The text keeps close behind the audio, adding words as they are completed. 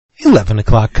11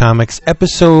 O'Clock Comics,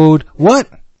 episode, what?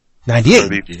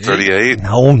 98? 38?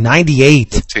 No, 98.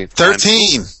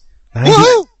 13. 90.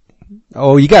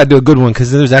 Oh, you gotta do a good one,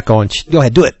 because there's that going. Go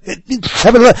ahead, do it.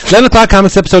 11 O'Clock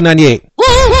Comics, episode 98.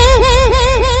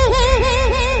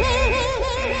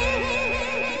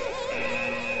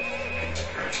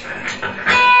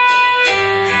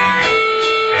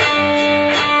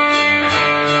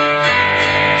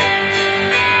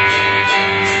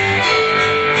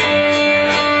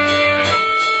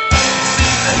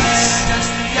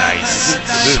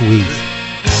 Sweet.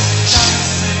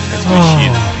 Oh,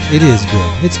 it is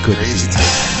good. It's good to be here.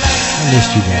 I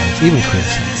missed you guys. Even Chris,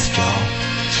 I missed y'all.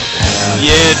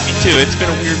 Yeah, me too. It's been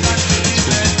a weird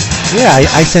week. Yeah,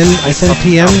 I send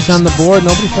PMs on the board.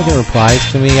 Nobody fucking replies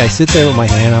to me. I sit there with my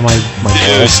hand on my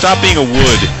Dude, stop being a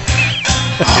wood.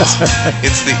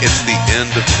 It's the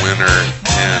end of winter,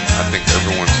 and I think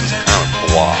everyone's just kind of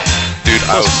blah. Dude,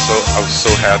 I was so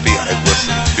happy. I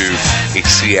listened to a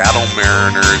Seattle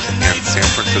Mariners and San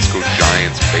Francisco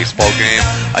Giants baseball game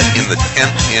in the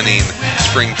 10th inning,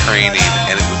 spring training,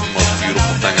 and it was the most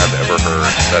beautiful thing I've ever heard.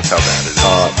 That's how bad it is.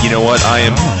 You know what? I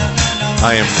am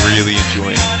really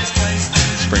enjoying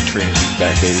spring training being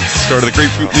back, baby. Start of the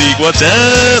Grapefruit League. What's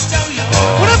up?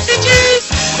 What up, bitches?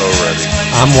 So ready.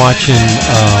 I'm watching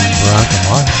Veronica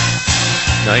Mars.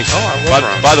 Nice. Oh, I love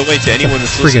Veronica. By the way, to anyone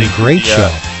that's Friggin' listening, great show.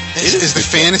 Is the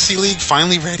Fantasy League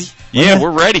finally ready? Yeah, we're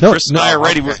ready. No, Chris and I are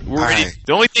ready. We're ready. Right.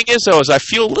 The only thing is, though, is I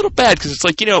feel a little bad because it's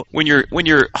like, you know, when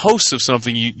you're hosts of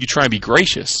something, you try and be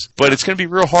gracious, but it's going to be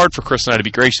real hard for Chris and I to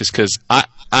be gracious because I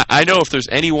know if there's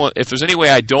any way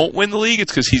I don't win the league,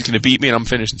 it's because he's going to beat me and I'm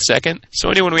finishing second. So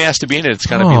anyone we ask to be in it, it's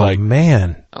going to be like,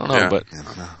 man, I don't know, but I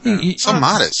don't know. So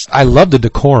modest. I love the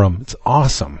decorum. It's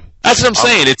awesome. that's what I'm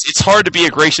saying. It's hard to be a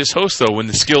gracious host though when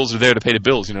the skills are there to pay the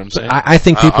bills. You know what I'm saying? I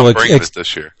think people I'm bringing it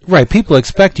this year. Right, people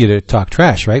expect you to talk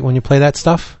trash, right, when you play that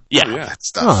stuff? Yeah.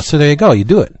 Oh, so there you go. You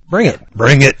do it. Bring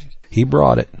it. He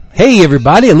brought it. Hey,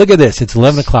 everybody, look at this. It's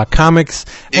 11 O'Clock Comics,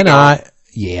 and I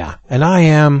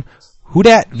am Who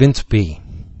Dat? Vince B.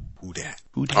 Who dat?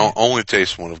 Only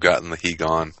Jason would have gotten the He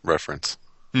Gone reference.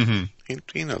 Mm-hmm.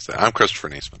 He knows that. I'm Christopher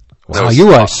Neesman. Wow,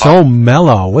 you are so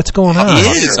mellow. What's going on? He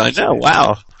is. I know.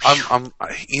 Wow. I'm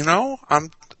You in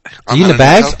the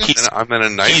bag? I'm in a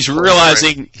nice. He's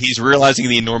realizing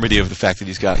the enormity of the fact that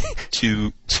he's got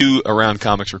two Around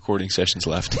Comics recording sessions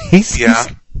left. Yeah.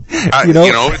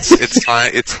 It's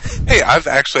time. Hey, I've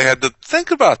actually had to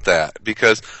think about that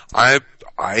because I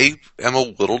am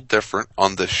a little different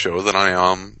on this show than I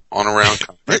am on Around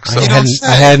Comics. So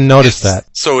I hadn't noticed that.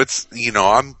 So it's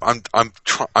I'm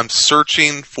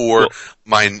searching for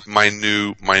my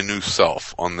new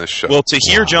self on this show. Well, to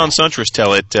hear John Suntress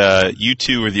tell it, you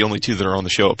two are the only two that are on the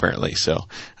show apparently. So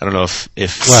I don't know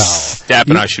if Dap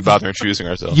and I should bother introducing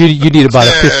ourselves. You need about a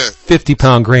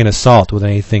 50-pound grain of salt with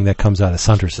anything that comes out of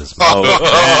Suntress's mouth.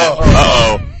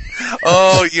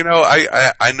 Oh,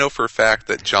 I know for a fact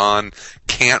that John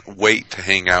can't wait to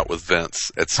hang out with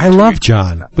Vince. I love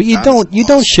John, but you don't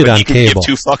shit on you can cable.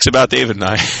 Give two fucks about David and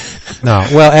I. No,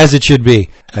 well, as it should be.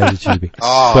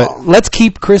 But let's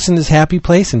keep Chris in his happy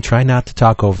place and try not to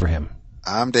talk over him.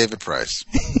 I'm David Price.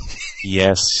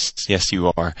 Yes,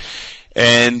 you are.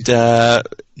 And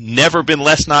never been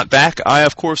less not back. I,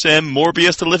 of course, am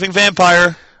Morbius the Living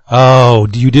Vampire. Oh,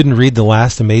 you didn't read the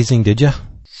last Amazing, did you?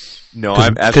 No,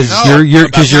 I'm you're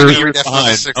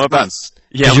behind.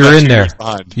 You're in there.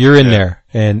 You're in there,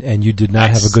 and you did not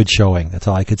have a good showing. That's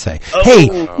all I could say. Oh.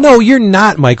 Hey, no, you're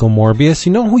not Michael Morbius.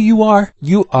 You know who you are?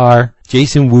 You are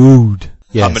Jason Wood.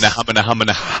 Yes. And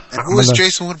who is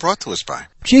Jason Wood brought to us by?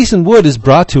 Jason Wood is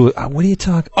brought to what are you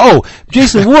talking? Oh,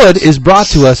 Jason Wood is brought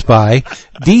to us by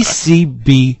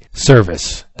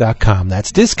DCBService.com.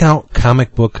 That's Discount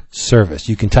Comic Book Service.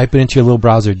 You can type it into your little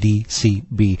browser,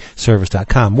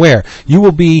 DCBService.com, where you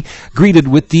will be greeted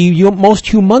with the most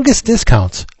humongous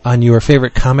discounts on your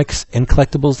favorite comics and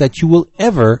collectibles that you will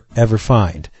ever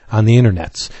find on the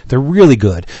internets. They're really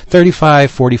good. 35,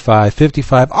 45,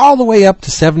 55, all the way up to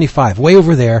 75, way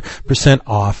over there, %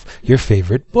 off your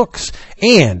favorite books.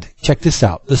 And check this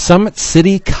out. The Summit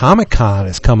City Comic Con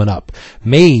is coming up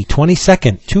May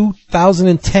 22nd,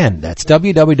 2010. That's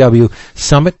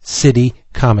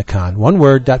www.summitcitycomiccon,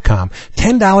 oneword.com.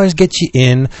 $10 gets you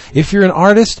in. If you're an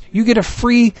artist, you get a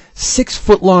free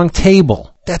 6-foot-long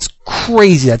table. That's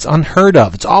crazy. That's unheard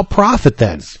of. It's all profit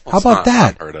then. How about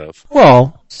that? Unheard of.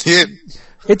 Well,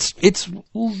 it's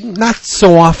not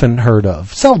so often heard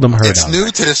of. Seldom heard of. It's new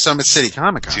to the Summit City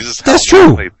Comic Con. Jesus, that's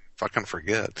true. They fucking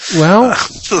forget. Well,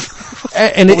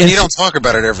 and you don't talk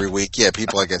about it every week. Yeah,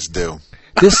 people I guess do.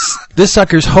 This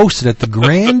sucker's hosted at the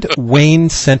Grand Wayne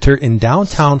Center in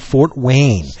downtown Fort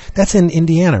Wayne. That's in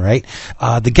Indiana, right?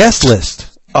 The guest list.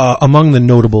 Among the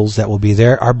notables that will be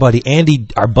there, our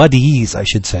buddies, I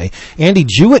should say. Andy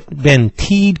Jewett, Ben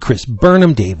Teed, Chris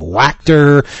Burnham, Dave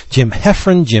Wachter, Jim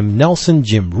Heffron, Jim Nelson,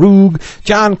 Jim Roog,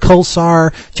 John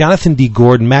Kulsar, Jonathan D.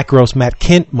 Gordon, Matt Gross, Matt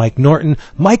Kint, Mike Norton,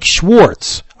 Mike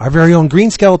Schwartz, our very own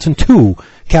Green Skeleton 2,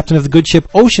 captain of the good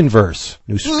ship Oceanverse.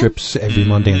 New strips every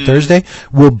Monday and Thursday.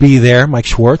 Will be there. Mike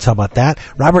Schwartz, how about that?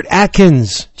 Robert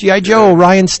Atkins, G.I. Joe,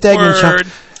 Ryan Stegman,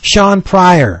 Sean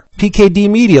Pryor, PKD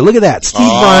Media. Look at that. Steve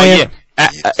Bryant. Yeah.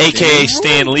 A.K.A.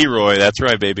 Stan Leroy. That's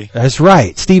right, baby. That's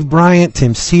right. Steve Bryant,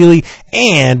 Tim Seeley,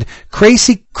 and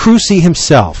Crazy Crucy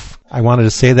himself. I wanted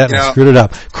to say that and I screwed it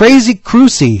up. Crazy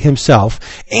Crucy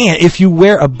himself. And if you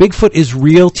wear a Bigfoot is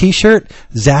Real t-shirt,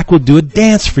 Zach will do a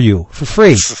dance for you for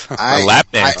free. A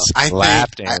lap dance. I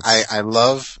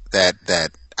love that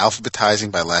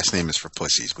alphabetizing by last name is for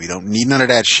pussies. We don't need none of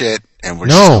that shit. And we're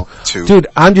dude,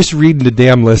 I'm just reading the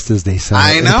damn list as they say.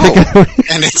 I know.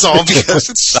 And it's all because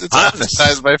it's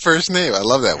alphabetized by first name. I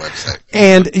love that website.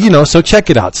 And, so check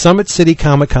it out.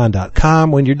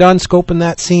 SummitCityComicCon.com. When you're done scoping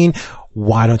that scene,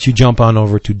 why don't you jump on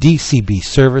over to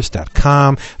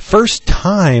dcbservice.com.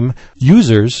 First-time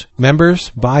users, members,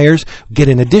 buyers, get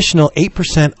an additional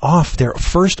 8% off their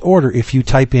first order if you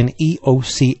type in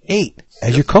EOC8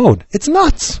 as your code. It's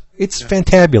nuts. It's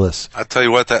fantabulous. I tell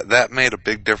you what, that made a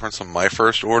big difference on my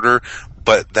first order,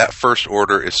 but that first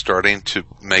order is starting to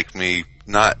make me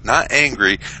not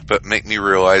angry, but make me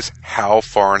realize how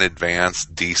far in advance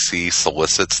DC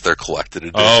solicits their collected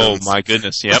editions. Oh my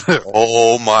goodness, yep.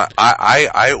 Oh my!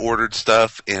 I ordered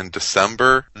stuff in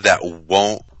December that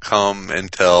won't come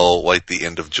until like the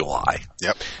end of July.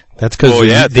 Yep. That's because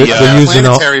they're using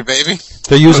baby.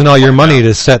 They're using all your money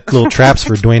to set little traps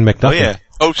for Dwayne McDuffie. Oh yeah.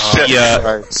 Oh shit!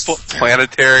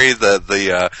 Planetary,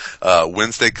 the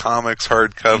Wednesday Comics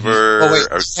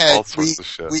hardcover, all sorts of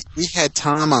shit. We had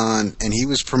Tom on, and he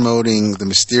was promoting the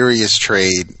Mysterious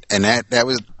trade, and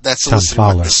that's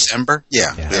December.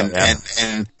 Yeah.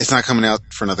 And it's not coming out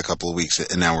for another couple of weeks,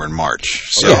 and now we're in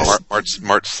March. So March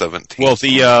 17th. Well,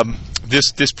 the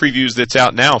this previews that's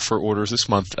out now for orders this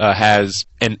month has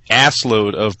an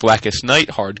assload of Blackest Night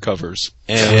hardcovers,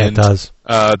 and it does.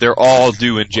 They're all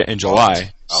due in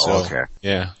July. Oh, okay.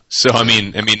 Yeah. So I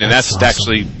mean, and that's awesome.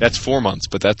 Actually that's 4 months,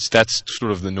 but that's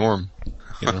sort of the norm.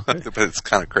 But it's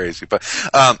kind of crazy. But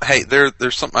hey,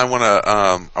 there's something I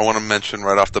want to mention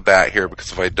right off the bat here,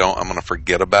 because if I don't, I'm going to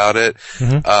forget about it.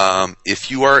 Mm-hmm.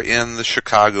 If you are in the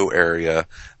Chicago area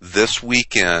this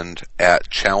weekend at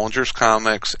Challengers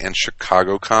Comics and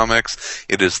Chicago Comics,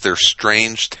 it is their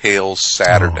Strange Tales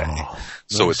Saturday. Oh,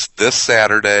 so it's this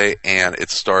Saturday, and it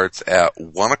starts at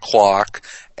 1:00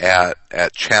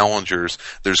 at Challengers.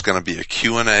 There's going to be a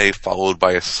Q&A followed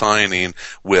by a signing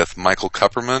with Michael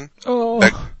Kupperman,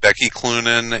 Becky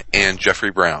Cloonan, and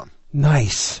Jeffrey Brown.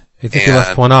 Nice. I think you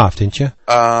left one off, didn't you?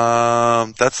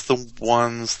 That's the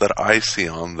ones that I see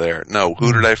on there. No,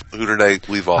 who did I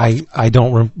leave off? I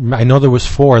don't. I know there was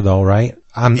 4 though, right?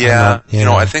 I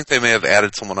think they may have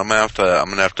added someone. I'm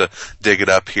gonna have to dig it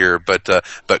up here. But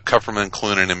Kupperman,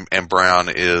 Cloonan, and Brown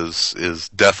is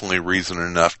definitely reason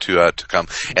enough to come.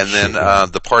 And then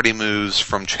the party moves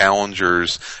from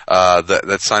Challengers.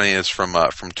 That signing is from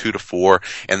 2 to 4,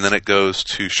 and then it goes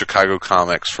to Chicago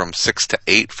Comics from 6 to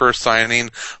 8 for a signing,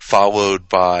 followed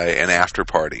by an after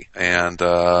party. And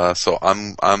so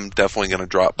I'm definitely going to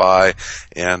drop by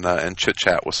and chit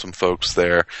chat with some folks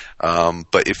there.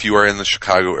 But if you are in the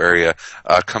Chicago area,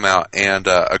 come out. And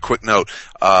a quick note: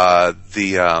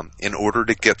 in order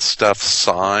to get stuff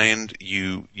signed,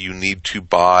 you need to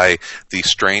buy the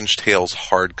Strange Tales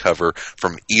hardcover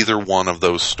from either one of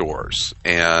those stores.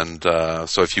 And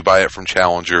so if you buy it from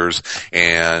Challengers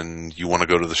and you want to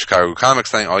go to the Chicago Comics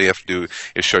thing, all you have to do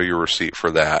is show your receipt for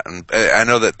that. And I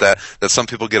know that some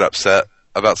people get upset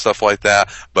about stuff like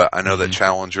that, but I know that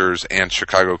Challengers and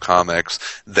Chicago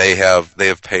Comics, they have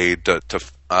paid to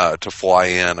fly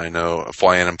in. I know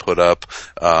fly in and put up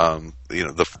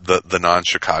the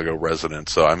non-Chicago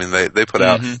residents. So I mean they put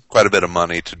out quite a bit of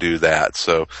money to do that.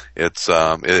 So it's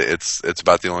about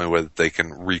the only way that they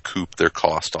can recoup their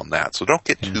cost on that. So don't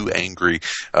get too angry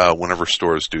whenever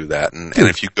stores do that. And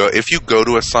if you go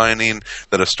to a signing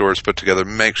that a store has put together,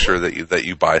 make sure that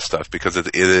you buy stuff, because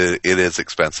it is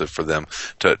expensive for them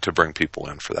to bring people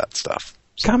in for that stuff.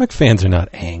 Comic fans are not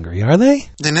angry, are they?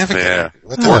 They never get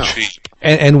more cheap.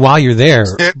 And while you're there,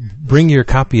 bring your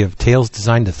copy of Tales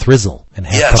Designed to Thrizzle. and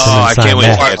have Peppermint I sign can't wait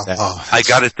to that. get that. I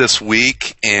got it this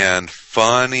week, and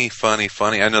funny. I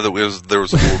know that there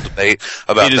was a little debate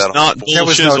about It is that. not There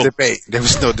was no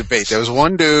bullshizzle. debate. There was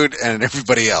one dude and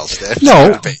everybody else.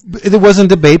 No, there wasn't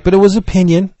debate, but it was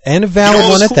opinion, and a valid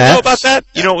one at that. About that?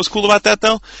 You know what was cool about that,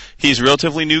 though? He's a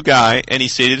relatively new guy, and he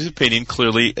stated his opinion,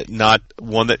 clearly not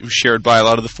one that was shared by a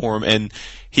lot of the forum, and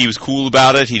he was cool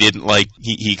about it. He didn't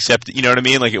he accepted, you know what I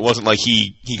mean? Like, it wasn't like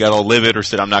he got all livid or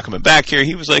said, I'm not coming back here.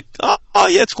 He was like, oh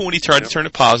yeah, it's cool, and he tried to turn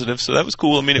it positive, so that was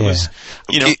cool. I mean, it was,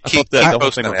 I thought that the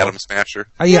whole thing Adam Smasher.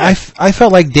 I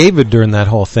felt like David during that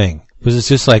whole thing. Because it's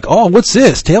just like, oh, what's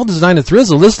this? Tail design of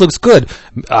Thrizzle. This looks good.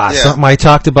 Something I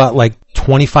talked about like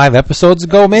 25 episodes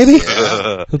ago, maybe?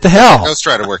 Yeah. What the hell? Let's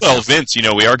try to work Well, out. Vince,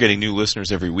 we are getting new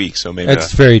listeners every week, so maybe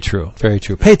That's very true. Very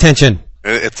true. Pay attention.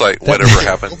 It's like whatever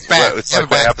happens. It's like what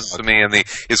back. happens to me. And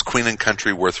is Queen and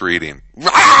Country worth reading?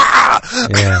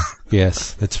 Yeah.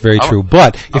 Yes, that's very true.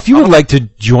 But if you would like to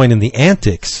join in the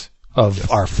antics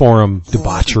of our forum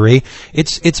debauchery,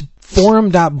 it's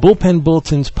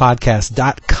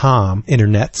forum.bullpenbulletinspodcast.com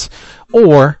internets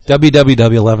or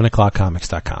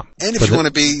www.11o'clockcomics.com. And if you want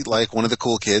to be like one of the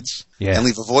cool kids and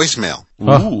leave a voicemail.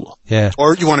 Ooh. Yeah.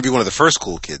 Or you want to be one of the first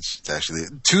cool kids, it's actually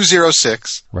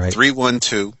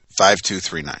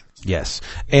 206-312-5239. Yes.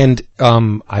 And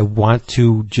I want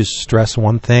to just stress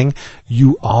one thing.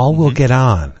 You all will get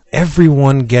on.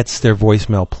 Everyone gets their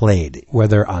voicemail played,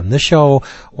 whether on the show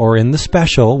or in the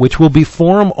special, which will be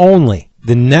forum only.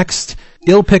 The next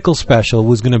Ill Pickle special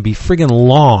was going to be friggin'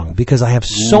 long because I have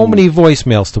so many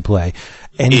voicemails to play.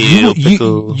 And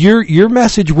your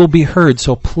message will be heard,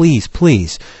 so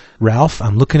please, Ralph,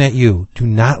 I'm looking at you. Do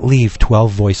not leave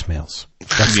 12 voicemails.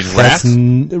 That's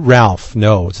Ralph.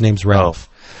 No, his name's Ralph.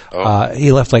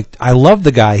 He left I love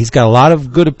the guy. He's got a lot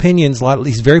of good opinions.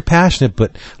 He's very passionate,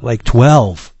 but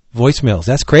 12 voicemails.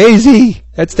 That's crazy.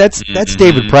 That's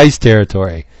David Price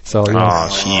territory. So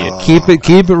keep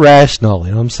it rational.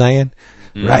 You know what I'm saying?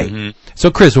 Mm-hmm. Right.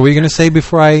 So, Chris, what were you going to say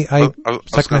before I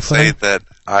was going to say that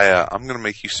I'm going to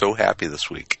make you so happy this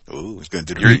week. Ooh, it's going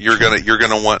to do. You're going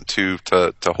to want to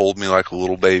hold me like a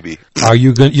little baby. Are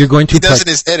you going? You're going to? He does it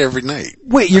in his head every night.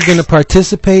 Wait, you're going to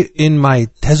participate in my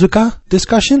Tezuka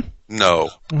discussion?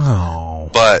 No. Oh.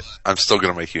 But I'm still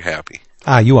going to make you happy.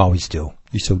 You always do.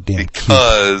 You're so damn cute.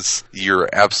 Because you're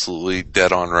absolutely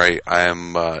dead on right. I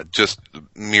am just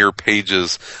mere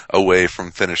pages away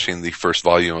from finishing the first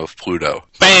volume of Pluto.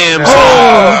 Bam!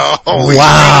 Oh,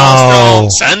 wow.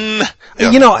 Son!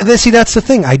 Yeah. That's the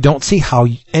thing. I don't see how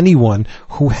anyone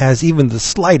who has even the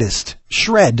slightest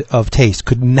shred of taste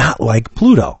could not like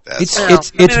Pluto. It's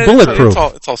bulletproof.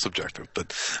 It's all subjective,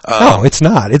 but no, it's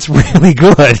not. It's really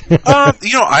good. I've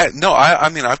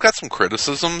got some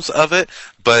criticisms of it,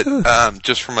 but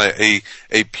just from a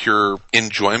pure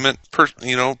enjoyment,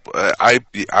 I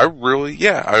really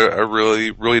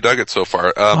dug it so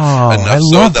far. Enough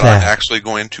so that I'm actually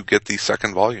going to get the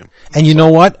second volume. And you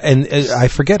know what? And I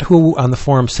forget who on the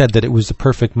forum said that it was the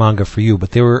perfect manga for you,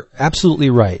 but they were absolutely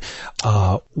right.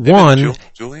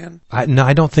 Julian? No,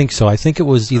 I don't think so. I think it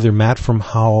was either Matt from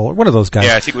Howl, one of those guys.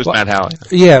 Yeah, I think it was Matt Howell.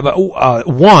 Yeah, but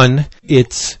one,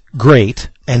 it's great,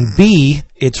 and B,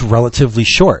 it's relatively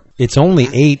short. It's only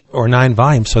 8 or 9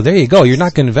 volumes, so there you go. You're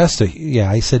not going to invest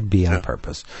I said B on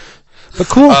purpose. But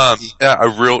cool. I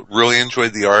really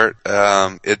enjoyed the art.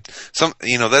 That's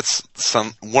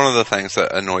one of the things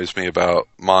that annoys me about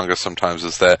manga sometimes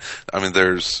is that,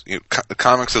 there's,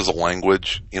 comics as a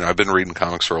language. I've been reading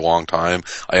comics for a long time.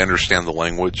 I understand the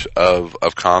language of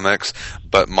comics,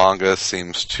 but manga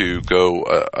seems to go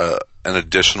an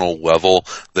additional level.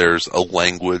 There's a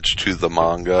language to the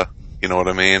manga. You know what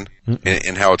I mean?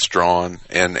 In how it's drawn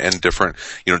and different,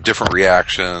 different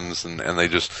reactions and they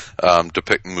just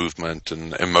depict movement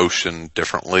and emotion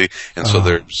differently. And so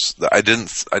I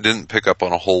didn't pick up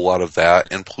on a whole lot of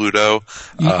that in Pluto.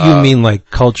 You mean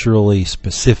like culturally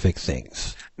specific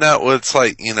things? No, it's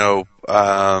like, more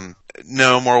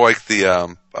like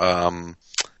the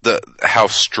how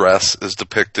stress is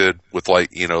depicted with the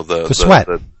sweat.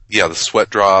 The sweat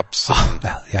drops.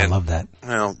 I love that.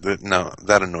 Well, no,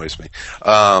 that annoys me.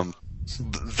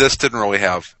 This didn't really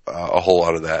have a whole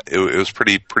lot of that. It was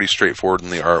pretty straightforward in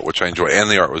the art, which I enjoy, and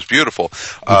the art was beautiful.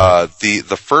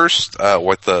 The first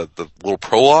the little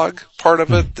prologue part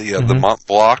of it, the Mont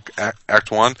Block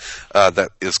Act 1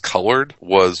 that is colored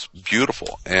was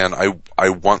beautiful, and I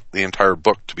want the entire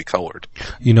book to be colored.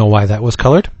 You know why that was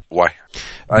colored? Why?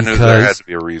 I knew there had to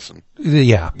be a reason.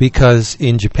 Yeah, because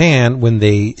in Japan, when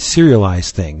they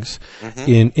serialize things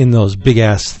in those big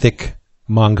ass thick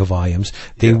manga volumes,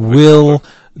 they will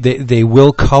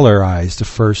colorize the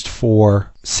first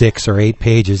 4 6 or 8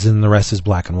 pages, and the rest is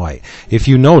black and white. If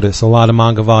you notice, a lot of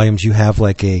manga volumes, you have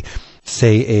like a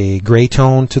gray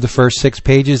tone to the first 6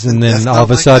 pages, and then all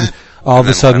of a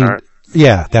sudden,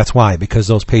 yeah, that's why, because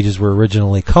those pages were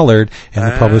originally colored, and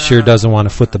the publisher doesn't want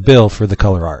to foot the bill for the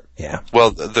color art. Yeah.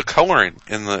 Well, the coloring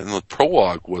in the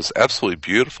prologue was absolutely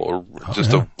beautiful,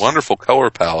 just a wonderful color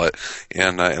palette,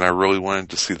 and I really wanted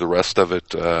to see the rest of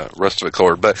it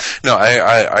colored. But no,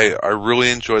 I really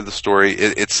enjoyed the story.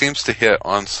 It seems to hit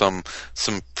on some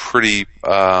pretty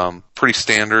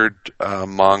standard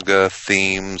manga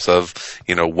themes of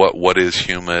what is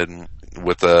human.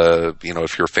 With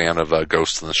if you're a fan of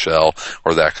Ghost in the Shell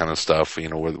or that kind of stuff,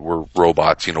 we're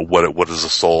robots, what is a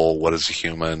soul, what is a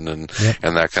human, and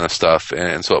that kind of stuff,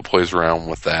 and so it plays around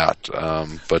with that.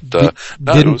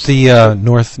 Didn't the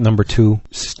North number 2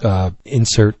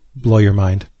 insert blow your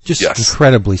mind? Just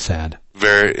incredibly sad.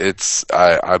 It's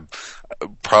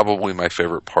probably my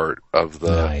favorite part of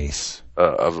the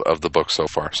of the book so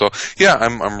far. So yeah,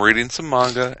 I'm reading some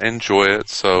manga. Enjoy it.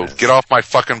 So get off my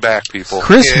fucking back, people.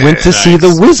 Chris went to see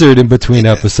the Wizard in between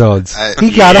episodes.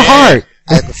 He got a heart.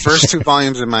 I had the first 2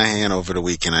 volumes in my hand over the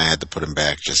weekend. I had to put them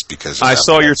back just because. I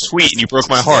saw your tweet and you broke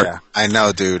my heart. Yeah, I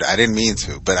know, dude. I didn't mean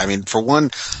to, but I mean, for one,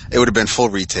 it would have been full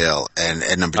retail, and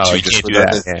number 2, you just can't with do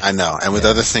other, that. Yeah. I know, and with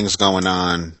other things going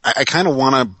on, I kind of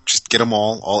want to just get them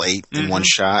all 8 in one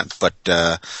shot, but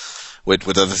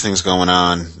with other things going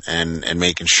on and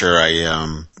making sure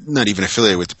I'm not even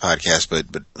affiliated with the podcast, but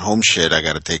home shit I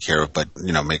got to take care of. But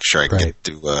make sure I can get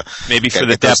to maybe for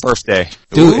the death birthday.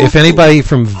 Dude, if anybody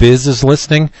from Viz is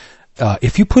listening,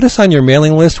 if you put us on your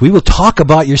mailing list, we will talk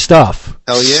about your stuff.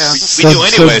 Hell yeah, we do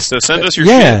anyway. So send us your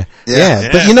shit. Yeah.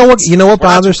 But you know what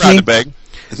bothers me?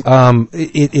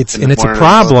 It's a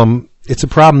problem. It's a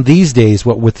problem these days.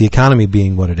 What with the economy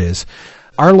being what it is.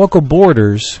 Our local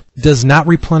Borders does not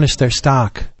replenish their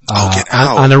stock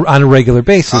on a regular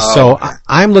basis. So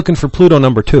I'm looking for Pluto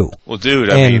number 2. Well, dude,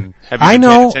 have you been paying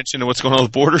attention to what's going on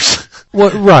with Borders? Well,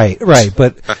 right.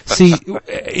 But see,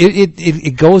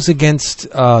 it goes against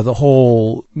the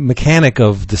whole mechanic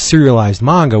of the serialized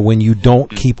manga when you don't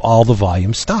keep all the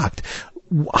volumes stocked.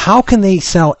 How can they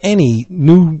sell any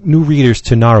new readers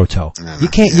to Naruto?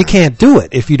 You can't do it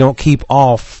if you don't keep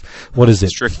all. What is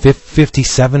it?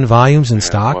 57 volumes in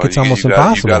stock? Well, it's almost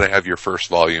impossible. You got to have your first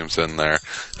volumes in there.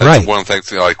 That's one of the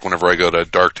things. Like whenever I go to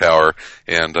Dark Tower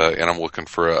and I'm looking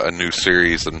for a new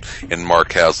series, and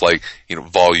Mark has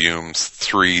volumes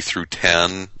 3 through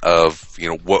 10 of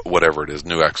whatever it is,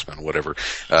 new X-Men, whatever.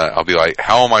 I'll be like,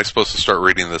 how am I supposed to start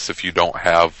reading this if you don't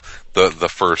have the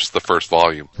first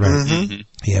volume? Right. Mm-hmm.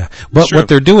 Yeah, but what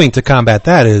they're doing to combat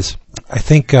that is, I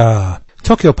think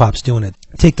Tokyo Pop's doing it.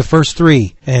 Take the first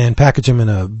 3 and package them in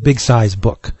a big size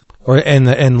book,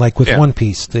 and like with One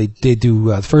Piece, they do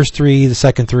the first 3, the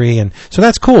second 3, and so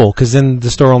that's cool because then the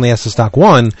store only has to stock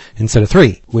 1 instead of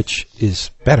 3, which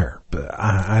is better. But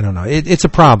I don't know, it's a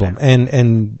problem,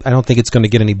 and I don't think it's going to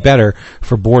get any better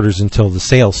for Borders until the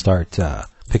sales start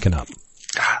picking up.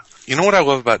 God, you know what I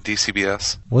love about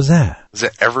DCBS? What's that? Is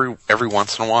that every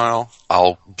once in a while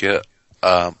I'll get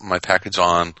my package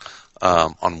on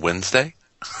Wednesday.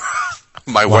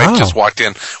 My wife just walked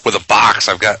in with a box.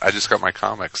 I just got my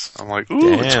comics. I'm like,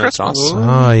 ooh, it's Christmas. Awesome.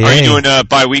 Oh, yeah. Are you doing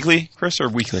bi-weekly, Chris, or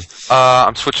weekly?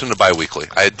 I'm switching to bi-weekly.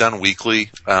 I had done weekly,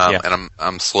 and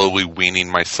I'm slowly weaning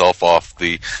myself off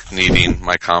the needing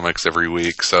my comics every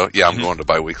week. So yeah, I'm going to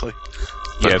bi-weekly.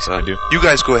 But, yes, I do. You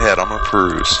guys go ahead. I'm gonna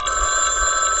peruse.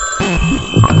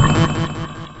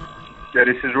 Yeah,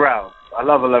 this is Ralph. I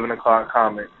love 11 o'clock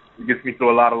comics. It gets me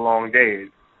through a lot of long days.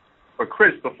 But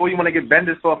Chris, before you want to get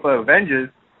Bendis off of Avengers,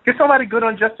 get somebody good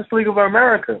on Justice League of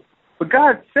America. For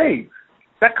God's sake,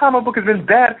 that comic book has been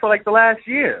bad for like the last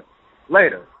year.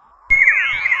 Later.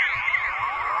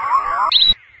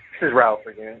 This is Ralph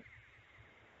again.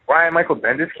 Brian Michael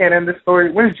Bendis can't end this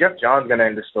story. When's Jeff Johns going to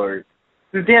end the story?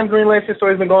 This damn Green Lantern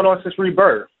story has been going on since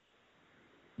Rebirth.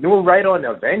 New writer on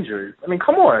Avengers? I mean,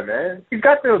 come on, man. He's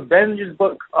got the Avengers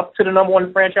book up to the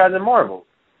 #1 franchise in Marvel.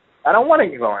 I don't want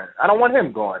it going. I don't want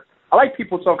him going. I like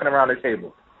people talking around the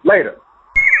table. Later.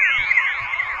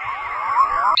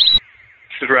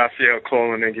 This is Raphael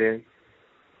calling again.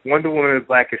 Wonder Woman is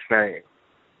Blackest Night.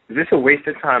 Is this a waste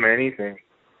of time or anything?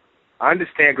 I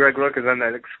understand Greg Rucka is on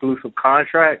that exclusive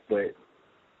contract, but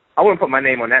I wouldn't put my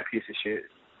name on that piece of shit.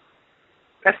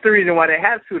 That's the reason why they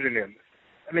have pseudonyms.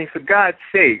 I mean, for God's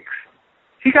sakes.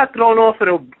 He got thrown off of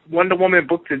the Wonder Woman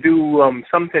book to do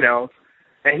something else,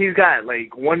 and he's got,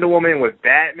 like, Wonder Woman with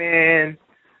Batman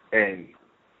and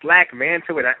Black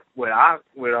Manta with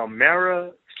Mera.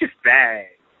 It's just bad.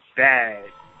 Bad.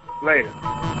 Later.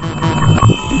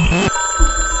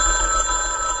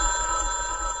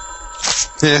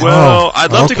 Well,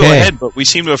 I'd love to go ahead, but we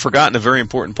seem to have forgotten a very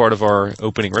important part of our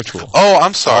opening ritual. Oh,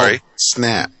 I'm sorry.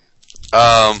 Snap.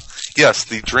 Yes,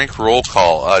 the drink roll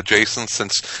call. Jason,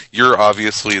 since you're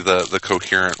obviously the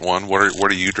coherent one,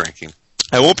 what are you drinking?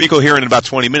 I won't be coherent in about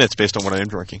 20 minutes based on what I am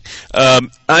drinking. I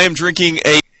am drinking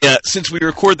since we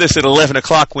record this at 11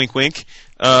 o'clock, wink wink,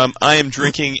 I am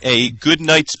drinking a Good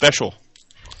Night Special.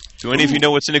 Do any of you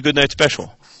know what's in a Good Night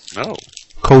Special? No.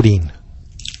 Codeine.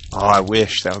 Oh, I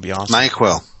wish. That would be awesome.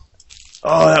 NyQuil.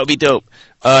 Oh, that would be dope.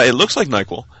 It looks like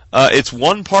NyQuil. It's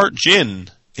 1 part gin.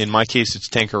 In my case, it's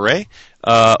Tanqueray.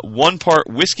 1 part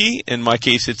whiskey. In my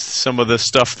case, it's some of the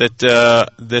stuff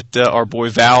that our boy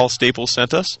Val Staples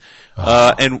sent us.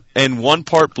 And 1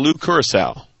 part blue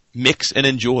curacao. Mix and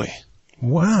enjoy.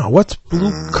 Wow, what's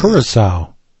blue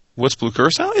curacao? What's blue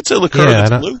curacao? It's a liqueur that's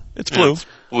blue. It's blue.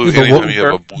 Blue. But You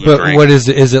have a blue but drink. what is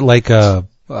it? Is it like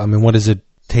what does it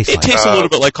taste like? It tastes a little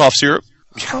bit like cough syrup.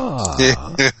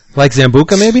 Like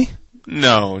Zambuca, maybe?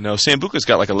 No. Sambuca's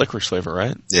got like a licorice flavor,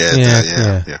 right?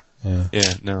 Yeah.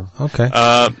 Yeah, no. Okay.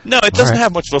 No, it doesn't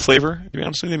have much of a flavor, to be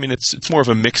honest with you. I mean, it's more of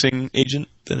a mixing agent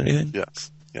than anything.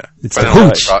 Yes. Yeah. It's But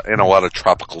a in a lot of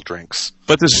tropical drinks.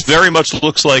 But this very much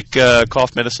looks like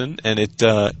cough medicine, and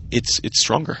it's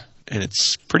stronger, and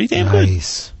it's pretty damn good.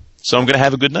 Nice. So I'm going to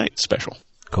have a Good Night Special.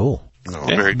 Cool. Oh,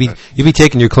 Yeah. very good. You'd be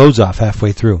taking your clothes off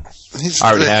halfway through. I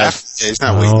already have. He's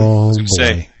not waiting. Oh, boy.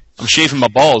 Say, I'm shaving my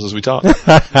balls as we talk.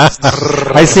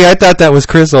 I see. I thought that was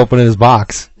Chris opening his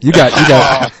box. You got.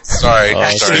 Sorry.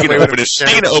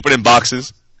 Speaking of opening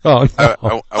boxes, Oh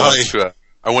no.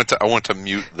 I went to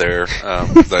mute there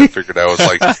because I figured I was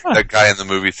like that guy in the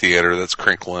movie theater that's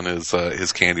crinkling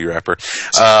his candy wrapper.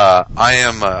 I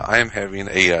am having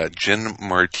a gin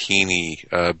martini,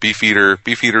 beefeater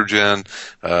gin,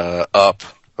 up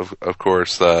of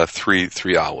course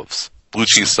 3 olives, blue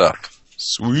cheese stuff.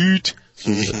 sweet.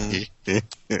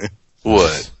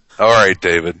 What? All right,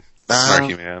 David.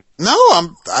 Snarky man. No,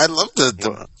 I love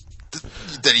that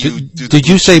you do. Did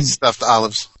you say stuffed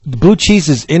olives? the blue cheese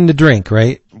is in the drink,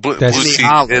 right? Blue That's- cheese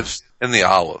is in the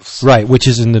olives. Right, which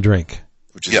is in the drink.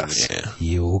 Which is Yes.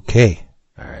 You okay?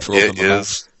 All right. It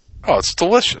is. Oh, it's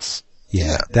delicious.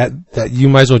 Yeah, that you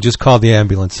might as well just call the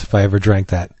ambulance if I ever drank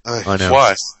that, I know.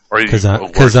 Why? because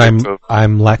I'm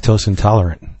lactose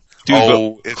intolerant.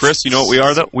 Dude, but Chris, you know what we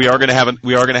are though? We are gonna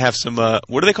have some.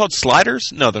 What are they called? Sliders?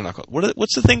 No, they're not called.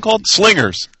 What's the thing called?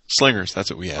 Slingers. Slingers.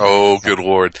 That's what we have. Oh, good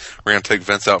lord! We're gonna take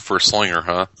Vince out for a slinger,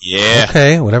 huh? Yeah.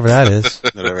 Okay, whatever that is.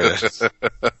 Whatever it is.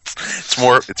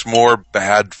 It's more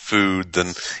bad food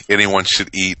than anyone should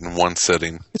eat in one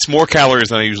sitting. It's more calories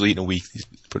than I usually eat in a week.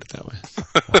 Put it that way.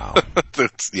 Wow.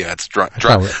 It's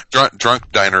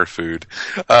drunk diner food.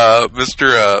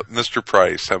 Mr.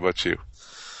 Price, how about you?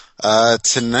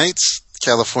 Tonight's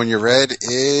California Red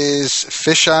is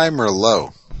Fisheye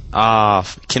Merlot.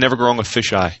 Can never go wrong with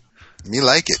fisheye. Me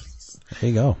like it. There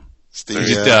you go. It's the,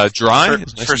 Is it dry?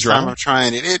 It's nice and first dry? time I'm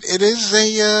trying it. It is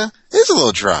a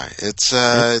little dry. It's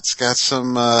got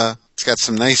some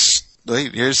nice.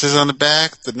 Wait, here it says on the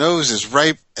back. The nose is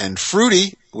ripe and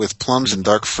fruity with plums and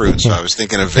dark fruit. So I was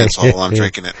thinking of Vince while I'm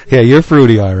drinking it. Yeah, you're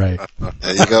fruity, all right.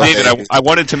 There you go, David, baby. I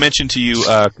wanted to mention to you,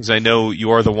 because I know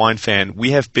you are the wine fan,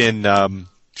 we have been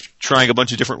trying a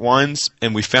bunch of different wines,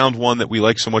 and we found one that we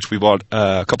like so much we bought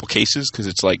a couple cases because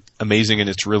it's like amazing and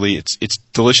it's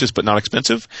delicious but not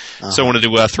expensive. So I wanted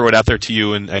to throw it out there to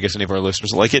you, and I guess any of our listeners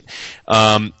will like it.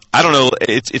 I don't know.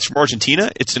 It's from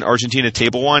Argentina. It's an Argentina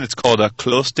table wine. It's called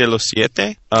Clos de los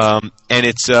Siete, and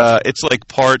it's like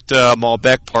part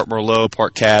Malbec, part Merlot,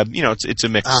 part Cab. You know, it's a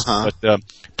mix.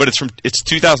 But it's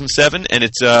 2007, and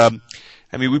it's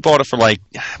I mean, we bought it for like,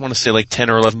 I want to say like $10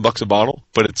 or $11 a bottle,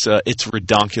 but it's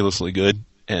redonkulously good.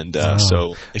 And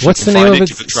so if What's you the can name find of it,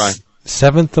 it? give it a try.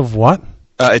 7th of what?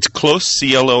 It's Clos,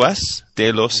 C-L-O-S,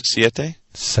 de los Siete.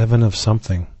 7 of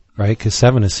something, right? Because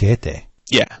 7 is siete.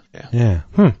 Yeah.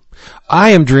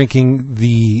 I am drinking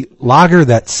the lager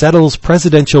that settles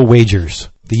presidential wagers,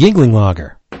 the Yingling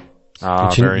lager.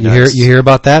 Very you nice. hear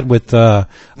about that with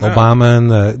Obama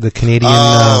and the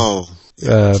Canadian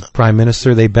Prime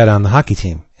Minister? They bet on the hockey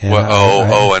team. And,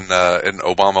 and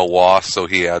Obama lost, so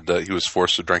he was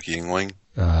forced to drink Yingling.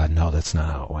 No, that's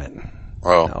not how it went.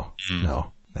 Oh.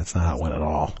 No, that's not how it went at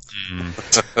all.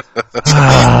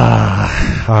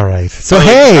 All right. So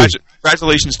hey,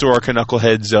 congratulations to our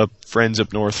knuckleheads friends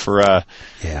up north for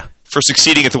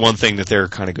succeeding at the one thing that they're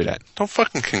kind of good at. Don't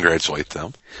fucking congratulate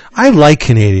them. I like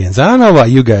Canadians. I don't know about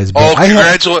you guys, but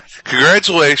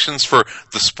congratulations for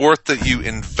the sport that you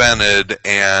invented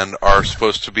and are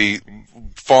supposed to be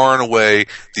far and away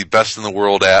the best in the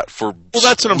world at. Well,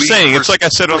 that's what I'm saying. It's like I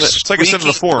said on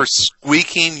the forum. For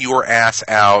squeaking your ass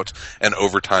out an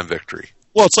overtime victory.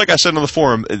 Well, it's like I said on the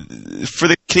forum. For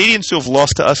the Canadians to have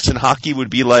lost to us in hockey would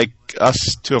be like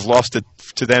us to have lost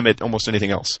to them at almost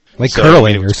anything else. Like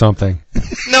curling or something.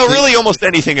 No, really almost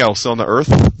anything else on the earth.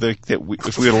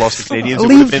 If we had lost the Canadians,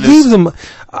 leave them.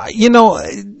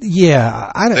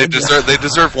 Yeah. They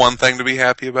deserve one thing to be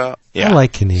happy about. Yeah. I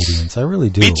like Canadians. I really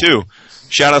do. Me too.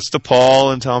 Shout-outs to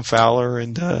Paul and Tom Fowler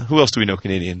and who else do we know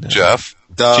Canadian? Jeff.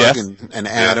 Doug and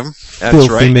Adam. That's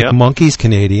Filthy right. McMonkey's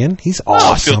Canadian. He's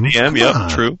awesome.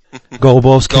 True.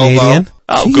 Gobo's Canadian.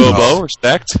 Oh, Gobo,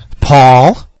 respect.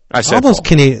 Paul. I said all those Paul.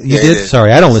 Canadian. You did?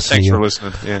 Sorry, I don't listen to you. Thanks for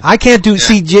listening. Yeah. I can't do.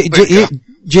 See,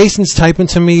 Jason's typing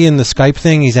to me in the Skype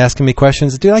thing. He's asking me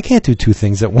questions. Dude, I can't do two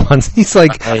things at once. He's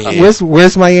like,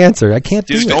 where's my answer? I can't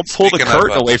do it. Don't pull the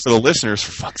curtain away for the listeners,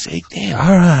 for fuck's sake. Damn.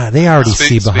 All right, they already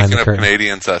see behind the curtain. Speaking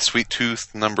of Canadians, Sweet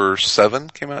Tooth number 7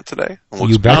 came out today.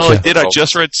 You betcha. Oh, it did. I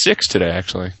just read 6 today,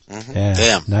 actually. Mm-hmm. Yeah.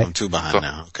 Damn, I'm 2 behind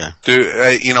now. Okay. Dude,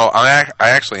 I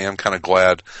actually am kind of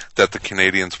glad that the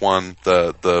Canadians won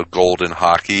the gold in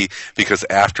hockey, because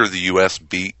after the U.S.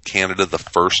 beat Canada the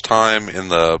first time in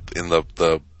the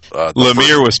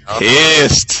Lemire was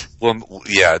pissed. Well,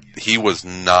 yeah, he was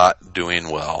not doing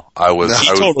well. He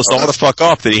told us all to fuck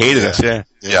off that he hated us.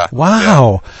 Yeah.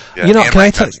 Wow. Yeah.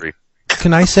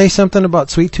 Can I say something about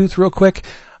Sweet Tooth real quick?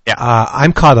 Yeah.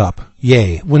 I'm caught up.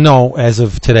 Yay. Well, no, as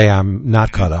of today, I'm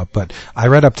not caught up, but I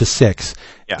read up to 6.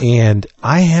 Yeah. And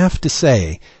I have to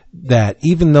say that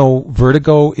even though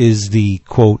Vertigo is the,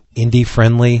 quote,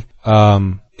 indie-friendly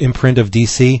imprint of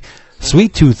DC,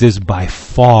 Sweet Tooth is by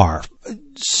far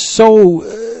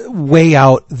way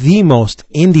out the most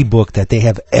indie book that they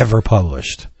have ever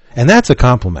published, and that's a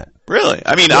compliment. Really?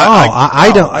 I mean,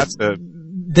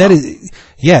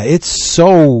 it's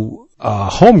so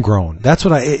homegrown. That's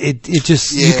what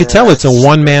you could tell it's a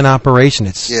one-man operation.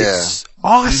 It's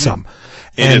awesome.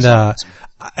 Mm-hmm. And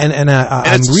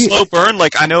it's a slow burn.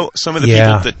 Like, I know some of the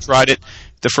people that tried it,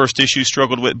 the first issue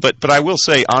struggled with, but I will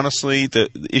say honestly, the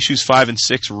issues 5 and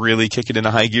 6 really kick it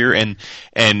into high gear, and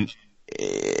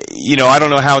I don't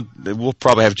know how. We'll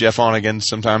probably have Jeff on again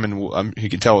sometime, and he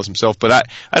can tell us himself. But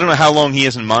I don't know how long he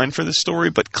has in mind for this story.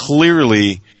 But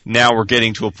clearly, now we're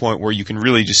getting to a point where you can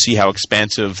really just see how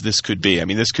expansive this could be. I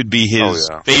mean, this could be his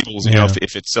fables.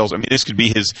 If it sells. I mean, this could be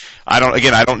his. I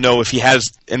don't know if he has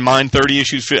in mind 30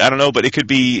 issues. I don't know, but it could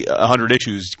be 100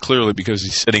 issues clearly, because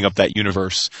he's setting up that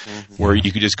universe where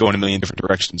you could just go in a million different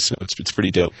directions. So it's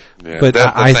pretty dope. Yeah, but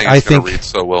I think read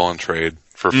so well in trade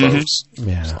for folks.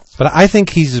 Yeah, so. But I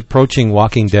think he's approaching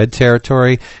Walking Dead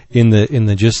territory in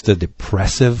the just the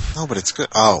depressive. Oh, but it's good.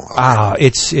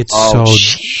 It's so.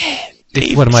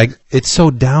 Shit. What am I? It's so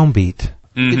downbeat.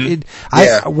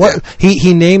 Mm-hmm.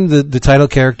 He named the title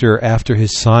character after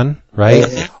his son, right?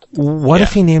 Mm-hmm. What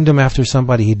if he named him after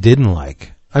somebody he didn't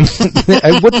like? I mean,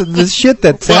 what the shit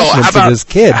that's happening to this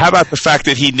kid? How about the fact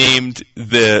that he named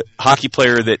the hockey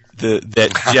player that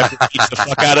Jeff beats the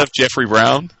fuck out of, Jeff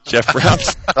Brown?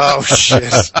 Oh shit!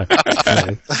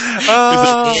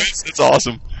 It's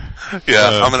awesome.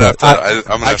 Yeah, I'm gonna have to.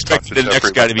 I expect the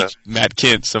next guy to be Matt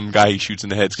Kent. Some guy he shoots in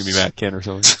the head's gonna be Matt Kent or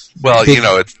something. Well,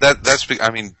 it's that's. I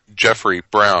mean, Jeffrey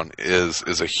Brown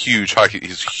is a huge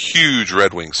he's a huge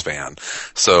Red Wings fan.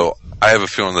 So I have a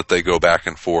feeling that they go back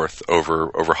and forth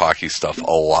over hockey stuff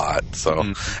a lot. So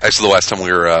actually, the last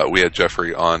time we had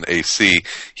Jeffrey on AC,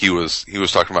 he was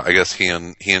talking about, I guess he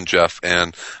and Jeff,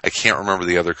 and I can't remember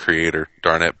the other creator,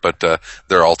 darn it, but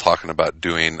they're all talking about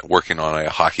working on a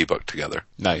hockey book together.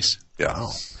 Nice. Yeah.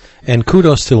 Oh. And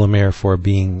kudos to Lemire for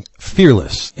being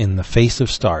fearless in the face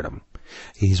of stardom.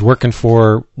 He's working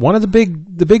for one of the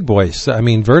big boys. I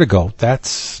mean, Vertigo.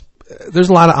 There's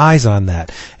a lot of eyes on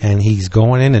that, and he's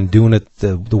going in and doing it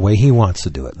the way he wants to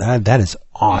do it. That is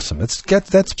awesome. That's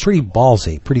pretty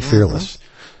ballsy, pretty fearless.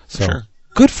 So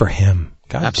good for him.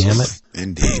 God damn it.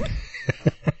 Indeed.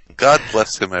 God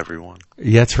bless him, everyone.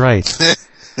 That's right.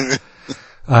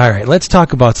 All right, let's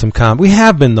talk about some We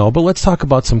have been, though, but let's talk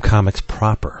about some comics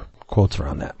proper. Quotes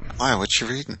around that. Why? What you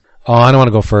reading? Oh, I don't want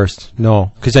to go first.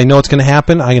 No, because I know it's going to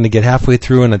happen. I'm going to get halfway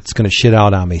through, and it's going to shit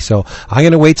out on me. So I'm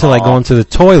going to wait till I go into the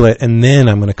toilet, and then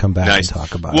I'm going to come back and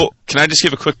talk about it. Well, can I just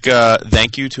give a quick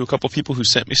thank you to a couple people who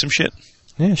sent me some shit?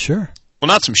 Yeah, sure. Well,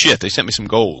 not some shit. They sent me some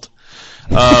gold.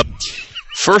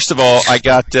 First of all, I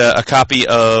got a copy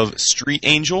of Street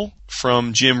Angel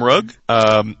from Jim Rugg.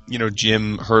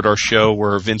 Jim heard our show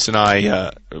where Vince and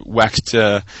I waxed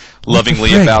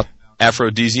lovingly about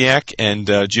Afrodisiac, and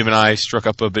Jim and I struck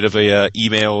up a bit of a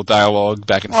email dialogue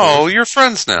back and forth. Oh, you're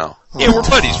friends now. Yeah, we're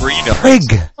buddies. We're Prig.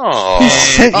 Oh,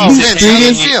 Vince, how do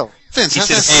you feel? Vince, he how's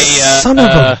said, that "Hey, Son of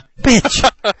a bitch."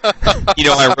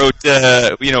 I wrote,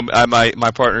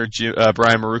 my partner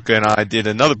Brian Maruka and I did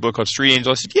another book called Street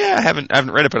Angel. I said, yeah, I haven't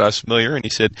read it, but I was familiar. And he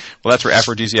said, well, that's where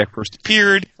Afrodisiac first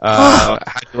appeared. How'd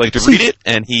you like to read it?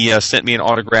 And he sent me an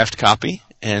autographed copy.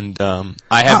 And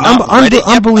I have not read it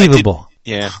yet. Unbelievable.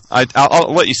 Yeah,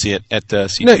 I'll let you see it at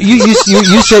CT. No, you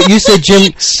said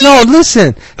Jim. No,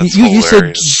 listen. You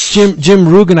said Jim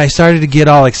Rugen. I started to get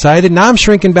all excited. Now I'm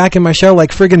shrinking back in my shell like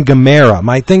friggin' Gamera.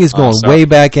 My thing is going way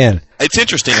back in. It's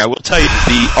interesting. I will tell you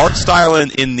the art style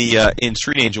in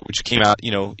Street Angel, which came out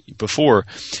before.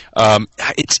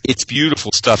 It's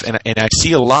beautiful stuff, and I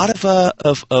see a lot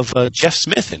of Jeff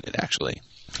Smith in it actually.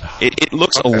 It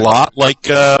looks a lot like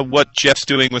what Jeff's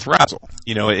doing with Razzle.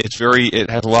 It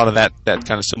has a lot of that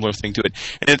kind of similar thing to it.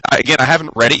 And I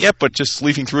haven't read it yet, but just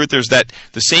leafing through it, there's the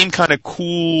same kind of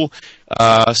cool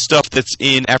stuff that's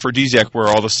in Afrodisiac, where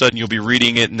all of a sudden you'll be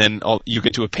reading it, and then you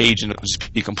get to a page, and it'll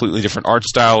just be a completely different art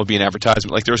style. It'll be an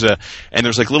advertisement. Like there's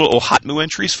like little Ohatmu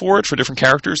entries for it for different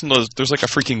characters, and there's like a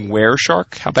freaking were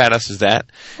shark. How badass is that?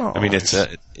 Oh, I mean, it's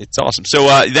awesome. So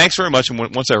thanks very much. And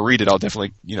once I read it, I'll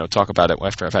definitely talk about it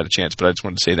after I've had a chance. But I just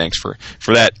wanted to say thanks for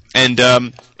that. And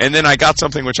then I got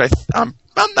something which I'm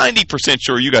about 90%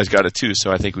 sure you guys got it too.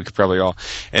 So I think we could probably all.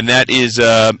 And that is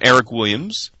Eric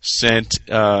Williams sent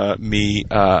me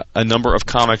a number of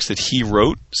comics that he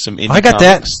wrote. Some indie I got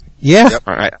comics. that. Yeah. Yep.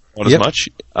 All right. Not as much.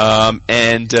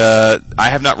 And I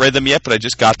have not read them yet, but I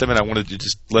just got them, and I wanted to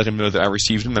just let him know that I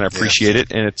received them, and I appreciate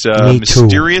it. And it's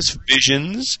Mysterious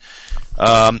Visions,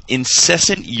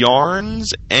 Incessant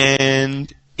Yarns,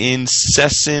 and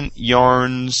Incessant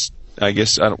Yarns. I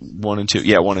guess 1 and 2.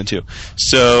 Yeah, 1 and 2.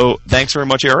 So thanks very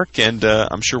much, Eric, and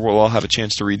I'm sure we'll all have a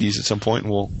chance to read these at some point,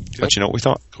 and we'll let you know what we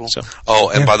thought. Cool. So. Oh,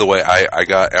 and by the way, I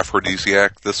got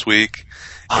Afrodisiac this week,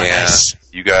 and nice.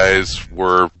 You guys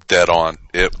were dead on.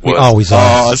 It was always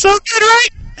are. Oh, so good, right?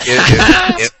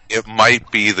 It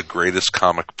might be the greatest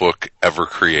comic book ever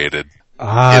created.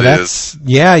 That's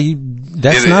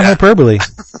not hyperbole.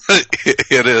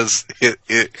 It is. It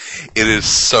is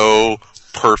so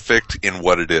perfect in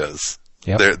what it is.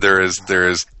 Yep. There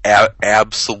is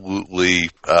absolutely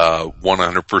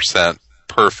 100%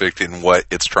 perfect in what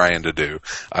it's trying to do.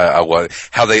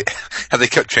 How they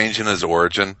kept changing his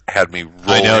origin had me rolling.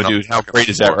 I know, dude. How great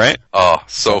is that, right? Oh,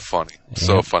 so funny,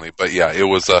 so funny. But yeah, it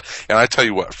was. And I tell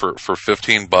you what, for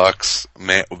 $15,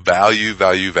 man,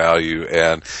 value.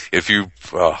 And if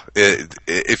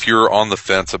you're on the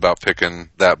fence about picking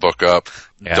that book up,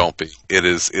 don't be. It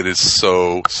is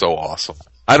so awesome.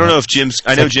 I don't know if Jim's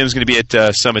going to be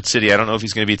at Summit City. I don't know if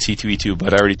he's going to be at C2E2,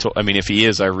 but I already told. I mean, if he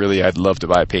is, I'd love to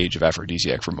buy a page of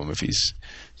Afrodisiac from him if he's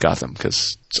got them,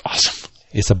 because it's awesome.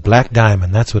 It's a black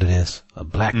diamond. That's what it is. A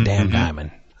black damn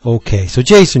diamond. Okay, so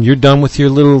Jason, you're done with your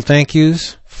little thank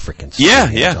yous. Freaking yeah.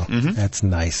 Mm-hmm. That's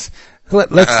nice. Look,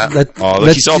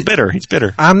 he's all bitter. He's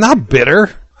bitter. I'm not bitter.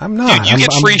 I'm not. Dude, you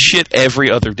get free shit every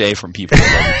other day from people.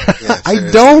 I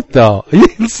don't, though.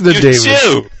 It's the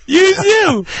David. You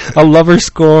do. A lover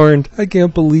scorned. I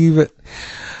can't believe it.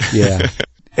 Yeah.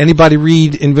 Anybody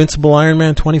read Invincible Iron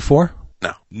Man 24?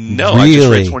 No. Really? I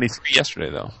just read 23 yesterday,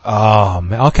 though. Oh,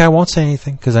 man. Okay, I won't say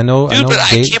anything because I know. Dude, but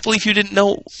I can't believe you didn't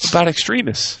know about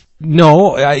Extremis.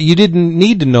 No, you didn't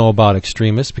need to know about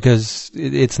Extremis because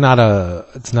it's not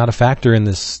a factor in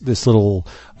this little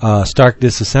Stark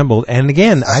Disassembled. And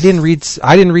again, I didn't read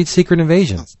Secret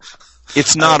Invasion.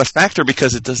 It's not a factor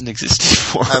because it doesn't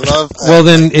exist anymore. Well,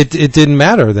 then it didn't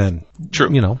matter then. True.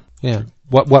 Yeah.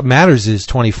 What matters is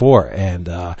 24,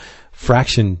 and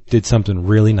Fraction did something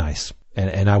really nice,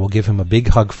 and I will give him a big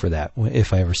hug for that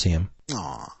if I ever see him.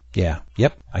 Aww. Yeah.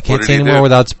 Yep. I can't say anymore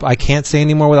without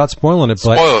spoiling it.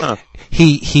 But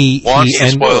he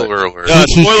spoiler alert.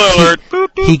 Spoiler alert.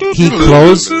 He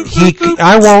closed.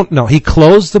 I won't. No. He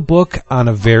closed the book on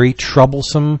a very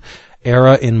troublesome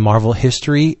era in Marvel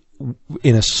history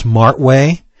in a smart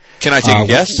way. Can I take a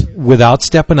guess? Without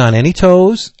stepping on any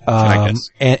toes. Can I guess?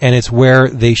 And it's where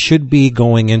they should be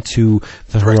going into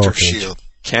the heroic age.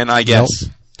 Can I guess?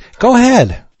 Nope. Go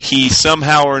ahead. He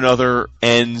somehow or another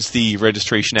ends the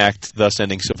Registration Act, thus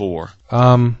ending Civil War.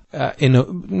 I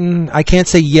can't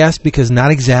say yes because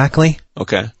not exactly.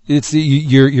 Okay.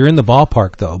 You're in the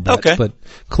ballpark though. But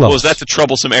close. Well, is that the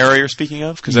troublesome era you're speaking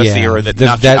of? Because that's the era that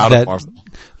knocked out of Marvel.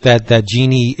 That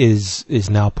genie is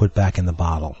now put back in the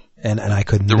bottle, and I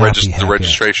could not be happier. The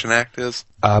Registration Act is?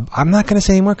 I'm not going to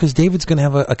say anymore because David's going to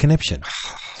have a conniption.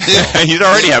 He's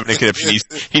already having a conniption.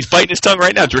 He's biting his tongue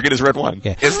right now, drinking his red wine.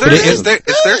 Yeah. Is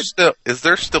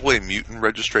there still a Mutant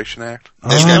Registration Act?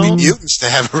 There's got to be mutants to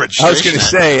have a registration. I was going to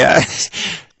say,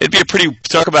 it'd be a pretty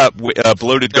talk about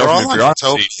bloated government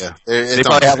bureaucracy. They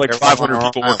probably have like 500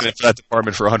 people working for that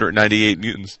department for 198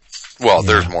 mutants. Well,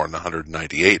 there's more than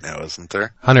 198 now, isn't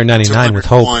there? 199 with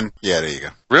Hope. Yeah, there you go.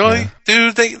 Really, Yeah.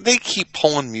 dude? They keep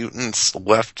pulling mutants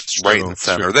left, right, and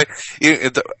center.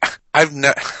 It's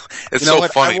so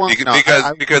funny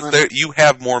because you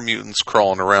have more mutants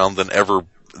crawling around than ever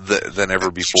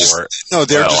before.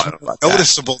 They're just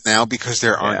noticeable now because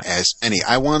there aren't as many.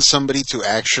 I want somebody to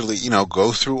actually,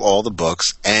 go through all the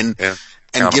books and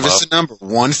give us a number,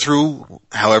 1 through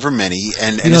however many,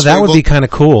 and that would be kind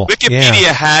of cool.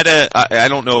 Wikipedia had I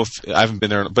don't know if I haven't been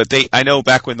there, but I know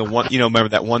back when the one, remember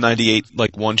that 198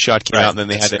 like one shot came out, and then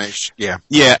they had it.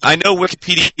 Yeah. I know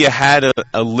Wikipedia had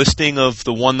a listing of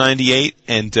the 198,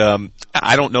 and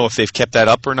I don't know if they've kept that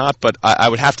up or not, but I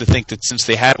would have to think that since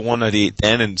they had 198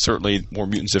 then, and certainly more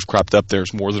mutants have cropped up,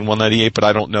 there's more than 198. But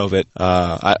I don't know that.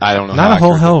 I don't know. Not a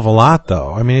whole hell of a lot,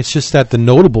 though. I mean, it's just that the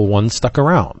notable ones stuck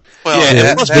around. Well,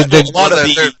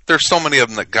 there's so many of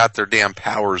them that got their damn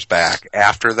powers back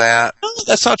after that. No,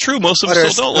 that's not true. Most of them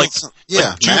still don't.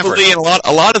 Like Jubilee and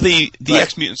a lot of the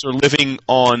X mutants are living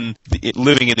in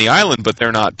the island, but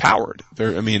they're not powered.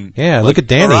 Look at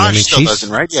Danny. Mirage still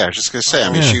doesn't, right? Yeah, I was just gonna say.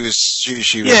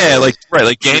 she was. Yeah, like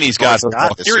Danny's got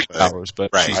Valkyrie powers, but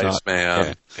she's not.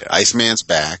 Iceman. Yeah. Iceman's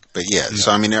back, but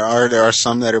so there are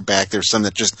some that are back. There's some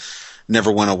that just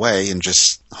never went away and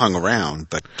just hung around.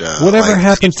 But whatever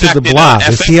happened to the Blob?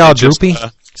 Is he all droopy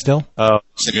still? I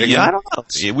don't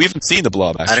know. We haven't seen the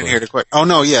Blob. Actually, I didn't hear the question. Oh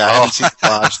no, I haven't seen the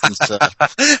Blob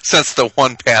since the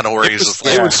one panel where he's just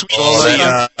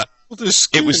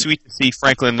it was sweet to see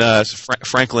Franklin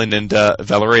and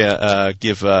Valeria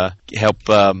help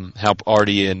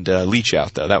Artie and Leech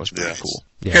out, though. That was pretty cool.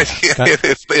 Yeah.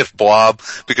 If Blob,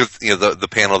 because the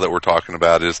panel that we're talking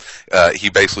about is he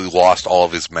basically lost all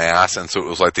of his mass, and so it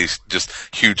was like these just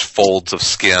huge folds of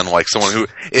skin, like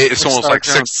if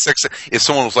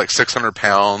someone was like 600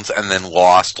 pounds and then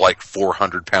lost like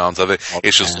 400 pounds of it,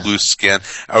 it's just loose skin.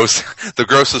 The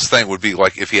grossest thing would be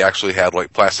like if he actually had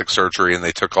like plastic surgery and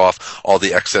they took off all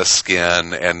the excess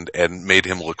skin and made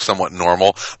him look somewhat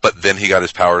normal, but then he got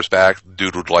his powers back,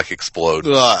 dude would like explode.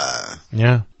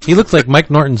 Yeah. He looked like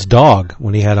Mike Norton's dog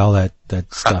when he had all that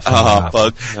stuff.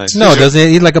 Pug. Nice. No, doesn't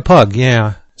he? He's like a pug.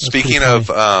 Yeah. Speaking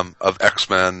of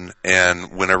X-Men,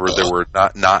 and whenever there were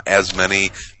not as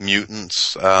many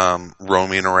mutants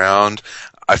roaming around,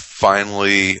 I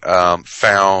finally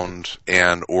found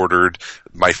and ordered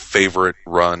my favorite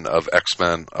run of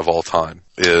X-Men of all time.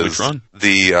 Which run?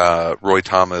 The Roy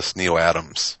Thomas, Neil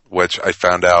Adams, which I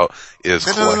found out is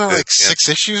collected. Like 6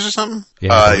 issues or something?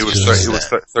 Yeah, it was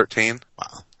 13.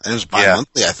 Wow. And it was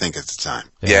bi-monthly, I think, at the time.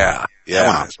 Yeah. That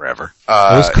went on forever.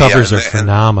 Those covers are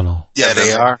phenomenal. Yeah,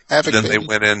 they are. Then they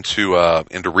went into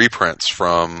reprints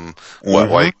from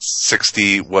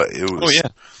 60.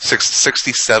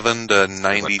 67 to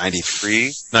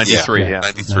 93. 93. Yeah.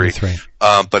 93.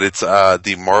 But it's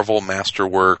the Marvel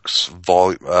Masterworks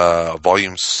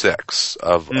volume 6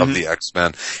 of the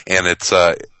X-Men, and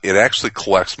it actually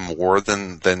collects more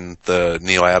than the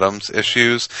Neil Adams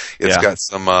issues. It's got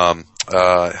some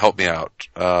help me out.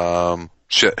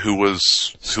 Who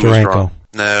was wrong?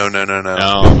 No.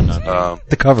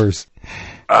 The covers.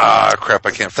 Crap!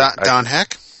 I can't. Don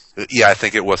Heck. Yeah, I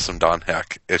think it was some Don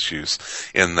Heck issues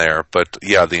in there, but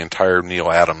the entire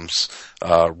Neil Adams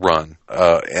run.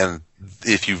 And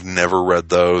if you've never read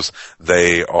those,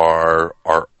 they are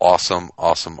awesome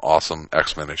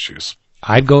X-Men issues.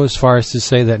 I'd go as far as to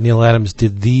say that Neil Adams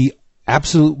did the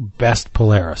absolute best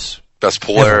Polaris. Best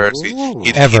Polaris. He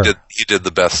did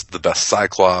the best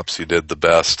Cyclops. He did the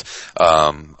best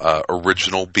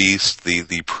original Beast,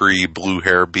 the pre-blue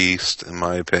hair Beast, in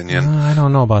my opinion. I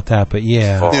don't know about that, but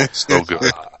yeah. Oh, so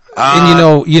good.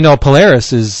 And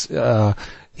Polaris is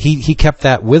he kept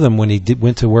that with him when he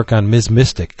went to work on Ms.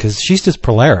 Mystic, because she's just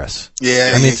Polaris.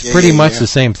 Yeah, I mean, it's pretty much the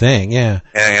same thing. Yeah.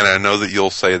 And I know that you'll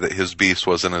say that his Beast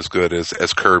wasn't as good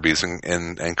as Kirby's,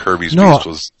 and Kirby's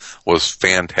Beast was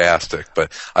fantastic.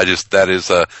 But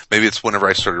maybe it's whenever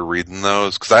I started reading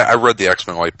those, because I read the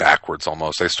X-Men like backwards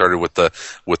almost. I started with the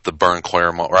Byrne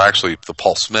Claremont, or actually the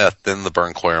Paul Smith, then the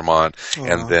Byrne Claremont,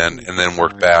 and then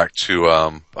worked back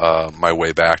to my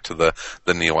way back to the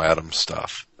Neil Adams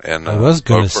stuff. And I was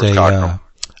going to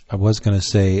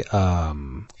say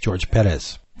George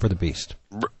Perez for the Beast.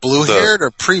 Blue-haired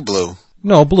or pre-blue?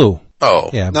 No, blue.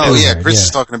 Oh. Yeah. No, Chris is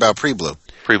talking about pre-blue.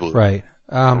 Pre-Blue. Right.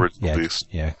 Original Beast.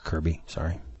 Yeah, Kirby.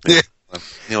 Sorry. Yeah.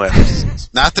 Neil Adams.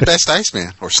 Not the best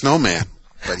Iceman or Snowman,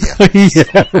 but yeah.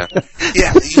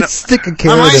 Yeah, stick a I'm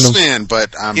carrot in him. Iceman,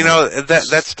 but I'm...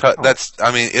 that's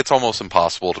I mean, it's almost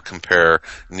impossible to compare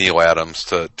Neil Adams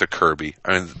to Kirby.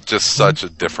 I mean, just such a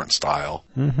different style.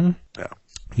 Mm-hmm. Yeah.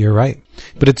 You're right.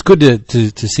 But it's good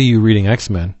to see you reading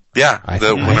X-Men. Yeah,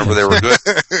 whenever they were good.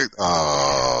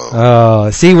 Oh,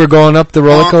 see, we're going up the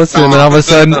roller coaster, and then all of a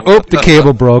sudden, the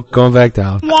cable broke, going back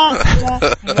down.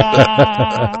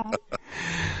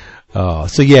 Oh,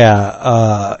 so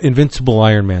yeah, Invincible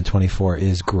Iron Man 24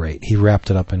 is great. He wrapped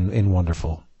it up in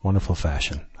wonderful, wonderful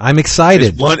fashion. I'm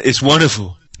excited. It's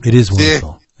wonderful. It is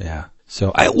wonderful. Yeah.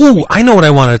 So, I know what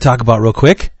I wanted to talk about real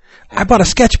quick. I bought a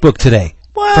sketchbook today.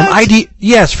 What? From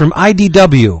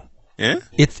IDW. Yeah?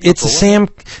 It's a Sam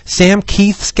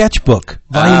Kieth Sketchbook,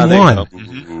 Volume 1.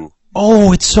 Mm-hmm.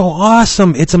 Oh, it's so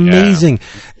awesome. It's amazing.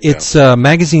 Yeah. It's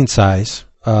magazine size,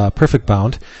 perfect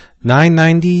bound,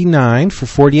 $9.99 for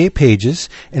 48 pages.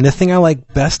 And the thing I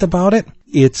like best about it,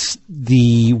 it's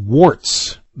the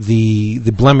warts, the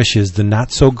blemishes, the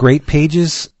not so great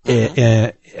pages.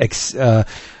 Well,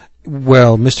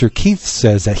 Mr. Kieth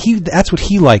says that that's what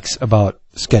he likes about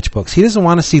sketchbooks. He doesn't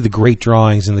want to see the great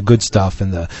drawings and the good stuff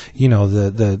and the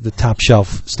top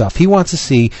shelf stuff. He wants to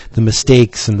see the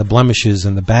mistakes and the blemishes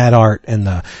and the bad art and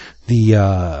the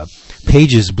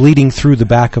pages bleeding through the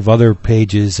back of other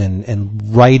pages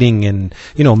and writing and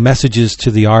messages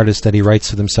to the artist that he writes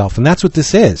to himself. And that's what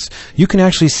this is. You can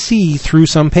actually see through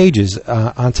some pages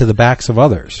onto the backs of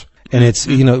others. And it's,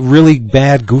 really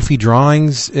bad, goofy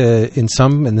drawings in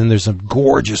some, and then there's some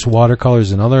gorgeous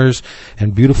watercolors in others,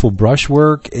 and beautiful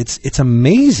brushwork. It's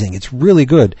amazing. It's really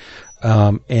good.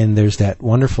 And there's that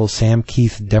wonderful Sam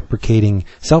Kieth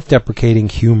self-deprecating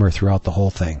humor throughout the whole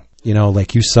thing.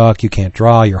 Like, you suck, you can't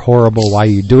draw, you're horrible, why are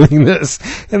you doing this?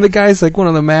 And the guy's like one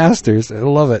of the masters. I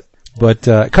love it. But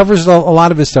it covers a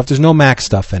lot of his stuff. There's no Mac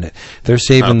stuff in it. They're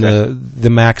saving the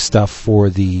Mac stuff for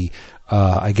the...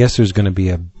 I guess there's going to be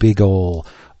a big old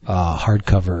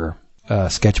hardcover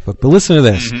sketchbook. But listen to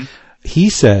this. Mm-hmm. He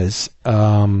says,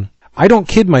 I don't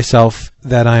kid myself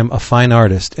that I'm a fine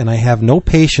artist, and I have no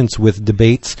patience with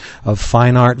debates of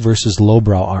fine art versus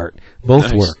lowbrow art.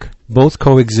 Both work. Both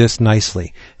coexist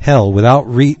nicely. Hell,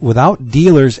 without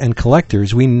dealers and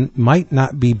collectors, we might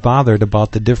not be bothered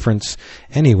about the difference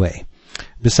anyway.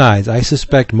 Besides, I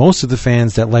suspect most of the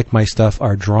fans that like my stuff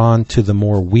are drawn to the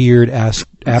more weird,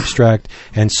 abstract,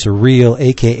 and surreal,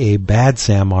 a.k.a. bad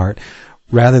Sam art,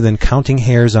 rather than counting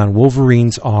hairs on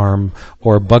Wolverine's arm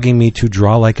or bugging me to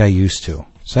draw like I used to.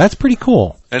 So that's pretty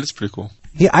cool. That is pretty cool.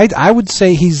 Yeah, I would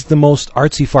say he's the most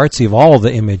artsy-fartsy of all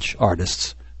the image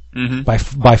artists, by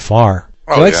far.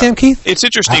 Oh, you like Sam Kieth? It's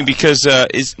interesting because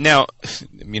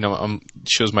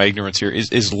shows my ignorance here.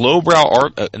 Is lowbrow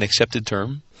art an accepted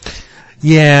term?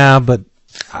 Yeah, but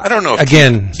I don't know if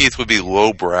Keith would be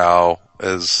lowbrow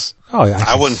as... Oh, yeah.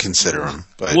 I wouldn't consider him.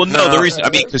 But the reason,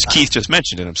 because Keith just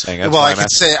mentioned it, I'm saying.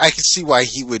 I could see why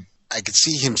he would... I could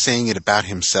see him saying it about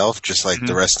himself, just like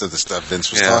the rest of the stuff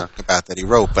Vince was talking about that he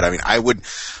wrote. But, I wouldn't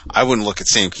look at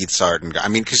Sam Kieth's art and...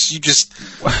 because you just...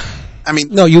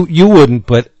 No, you wouldn't,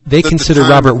 but they consider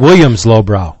Robert Williams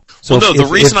lowbrow. So the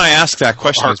reason I asked that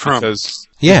question is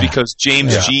because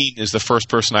James Jean is the first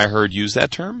person I heard use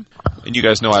that term, and you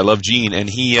guys know I love Jean, and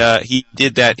he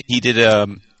did that. He did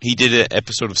an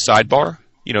episode of Sidebar,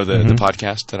 the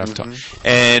podcast that I've taught,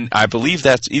 and I believe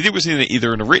that's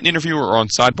either in a written interview or on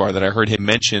Sidebar that I heard him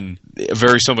mention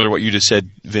very similar to what you just said,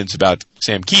 Vince, about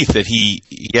Sam Kieth, that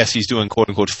he's doing quote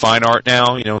unquote fine art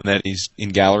now, and that he's in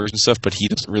galleries and stuff, but he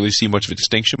doesn't really see much of a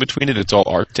distinction between it. It's all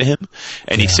art to him.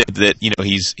 And he said that,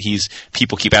 he's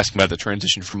people keep asking about the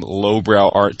transition from lowbrow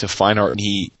art to fine art, and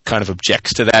he kind of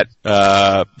objects to that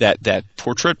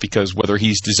portrait, because whether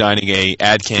he's designing a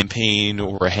ad campaign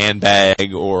or a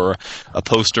handbag or a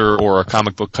poster or a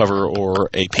comic book cover or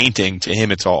a painting, to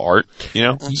him it's all art,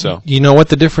 So you know what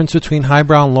the difference between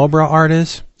highbrow and lowbrow art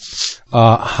is?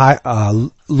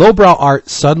 Lowbrow art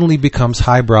suddenly becomes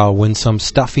highbrow when some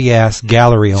stuffy ass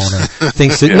gallery owner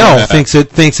thinks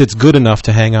it's good enough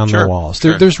to hang on their walls.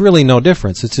 There's really no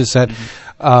difference. It's just that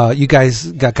you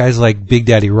guys got guys like Big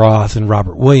Daddy Roth and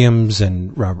Robert Williams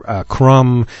and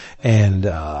Crumb and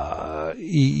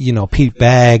Pete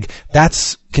Bagg.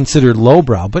 That's considered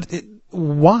lowbrow, but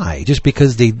why? Just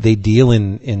because they deal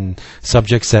in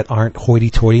subjects that aren't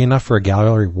hoity-toity enough for a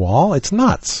gallery wall? It's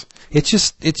nuts. It's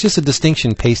just a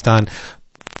distinction placed on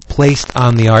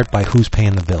the art by who's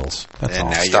paying the bills. That's all.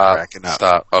 Now you're cracking up.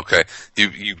 Stop. Okay,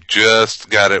 you just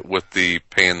got it with the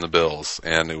paying the bills,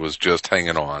 and it was just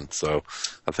hanging on. So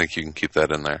I think you can keep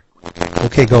that in there.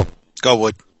 Okay, go. Go,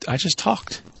 Wood. I just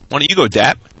talked. Why don't you go,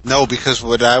 Dap? No, because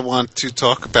what I want to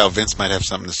talk about, Vince might have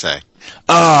something to say.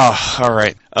 All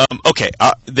right. Okay.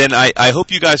 Then I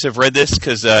hope you guys have read this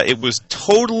because it was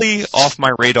totally off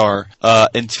my radar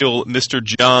until Mr.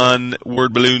 John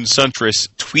Word Balloon Suntress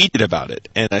tweeted about it,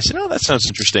 and I said, "Oh, that sounds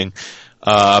interesting."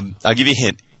 I'll give you a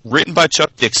hint. Written by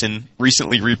Chuck Dixon,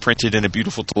 recently reprinted in a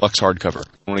beautiful deluxe hardcover.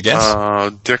 Want to guess?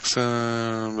 Dixon.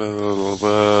 I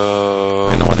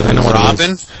know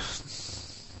Robin?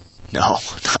 No,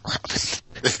 not Robin.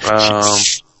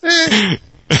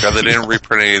 God, they didn't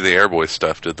reprint any of the Airboy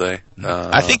stuff, did they?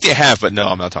 I think they have, but no,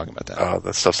 I'm not talking about that. Oh,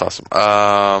 that stuff's awesome.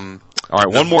 All right,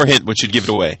 one more hint, which should give it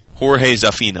away. Jorge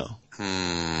Zafino.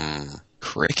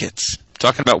 Crickets.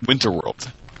 Talking about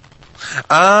Winterworld.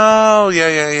 Oh,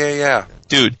 yeah.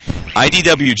 Dude,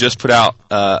 IDW just put out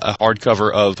a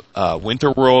hardcover of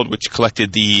Winterworld, which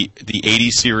collected the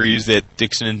 80s series that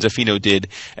Dixon and Zafino did,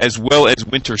 as well as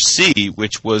Winter Sea,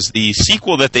 which was the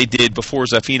sequel that they did before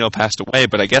Zafino passed away.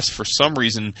 But I guess for some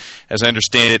reason, as I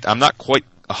understand it, I'm not quite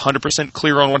 100%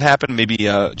 clear on what happened. Maybe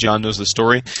John knows the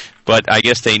story. But I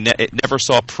guess it never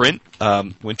saw print.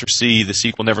 Winter Sea, the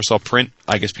sequel, never saw print,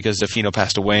 I guess because Zafino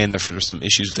passed away and there were some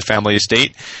issues with the family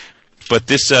estate. But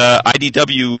this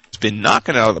IDW has been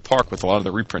knocking it out of the park with a lot of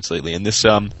the reprints lately, and this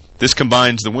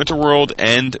combines the Winterworld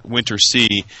and Winter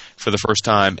Sea for the first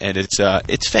time, and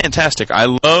it's fantastic. I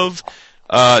love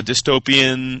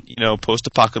dystopian,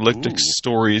 post-apocalyptic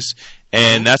stories,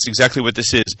 and that's exactly what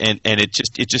this is. And it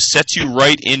just sets you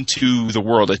right into the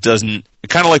world. It doesn't,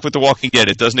 kind of like with The Walking Dead.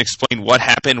 It doesn't explain what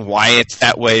happened, why it's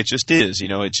that way. It just is.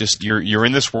 It's just you're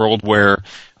in this world where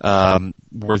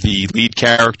the lead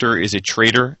character is a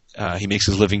trader. He makes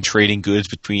his living trading goods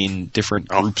between different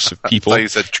groups of people. I thought you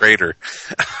said trader.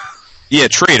 Yeah,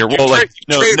 trader. Well,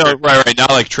 trader. Right.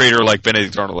 Not like trader like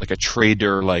Benedict Arnold, like a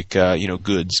trader, like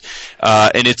goods.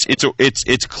 And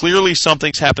it's clearly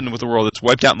something's happened with the world. It's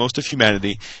wiped out most of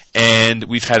humanity, and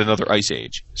we've had another ice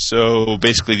age. So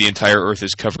basically, the entire Earth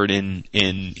is covered in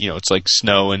it's like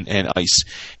snow and ice,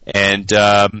 and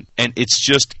it's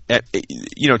just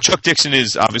Chuck Dixon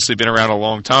has obviously been around a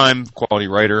long time, quality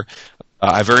writer.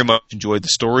 I very much enjoyed the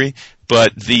story,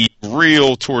 but the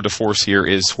real tour de force here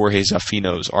is Jorge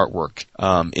Zafino's artwork.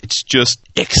 It's just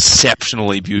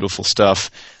exceptionally beautiful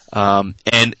stuff.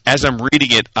 And as I'm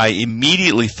reading it, I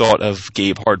immediately thought of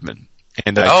Gabe Hardman.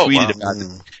 And I tweeted about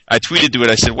it. I tweeted to it.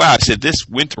 I said, "Wow!" I said, "This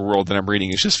Winterworld that I'm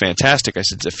reading is just fantastic." I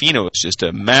said, "Zafino is just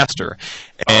a master."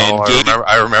 And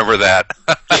I remember that.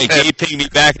 Gabe pinged me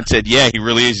back and said, "Yeah, he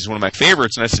really is. He's one of my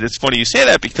favorites." And I said, "It's funny you say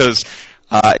that because."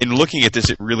 In looking at this,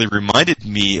 it really reminded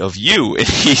me of you. And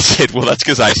he said, "Well, that's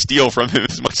because I steal from him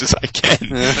as much as I can."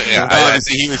 Yeah,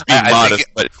 obviously, he was being modest.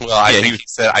 I think he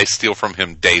said I steal from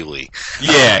him daily.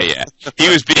 Yeah. He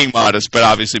was being modest, but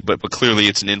obviously, but clearly,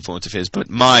 it's an influence of his. But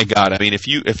my God, I mean, if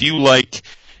you like.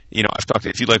 I've talked.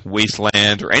 If you like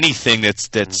Wasteland or anything that's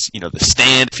The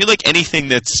Stand, if you like anything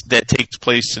that takes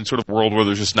place in sort of a world where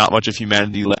there's just not much of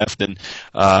humanity left, then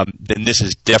this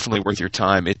is definitely worth your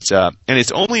time. It's and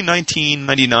it's only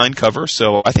 $19.99 cover,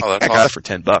 so I think I got it for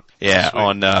 $10. Yeah, sweet.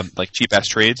 On like cheap ass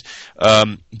trades.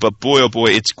 But boy, oh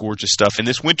boy, it's gorgeous stuff. And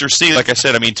this Winter Sea, like I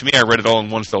said, I mean, to me, I read it all in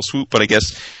one fell swoop. But I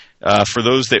guess. For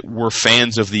those that were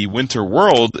fans of the Winter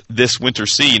World, this Winter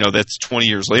Sea, that's 20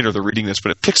 years later they're reading this,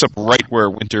 but it picks up right where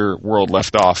Winter World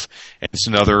left off. And it's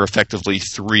another effectively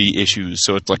 3 issues,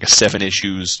 so it's like a 7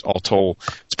 issues all told.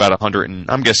 It's about 140,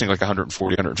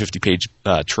 150 page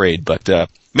trade. But man,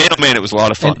 oh man, it was a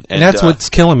lot of fun. And that's what's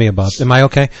killing me about it. Am I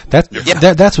okay? That's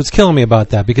what's killing me about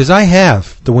that, because I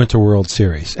have the Winter World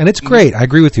series, and it's great. I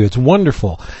agree with you. It's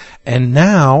wonderful. And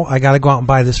now I got to go out and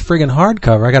buy this friggin'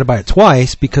 hardcover. I got to buy it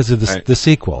twice because of the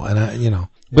sequel. And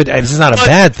but it's not a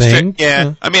bad thing.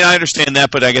 Yeah, I mean, I understand that,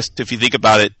 but I guess if you think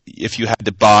about it, if you had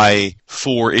to buy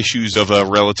 4 issues of a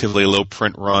relatively low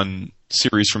print run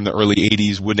series from the early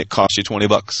 '80s, wouldn't it cost you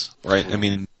 $20? Right? I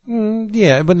mean.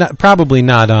 Yeah, but probably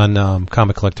not on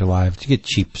Comic Collector Live. You get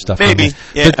cheap stuff. Maybe.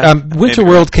 Yeah. But Winter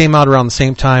World came out around the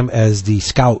same time as the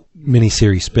Scout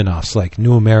miniseries spin-offs like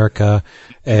New America,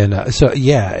 and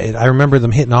I remember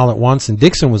them hitting all at once. And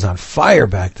Dixon was on fire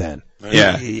back then.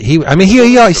 Yeah,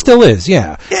 he still is.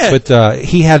 Yeah. But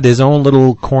he had his own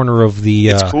little corner of the.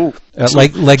 It's cool.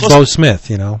 Like Bo Smith,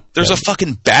 There's a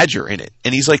fucking badger in it,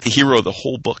 and he's like the hero of the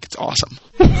whole book. It's awesome.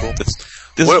 Cool.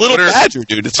 This little badger,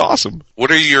 dude. It's awesome.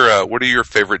 What are your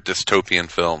favorite dystopian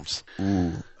films?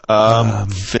 Ooh.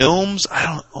 Films?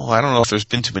 I don't know if there's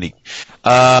been too many.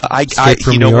 Escape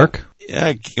from New York?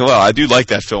 Yeah, well, I do like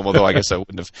that film, although I guess I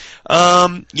wouldn't have.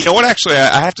 You know what? Actually,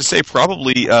 I have to say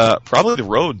probably The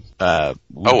Road.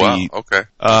 Okay.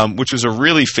 Which was a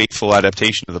really faithful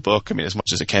adaptation of the book. I mean, as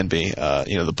much as it can be.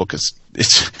 The book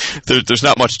there's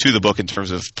not much to the book in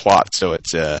terms of plot, so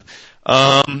it's I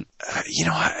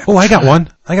got one.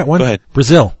 Go ahead.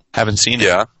 Brazil. Haven't seen it.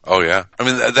 Yeah. Oh yeah. I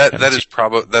mean that is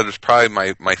probably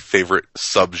my favorite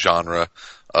subgenre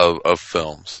of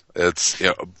films. It's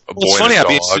it's funny. I'd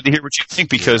be interested to hear what you think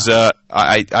because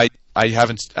I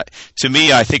haven't. To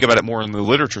me, I think about it more on the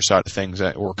literature side of things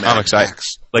or comics. I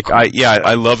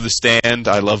love The Stand.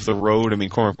 I love The Road. I mean,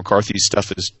 Cormac McCarthy's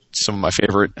stuff is some of my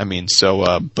favorite. I mean,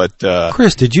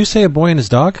 Chris, did you say A Boy and His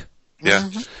Dog? Yeah.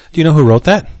 Do you know who wrote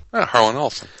that? Harlan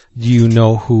Ellison. Do you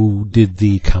know who did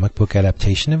the comic book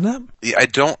adaptation of that? Yeah, I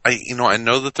don't. I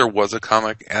know that there was a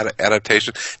comic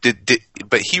adaptation.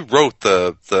 But he wrote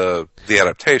the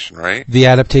adaptation, right? The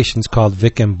adaptation's called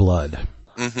Vic and Blood.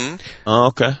 Mm-hmm. Oh,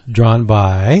 okay. Drawn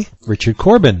by Richard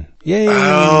Corbin. Yay!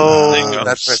 Oh,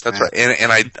 that's right.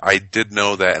 And I did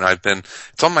know that, and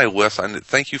it's on my list.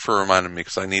 Thank you for reminding me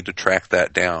because I need to track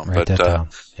that down. Write that down.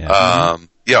 Yeah.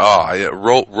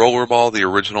 Rollerball, the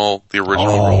original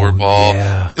Rollerball.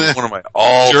 Yeah. One of my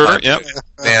all-time Sure,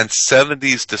 man,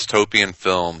 70s dystopian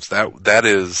films. That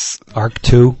is Arc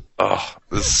 2. Oh,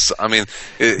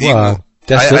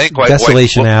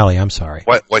 Desolation Alley. I'm sorry.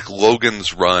 Like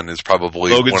Logan's Run is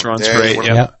probably Logan's Run's great.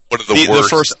 One of the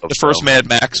worst. The first Mad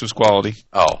Max was quality.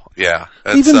 Oh yeah,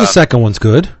 even the second one's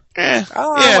good.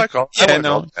 I like all Mad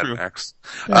Max.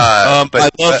 Go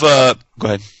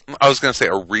ahead. I was going to say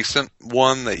a recent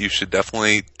one that you should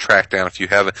definitely track down if you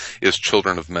haven't is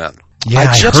Children of Men. Yeah,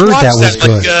 I just heard watched that was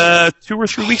good. Like 2 or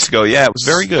 3 weeks ago. Yeah, it was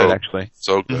very good actually.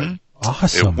 So good. Mm-hmm.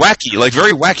 Awesome. Wacky, like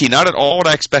very wacky. Not at all what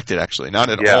I expected, actually. Not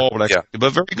at all what I expected,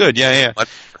 but very good. Yeah.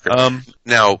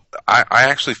 Now, I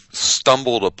actually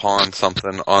stumbled upon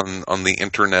something on the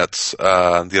internets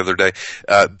the other day.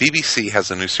 BBC has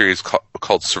a new series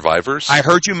called Survivors. I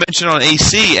heard you mention it on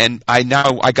AC, and I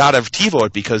got to TiVo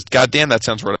it because, goddamn, that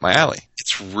sounds right up my alley.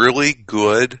 It's really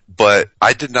good, but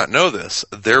I did not know this.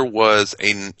 There was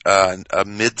a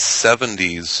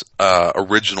mid-70s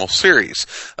original series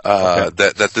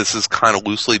that this is kind of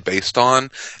loosely based on,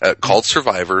 called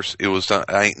Survivors. It was done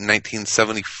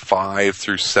 1975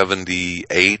 through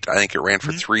 78. I think it ran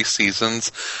for 3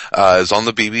 seasons. It's on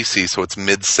the BBC, so it's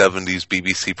mid-70s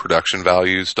BBC production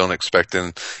values. Don't expect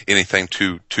anything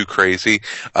too crazy.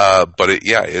 But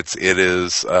it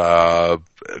is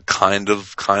kind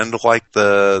of like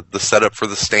the setup for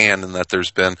The Stand, in that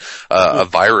there's been a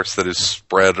virus that is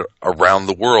spread around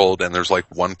the world, and there's like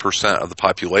 1% of the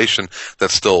population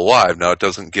that's still alive. Now, it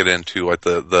doesn't get into like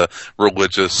the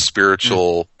religious,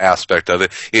 spiritual aspect of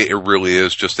it. It really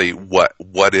is just a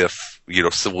what if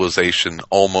civilization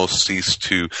almost ceased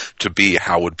to be.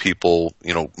 How would people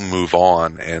move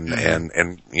on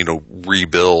and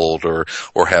rebuild or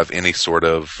have any sort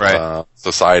of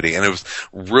society? And it was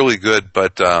really good,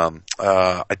 but I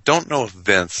don't know if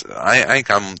Vince, I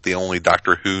think I'm the only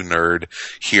Doctor Who nerd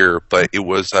here, but it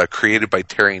was created by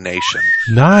Terry Nation.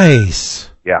 Nice.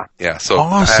 Yeah. So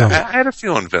awesome. I had a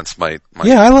feeling Vince might.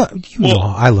 Yeah, I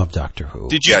love Doctor Who.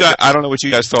 Did you guys? I don't know what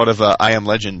you guys thought of I Am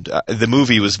Legend. The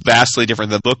movie was vastly different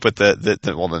than the book, but the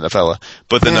novella.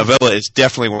 But the novella is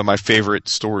definitely one of my favorite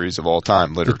stories of all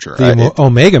time literature. The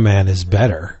Omega Man is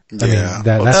better. I mean,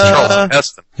 that's Charles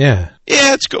Heston. Yeah,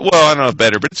 it's good. Well, I don't know if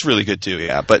better, but it's really good too.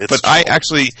 Yeah, but I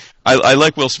actually I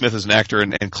like Will Smith as an actor,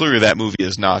 and clearly that movie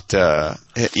is not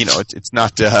it's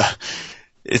not.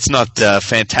 It's not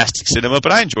fantastic cinema,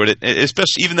 but I enjoyed it,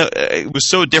 especially even though it was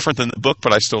so different than the book.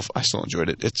 But I still enjoyed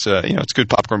it. It's it's a good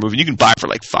popcorn movie. You can buy it for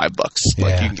like $5.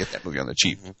 Like you can get that movie on the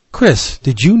cheap. Chris,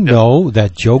 did you know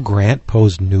that Joe Grant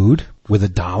posed nude with a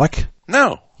Dalek?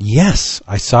 No. Yes,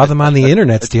 I saw them on the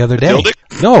internet the other day.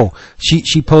 No,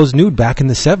 she posed nude back in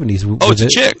the 70s. Oh, it's a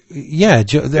chick. Yeah,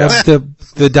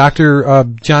 the Dr.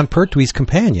 John Pertwee's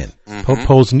companion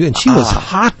posed nude, and she was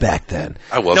hot back then.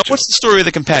 I love. Now, what's the story of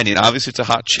the companion? Obviously, it's a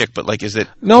hot chick, but like, is it?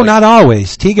 No, not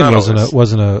always. Tegan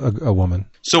wasn't a woman.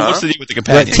 So what's the deal with the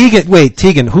companion?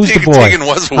 Tegan, who's the boy? Tegan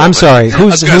was a woman. I'm sorry. I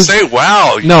was going to say,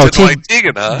 wow, you didn't like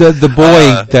Tegan, huh? The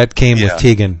boy that came with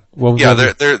Tegan.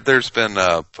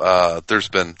 There's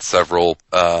been several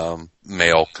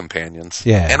male companions.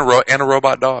 Yeah, and a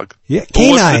robot dog. Yeah,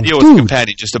 canine. What's the deal with the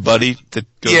companion? Just a buddy that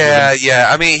goes with him?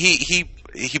 I mean,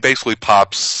 he basically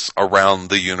pops around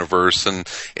the universe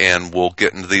and will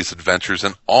get into these adventures,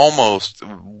 and almost,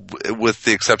 with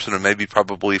the exception of maybe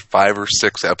probably 5 or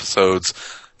 6 episodes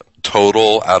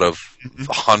total out of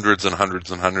hundreds and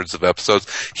hundreds and hundreds of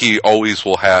episodes, he always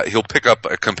he'll pick up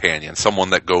a companion,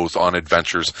 someone that goes on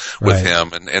adventures with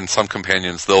him, and some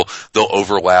companions they'll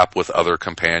overlap with other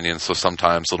companions. So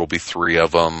sometimes it'll be 3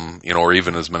 of them, or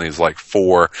even as many as like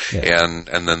 4, and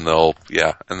then and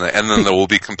then there will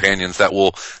be companions that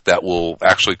will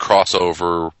actually cross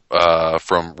over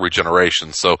from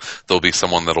regeneration. So there'll be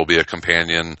someone that'll be a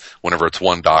companion whenever it's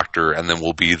one doctor, and then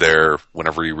we'll be there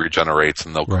whenever he regenerates,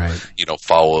 and they'll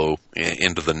follow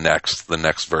into the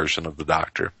next version of the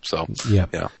doctor. So so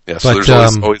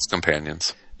there's always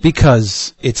companions.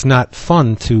 Because it's not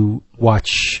fun to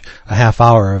watch a half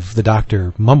hour of the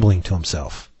doctor mumbling to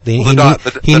himself. He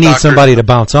needs somebody to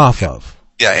bounce off of.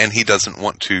 Yeah, and he doesn't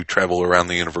want to travel around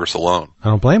the universe alone. I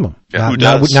don't blame him. Yeah.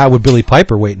 Not with Billy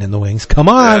Piper waiting in the wings. Come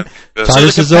on. Yeah. So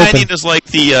the companion is like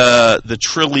the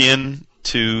Trillion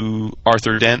to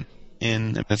Arthur Dent,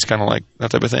 it's kind of like that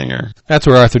type of thing, or that's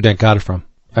where Arthur Dent got it from.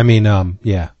 I mean,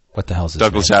 what the hell's his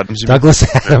Douglas name? Adams. Douglas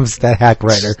Adams, that hack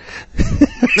writer. Dude,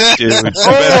 you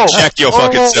better check your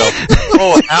fucking self.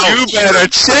 You better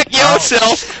check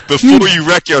yourself before you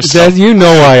wreck yourself. You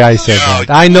know why I said that.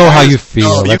 I know how you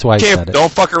feel. That's why I said it.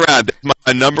 Don't fuck around. That's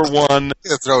my number one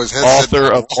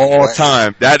author of all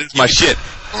time. That is my shit.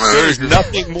 There is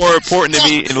nothing more important to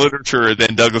me in literature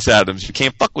than Douglas Adams. You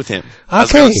can't fuck with him. I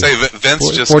was going to say,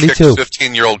 Vince just kicked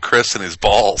 15-year-old Chris in his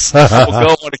balls. We'll go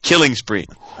on a killing spree.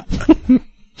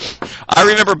 I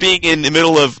remember being in the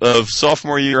middle of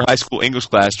sophomore year high school English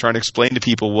class trying to explain to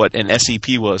people what an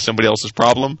SCP was, somebody else's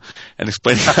problem, and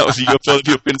explaining how it was a UFO that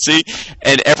people couldn't see.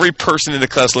 And every person in the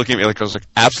class looking at me like I was like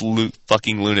absolute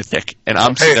fucking lunatic. And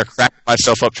I'm sitting there cracking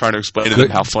myself up trying to explain to them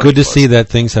how funny Good to see that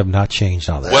things have not changed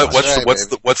all that.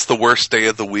 What's the worst day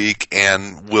of the week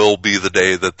and will be the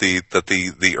day that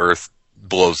the Earth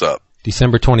blows up?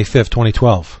 December 25th,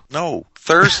 2012. No,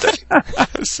 Thursday.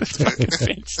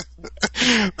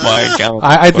 Mayan calendar.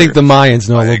 I think the Mayans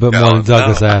know a little bit more than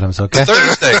Douglas Adams, okay?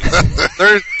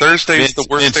 Thursday is the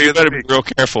worst day of the week. You better be real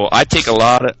careful. I take a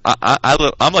lot of...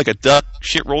 I'm like a duck.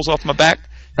 Shit rolls off my back.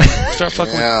 Start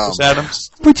fucking with Douglas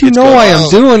Adams. But you know why I'm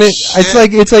doing it.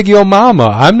 It's like your mama.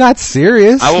 I'm not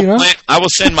serious. I will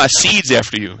send my seeds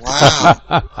after you. Wow.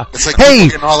 It's like people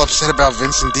getting all upset about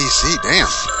Vincent D.C. Damn.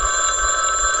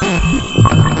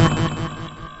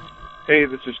 Hey,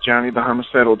 this is Johnny, the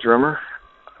homicidal drummer,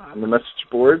 on the message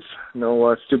boards.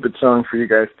 No stupid song for you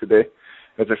guys today,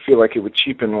 as I feel like it would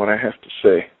cheapen what I have to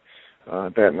say.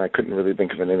 That, and I couldn't really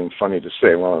think of anything funny to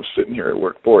say while I was sitting here at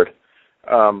work bored.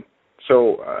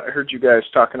 So I heard you guys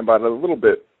talking about it a little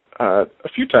bit, a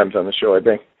few times on the show, I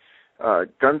think.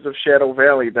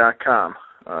 Gunsofshadowvalley.com.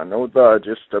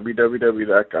 Just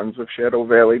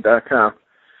www.gunsofshadowvalley.com.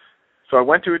 So I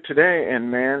went to it today,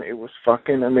 and man, it was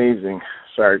fucking amazing.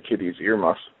 Sorry, kitty's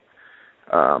earmuffs.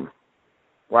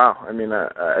 Wow. I mean,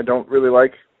 I don't really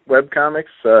like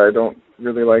webcomics. I don't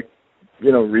really like,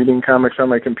 reading comics on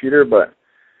my computer. But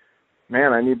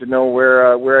man, I need to know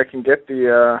where I can get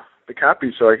the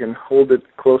copy so I can hold it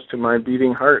close to my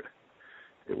beating heart.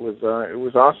 It was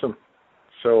awesome.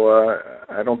 So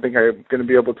I don't think I'm going to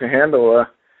be able to handle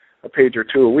a page or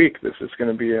two a week. This is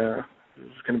going to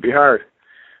be hard.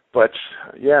 But,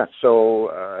 yeah,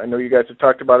 so I know you guys have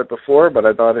talked about it before, but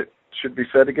I thought it should be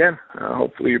said again.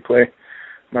 Hopefully you play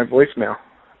my voicemail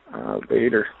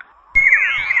later.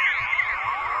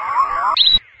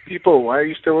 People, why are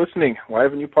you still listening? Why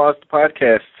haven't you paused the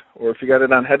podcast? Or if you got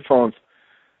it on headphones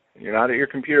and you're not at your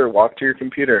computer, walk to your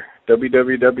computer.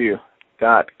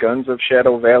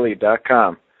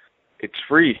 www.gunsofshadowvalley.com. It's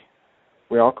free.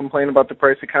 We all complain about the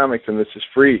price of comics, and this is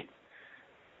free.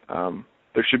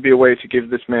 There should be a way to give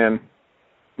this man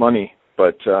money,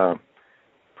 but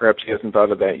perhaps he hasn't thought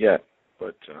of that yet.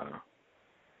 But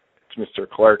it's Mr.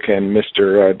 Clark and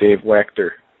Mr. Dave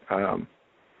Wachter.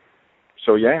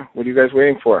 So, yeah, what are you guys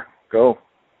waiting for? Go.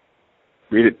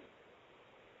 Read it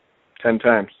 10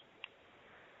 times.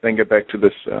 Then get back to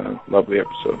this lovely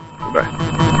episode. Goodbye.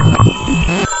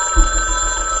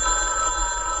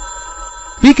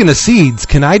 Speaking of seeds,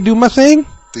 can I do my thing?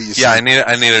 Yeah, I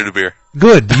needed a beer.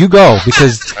 Good, you go,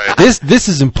 because this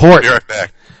is important. Be right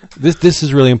back. This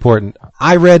is really important.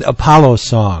 I read Apollo's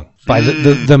Song by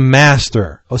the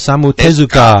master, Osamu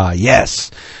Tezuka, yes.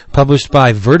 Published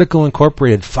by Vertical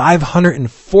Incorporated,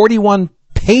 541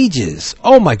 pages.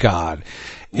 Oh my God.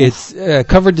 It's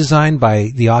cover designed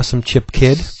by the awesome Chip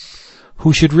Kidd,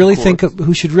 who should really think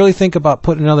about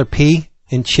putting another P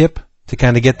in Chip to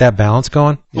kind of get that balance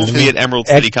going. We'll be at Emerald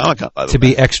City Comic Con, by the way. To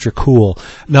be extra cool.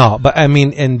 No, but I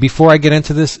mean, and before I get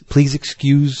into this, please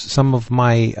excuse some of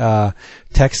my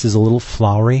text is a little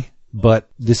flowery. but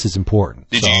this is important.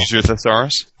 Did you use your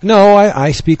thesaurus? No,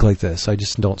 I speak like this. I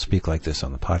just don't speak like this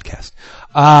on the podcast.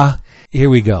 Here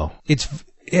we go.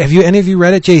 Have any of you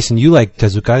read it? Jason, you like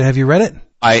Tezuka. Have you read it?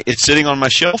 It's sitting on my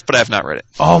shelf, but I have not read it.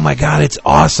 Oh my God, it's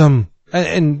awesome.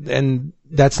 And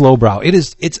that's Lowbrow.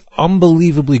 It's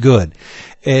unbelievably good.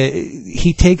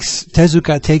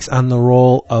 Tezuka takes on the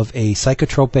role of a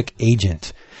psychotropic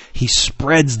agent. He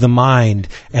spreads the mind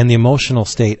and the emotional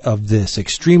state of this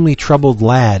extremely troubled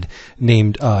lad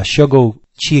named Shogo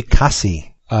Chikaishi.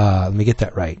 Let me get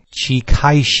that right.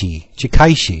 Chikaishi.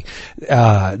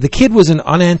 The kid was an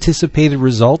unanticipated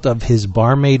result of his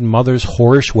barmaid mother's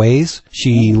whorish ways.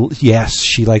 She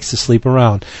likes to sleep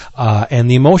around.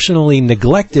 And the emotionally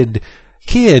neglected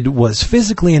kid was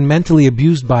physically and mentally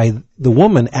abused by the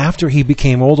woman after he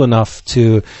became old enough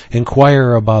to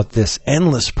inquire about this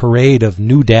endless parade of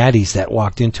new daddies that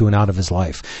walked into and out of his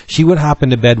life. She would hop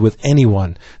into bed with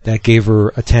anyone that gave her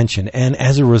attention. And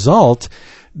as a result,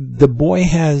 the boy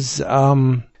has,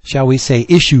 shall we say,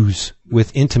 issues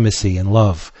with intimacy and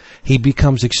love. He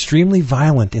becomes extremely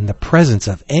violent in the presence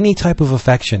of any type of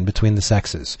affection between the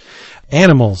sexes.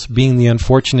 Animals being the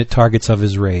unfortunate targets of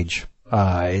his rage.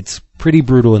 It's pretty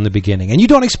brutal in the beginning. And you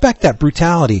don't expect that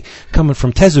brutality coming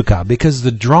from Tezuka because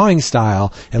the drawing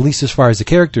style, at least as far as the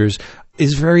characters,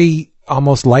 is very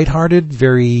almost lighthearted,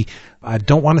 very, I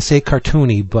don't want to say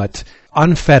cartoony, but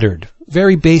unfettered.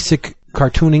 Very basic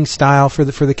cartooning style for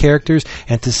the characters.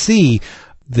 And to see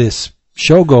this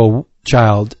Shogo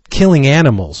child killing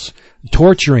animals,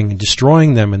 torturing and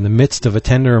destroying them in the midst of a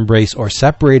tender embrace or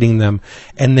separating them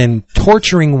and then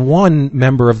torturing one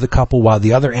member of the couple while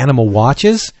the other animal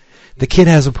watches, the kid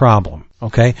has a problem,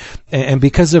 okay? And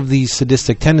because of these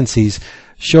sadistic tendencies,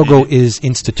 Shogo is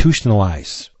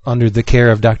institutionalized under the care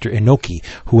of Dr. Inoki,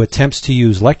 who attempts to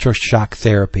use electroshock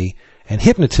therapy and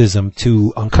hypnotism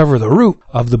to uncover the root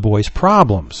of the boy's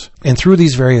problems. And through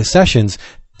these various sessions,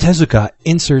 Tezuka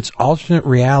inserts alternate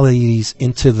realities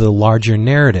into the larger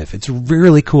narrative. It's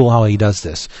really cool how he does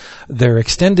this. They're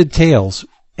extended tales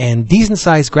and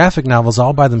decent-sized graphic novels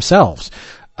all by themselves.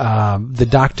 The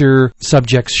doctor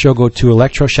subjects Shogo to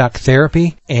electroshock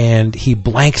therapy, and he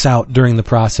blanks out during the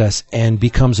process and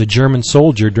becomes a German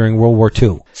soldier during World War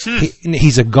II.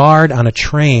 He's a guard on a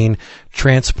train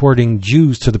transporting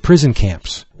Jews to the prison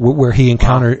camps where he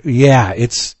encountered. Wow.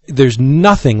 There's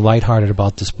nothing lighthearted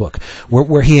about this book.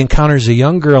 Where he encounters a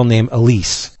young girl named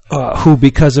Elise, who,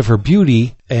 because of her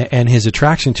beauty and his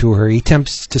attraction to her, he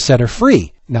attempts to set her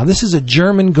free. Now, this is a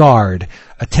German guard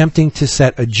attempting to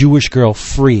set a Jewish girl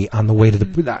free on the way to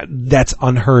that's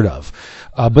unheard of.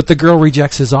 But the girl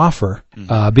rejects his offer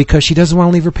because she doesn't want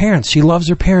to leave her parents. She loves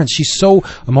her parents. She's so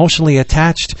emotionally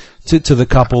attached to the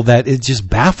couple that it just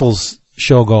baffles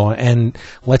Shogo. And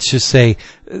let's just say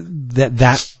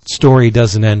that story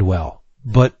doesn't end well.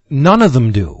 But none of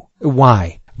them do.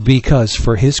 Why? Because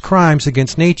for his crimes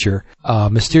against nature, a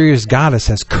mysterious goddess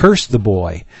has cursed the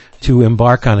boy to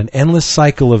embark on an endless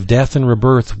cycle of death and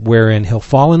rebirth wherein he'll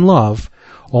fall in love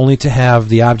only to have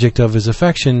the object of his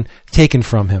affection taken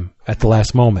from him at the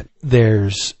last moment.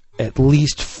 There's at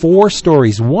least 4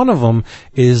 stories. One of them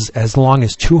is as long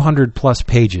as 200 plus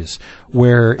pages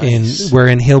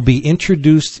wherein he'll be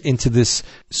introduced into this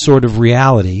sort of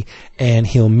reality and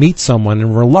he'll meet someone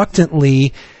and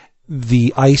reluctantly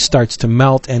the ice starts to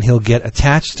melt and he'll get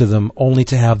attached to them only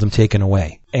to have them taken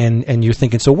away. And you're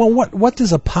thinking, so what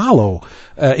does Apollo,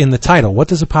 in the title, what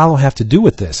does Apollo have to do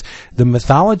with this? The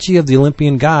mythology of the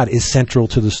Olympian god is central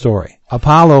to the story.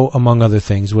 Apollo, among other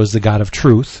things, was the god of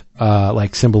truth,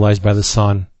 like symbolized by the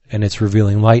sun and its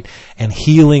revealing light, and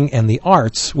healing and the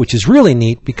arts, which is really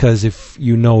neat because if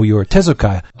you know your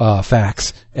Tezuka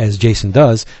facts, as Jason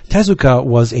does, Tezuka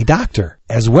was a doctor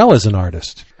as well as an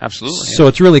artist. Absolutely. So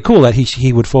it's really cool that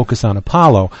he would focus on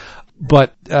Apollo.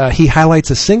 But he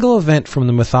highlights a single event from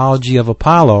the mythology of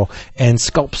Apollo and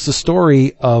sculpts the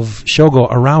story of Shogo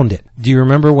around it. Do you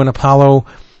remember when Apollo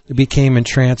became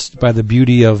entranced by the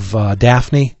beauty of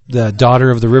Daphne, the daughter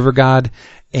of the river god?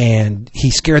 And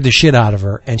he scared the shit out of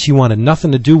her, and she wanted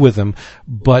nothing to do with him,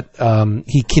 but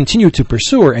he continued to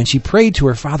pursue her, and she prayed to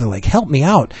her father, like, help me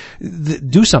out,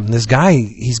 do something. This guy,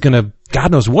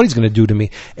 God knows what he's going to do to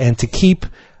me. And to keep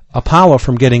Apollo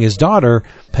from getting his daughter,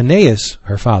 Peneus,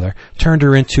 her father, turned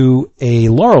her into a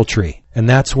laurel tree. And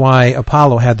that's why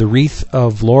Apollo had the wreath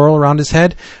of laurel around his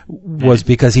head, was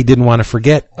because he didn't want to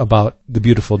forget about the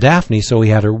beautiful Daphne, so he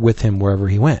had her with him wherever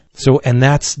he went. So, and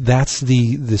that's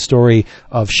the story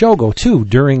of Shogo, too.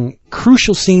 During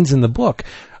crucial scenes in the book,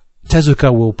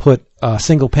 Tezuka will put a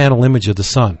single panel image of the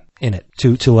sun in it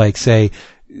to like say,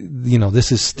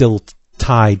 this is still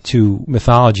tied to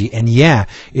mythology, and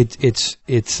it's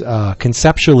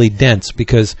conceptually dense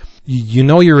because you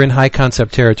know you're in high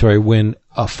concept territory when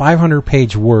a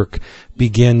 500-page work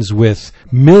begins with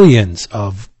millions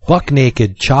of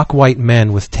buck-naked, chalk-white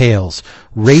men with tails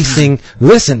racing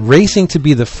to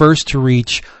be the first to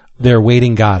reach their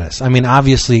waiting goddess. I mean,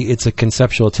 obviously, it's a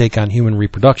conceptual take on human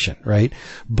reproduction, right?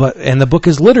 And the book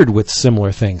is littered with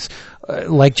similar things.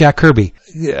 Like Jack Kirby,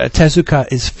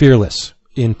 Tezuka is fearless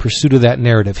in pursuit of that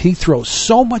narrative. He throws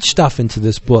so much stuff into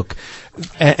this book,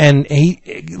 and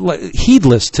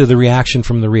heedless to the reaction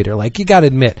from the reader. Like, you got to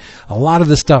admit, a lot of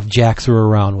the stuff Jack threw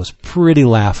around was pretty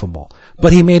laughable,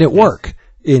 but he made it work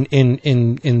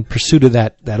in pursuit of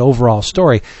that overall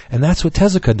story, and that's what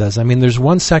Tezuka does. I mean, there's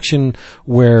one section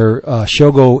where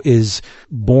Shogo is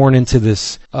born into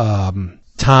this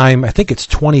time, I think it's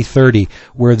 2030,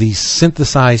 where these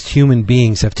synthesized human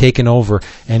beings have taken over,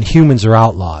 and humans are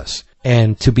outlaws.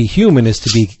 And to be human is to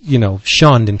be,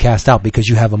 shunned and cast out because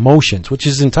you have emotions, which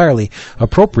is entirely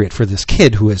appropriate for this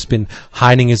kid who has been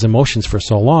hiding his emotions for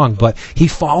so long. But he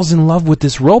falls in love with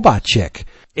this robot chick.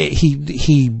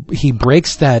 He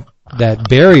breaks that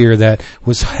barrier that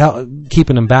was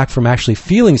keeping him back from actually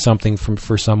feeling something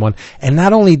for someone. And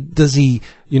not only does he,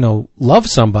 love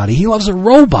somebody, he loves a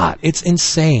robot. It's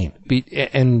insane.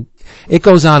 And it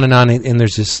goes on, and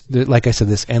there's this, like I said,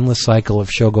 this endless cycle of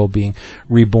Shogo being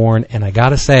reborn. And I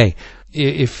gotta say,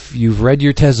 if you've read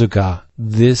your Tezuka,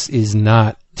 this is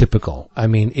not typical. I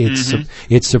mean, it's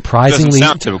surprisingly... Doesn't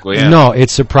sound typical, yeah. No,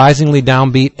 it's surprisingly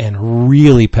downbeat and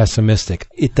really pessimistic.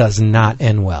 It does not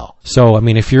end well. So, I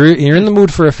mean, if you're in the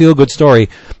mood for a feel-good story,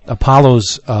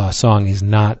 Apollo's song is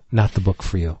not the book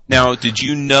for you. Now, did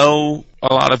you know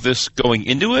a lot of this going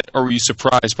into it, or were you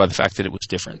surprised by the fact that it was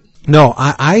different? No,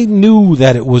 I knew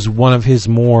that it was one of his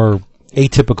more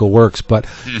atypical works, but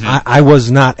I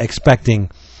was not expecting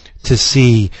to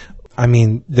see... I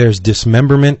mean, there's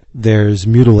dismemberment, there's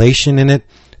mutilation in it,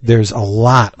 there's a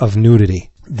lot of nudity.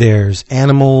 There's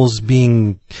animals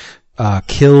being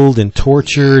killed and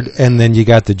tortured, and then you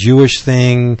got the Jewish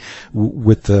thing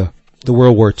with the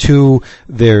World War II.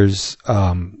 There's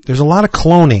a lot of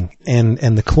cloning,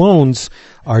 and the clones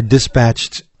are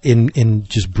dispatched in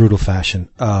just brutal fashion.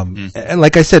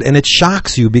 Like I said, and it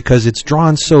shocks you because it's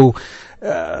drawn so,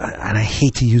 and I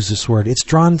hate to use this word, it's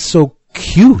drawn so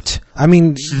cute. I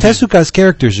mean, Tezuka's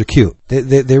characters are cute.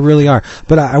 They really are.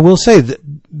 But I will say that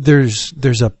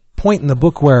there's a point in the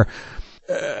book where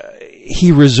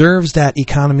he reserves that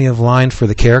economy of line for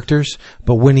the characters,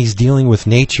 but when he's dealing with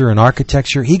nature and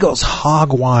architecture, he goes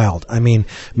hog wild. I mean,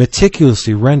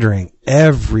 meticulously rendering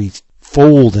every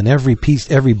fold and every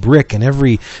piece, every brick and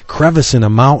every crevice in a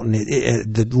mountain,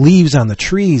 the leaves on the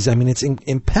trees. I mean, it's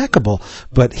impeccable,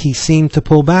 but he seemed to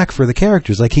pull back for the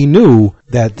characters. Like, he knew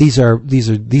that these are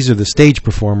the stage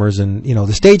performers, and,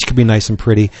 the stage could be nice and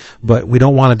pretty, but we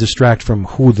don't want to distract from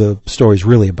who the story's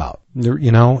really about.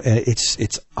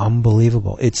 It's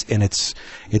unbelievable.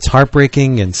 It's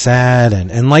heartbreaking and sad,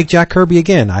 and like Jack Kirby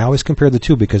again, I always compare the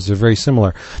two because they're very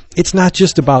similar. It's not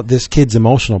just about this kid's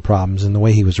emotional problems and the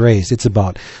way he was raised. It's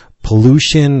about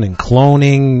pollution and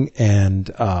cloning and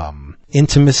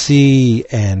intimacy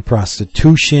and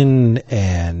prostitution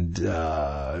and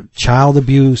child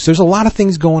abuse. There's a lot of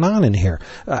things going on in here.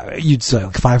 You'd say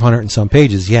 500 and some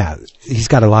pages. Yeah, he's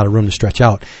got a lot of room to stretch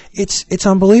out. It's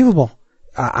unbelievable.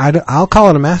 I'll call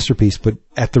it a masterpiece, but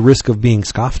at the risk of being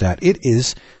scoffed at, it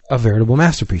is a veritable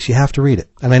masterpiece. You have to read it.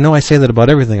 And I know I say that about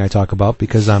everything I talk about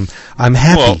because I'm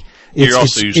happy. Well, you're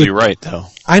also usually right, though.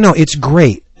 I know, it's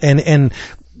great. And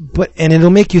it'll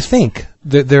make you think.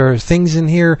 There are things in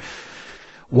here.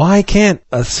 Why can't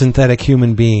a synthetic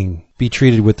human being be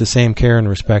treated with the same care and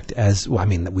respect as, well, I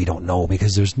mean, we don't know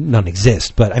because there's none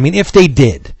exist, but I mean, if they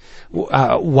did,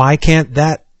 why can't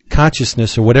that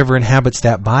consciousness or whatever inhabits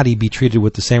that body be treated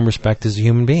with the same respect as a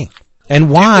human being? And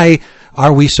why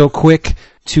are we so quick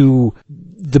to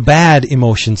the bad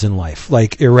emotions in life,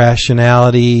 like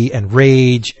irrationality and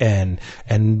rage and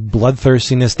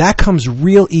bloodthirstiness? That comes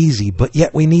real easy, but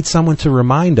yet we need someone to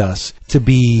remind us to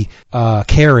be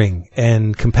caring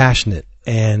and compassionate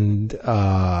and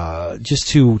just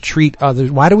to treat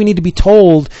others. Why do we need to be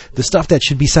told the stuff that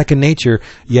should be second nature,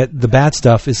 yet the bad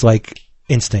stuff is like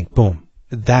instinct? Boom.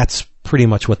 That's pretty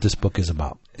much what this book is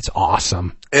about. It's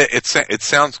awesome. It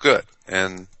sounds good,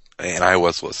 and I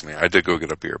was listening. I did go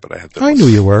get a beer, but I had to. I knew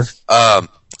you were. And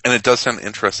it does sound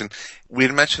interesting. We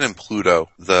had mentioned in Pluto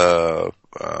the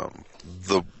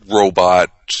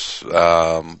robot.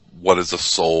 What is a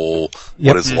soul? Yep.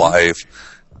 What is life?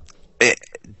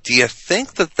 Do you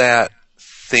think that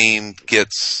theme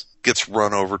gets gets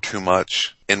run over too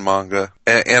much in manga,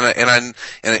 and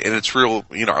it's real.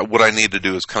 What I need to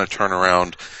do is kind of turn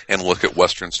around and look at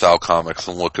Western style comics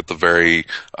and look at the very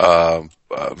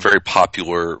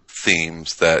popular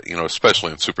themes that,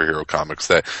 especially in superhero comics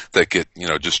that get,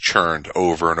 just churned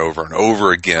over and over and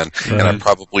over again. Right. And I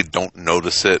probably don't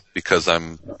notice it because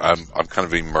I'm kind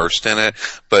of immersed in it.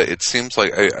 But it seems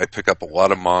like I pick up a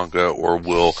lot of manga or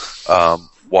will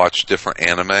watch different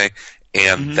anime,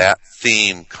 and that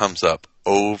theme comes up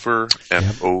over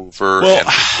and over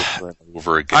and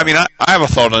over again. I mean, I have a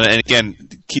thought on it, and again,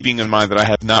 keeping in mind that I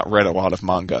have not read a lot of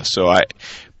manga,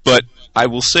 but I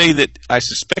will say that I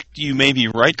suspect you may be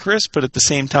right, Chris, but at the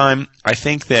same time, I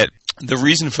think that the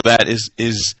reason for that is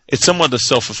it's somewhat a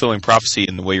self-fulfilling prophecy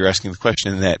in the way you're asking the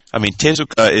question. In that, I mean,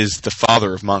 Tezuka is the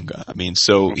father of manga. I mean,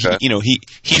 so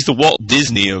he's the Walt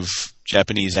Disney of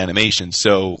Japanese animation.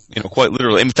 So quite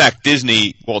literally, in fact,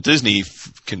 Walt Disney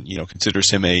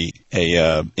considers him a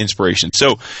inspiration.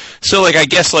 So like I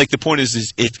guess like the point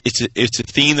is it's a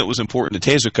theme that was important to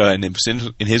Tezuka, and it was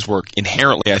in his work.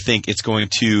 Inherently, I think it's going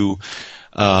to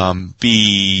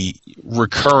be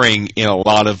recurring in a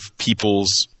lot of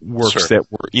people's works that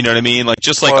were, you know what I mean? Like,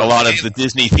 just like a lot of the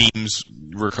Disney themes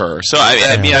recur. So,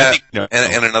 I think,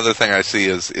 and another thing I see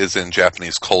is in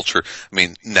Japanese culture. I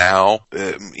mean, now,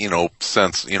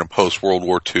 since, post World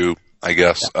War II, I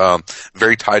guess,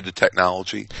 very tied to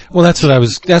technology. Well, that's what I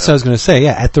was going to say.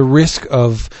 Yeah. At the risk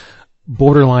of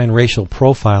borderline racial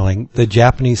profiling, the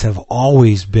Japanese have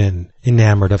always been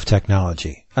enamored of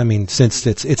technology. I mean, since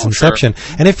its inception.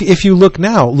 Sure. And if you look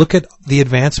at the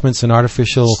advancements in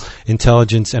artificial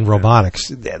intelligence and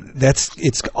robotics.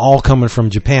 It's all coming from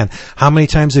Japan. How many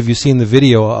times have you seen the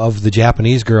video of the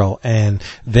Japanese girl, and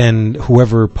then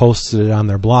whoever posted it on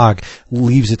their blog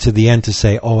leaves it to the end to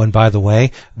say, oh, and by the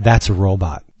way, that's a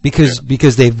robot.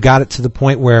 Because they've got it to the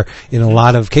point where in a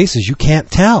lot of cases you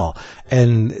can't tell.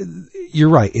 And you're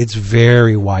right, it's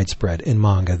very widespread in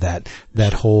manga,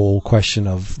 that whole question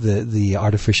of the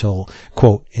artificial,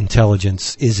 quote,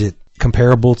 intelligence. Is it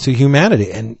comparable to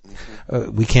humanity? And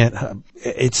we can't,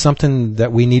 it's something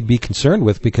that we need to be concerned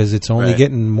with because it's only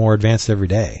getting more advanced every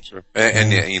day. Sure.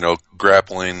 And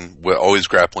always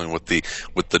grappling with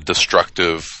the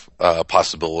destructive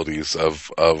possibilities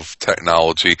of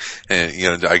technology.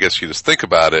 And I guess you just think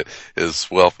about it is,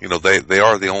 well, they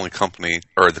are the only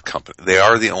they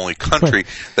are the only country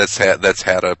that's had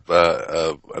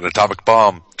an atomic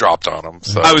bomb dropped on them.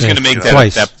 So I was going to make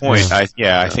that point.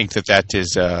 Yeah. I think that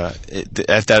is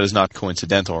that is not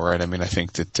coincidental, right? I mean, I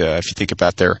think that if you think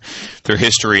about their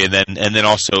history, and then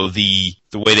also the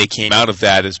way they came out of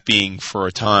that as being for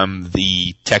a time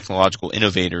the technological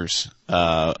innovators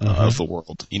of the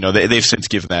world. They've since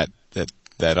given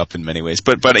that up in many ways.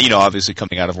 But obviously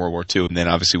coming out of World War II, and then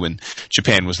obviously when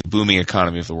Japan was the booming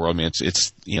economy of the world. I mean,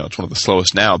 it's one of the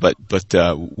slowest now, but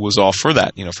was all for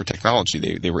that. For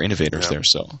technology, they were innovators there.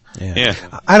 So yeah.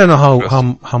 I don't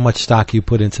know how much stock you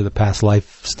put into the past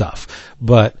life stuff,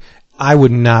 but I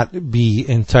would not be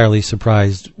entirely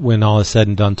surprised when all is said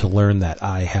and done to learn that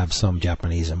I have some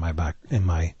Japanese in my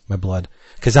blood,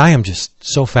 because I am just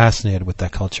so fascinated with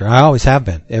that culture. I always have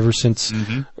been, ever since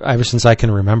I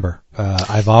can remember.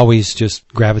 I've always just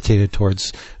gravitated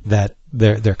towards that.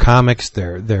 Their comics,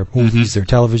 their movies, their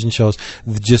television shows,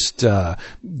 just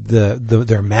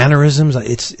their mannerisms.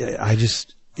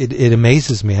 It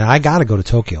amazes me, and I got to go to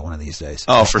Tokyo one of these days.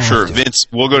 Oh, for sure, Vince.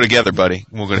 We'll go together, buddy.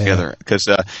 We'll go together because,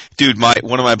 dude,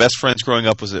 one of my best friends growing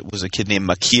up was a kid named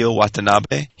Makio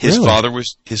Watanabe. His father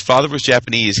was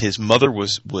Japanese. His mother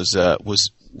was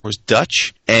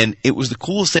Dutch, and it was the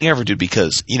coolest thing ever, dude.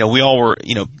 Because we all were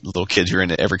little kids. You're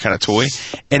into every kind of toy,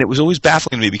 and it was always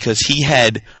baffling to me because he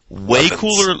had way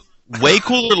cooler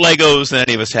Legos than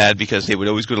any of us had, because they would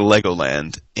always go to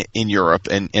Legoland in Europe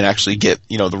and actually get,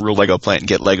 the real Lego plant and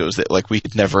get Legos that like we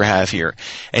could never have here.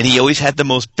 And he always had the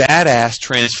most badass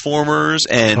Transformers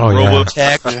and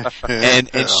Robotech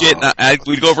and shit. And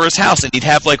we'd go over his house and he'd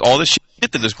have like all this shit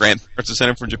that his grandparents had sent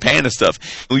him from Japan and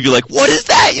stuff. And we'd be like, what is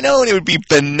that? And it would be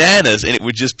bananas, and it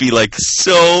would just be like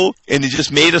and it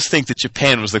just made us think that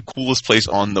Japan was the coolest place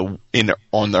on the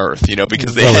earth,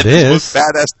 because they had the most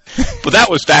badass. But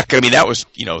that was back, that was,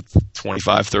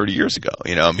 25, 30 years ago,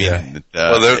 well,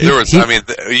 there was,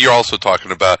 you're also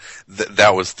talking about,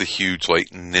 that was the huge, like,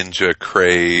 ninja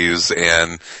craze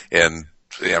and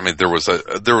I mean, there was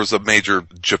a major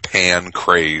Japan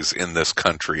craze in this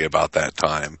country about that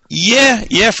time.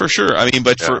 Yeah, for sure. I mean,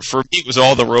 but for me, it was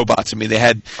all the robots. I mean, they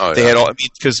had all. I mean,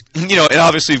 because and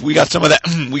obviously we got some of that.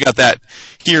 We got that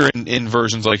here in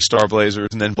versions like Star Blazers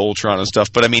and then Voltron and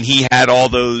stuff. But I mean, he had all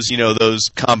those those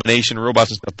combination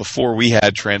robots and stuff before we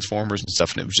had Transformers and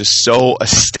stuff, and it was just so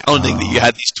astounding that you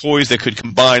had these toys that could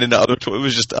combine into other toys. It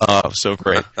was just so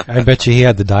great. I bet you he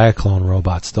had the Diaclone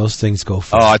robots. Those things go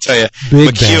for I tell you,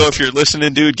 big Makio, if you're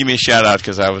listening, dude, give me a shout out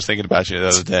because I was thinking about you the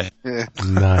other day.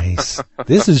 Nice.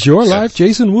 This is your life,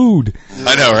 Jason Wood.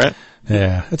 I know, right?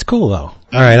 Yeah, it's cool though. All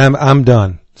right, I'm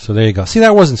done. So there you go. See,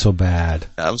 that wasn't so bad.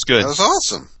 That was good. That was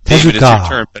awesome. David, it's your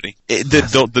turn, buddy.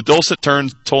 The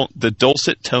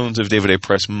dulcet tones of David A.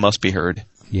 Press must be heard.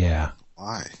 Yeah.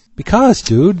 Why? Because,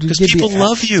 dude. Because people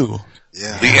love you.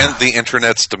 Yeah. The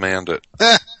internets demand it.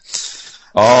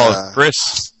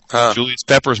 Chris. Julius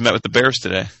Peppers met with the Bears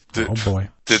today. Oh boy.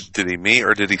 Did he meet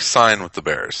or did he sign with the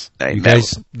Bears? You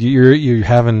guys, you're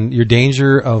having your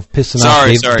danger of pissing off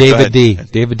David D.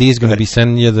 David D is going to be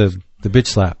sending you the bitch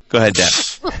slap. Go ahead, Dan.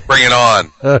 Bring it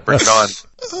on. Bring it on.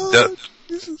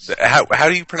 How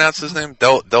do you pronounce his name?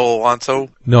 Del Alonso?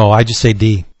 No, I just say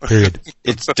D. Period.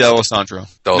 It's Del Alessandro.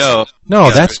 No,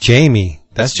 that's Jamie.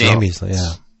 That's Jamie's.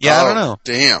 Yeah. Yeah, I don't know.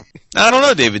 Damn. I don't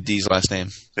know David D's last name.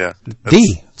 Yeah.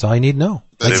 D. That's all you need to know.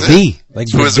 Like David. D. Like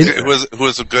who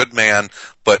is a good man,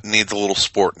 but needs a little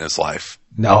sport in his life.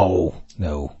 No.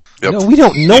 Yep. No, we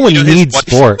don't. No one needs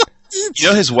sport. You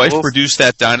know his wife produced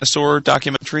that dinosaur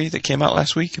documentary that came out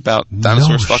last week about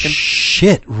dinosaurs fucking?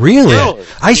 Shit, really?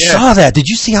 I saw that. Did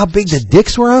you see how big the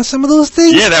dicks were on some of those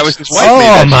things? Yeah, that was his wife.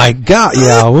 Oh my god,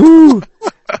 yeah, woo.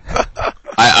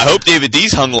 I hope David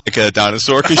D's hung like a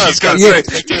dinosaur because she's got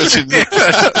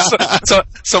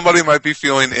somebody might be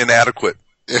feeling inadequate.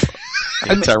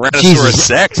 Tyrannosaurus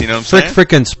sex, you know what I'm saying?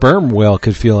 Frickin' sperm whale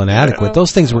could feel inadequate. Yeah.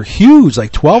 Those things were huge,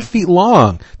 like 12 feet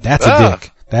long. That's a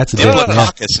dick. That's a dick.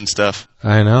 Diplococcus and stuff.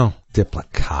 I know.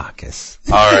 Diplococcus.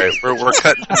 All right, we're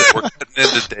cutting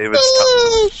into David's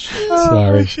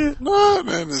time. Sorry. No,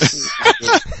 man.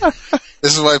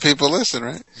 This is why people listen,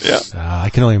 right? Yeah. I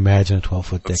can only imagine a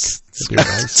 12-foot dick.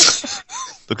 Nice.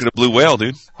 Look at a blue whale,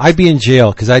 dude. I'd be in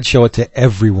jail because I'd show it to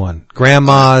everyone.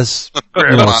 Grandmas,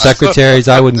 secretaries,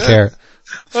 I wouldn't care.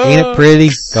 Ain't it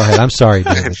pretty? Go ahead. I'm sorry,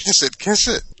 David. Kiss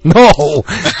it. No.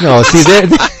 See, there.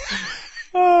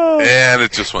 And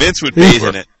it just went. Vince would bathe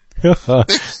in it.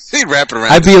 He'd wrap it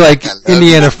around. I'd be like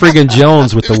Indiana friggin'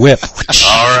 Jones with the whip.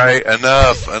 All right,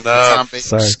 enough.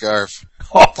 Sorry. Scarf.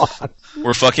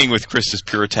 We're fucking with Chris's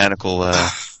puritanical. I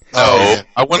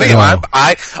want to.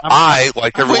 I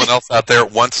like everyone else out there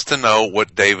wants to know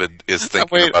what David is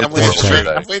thinking about the world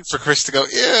today. I'm waiting for Chris to go.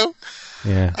 Ew.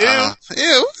 Yeah.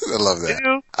 Ew. I love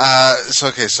that.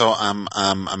 So I'm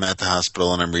at the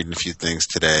hospital and I'm reading a few things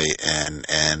today and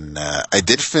I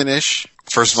did finish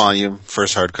first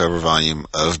hardcover volume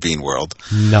of Bean World.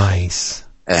 Nice.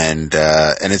 And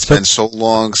it's been so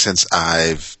long since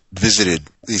I've visited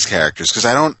these characters because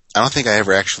I don't think I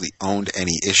ever actually owned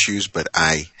any issues, but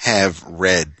I have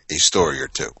read a story or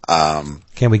two.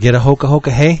 Can we get a Hoka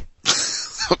Hoka Hey?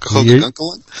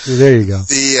 There you go.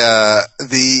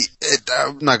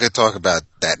 I'm not going to talk about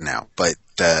that now, but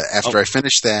after I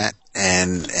finished that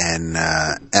and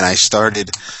I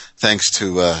started, thanks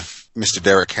to Mr.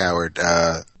 Derek Howard,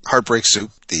 Heartbreak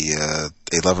Soup, the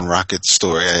Love and Rockets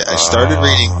story. I started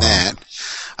reading that.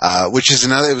 Which is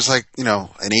another, it was like, an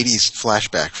 80s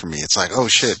flashback for me. It's like, oh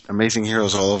shit, Amazing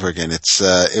Heroes all over again.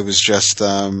 It was just,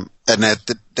 and that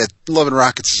Love and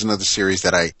Rockets is another series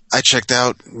that I checked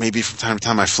out. Maybe from time to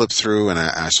time I flipped through and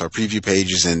I saw preview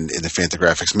pages in the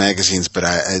Fantagraphics magazines, but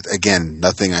again,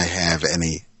 nothing I have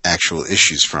any actual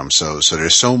issues from. So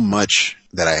there's so much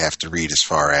that I have to read as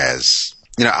far as,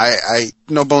 I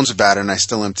no bones about it, and I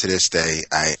still am to this day.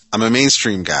 I'm a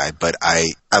mainstream guy, but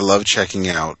I love checking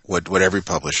out what every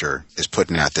publisher is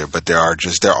putting out there. But there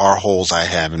are holes I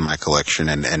have in my collection,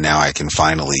 and now I can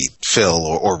finally fill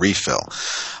or refill.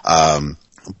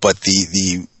 But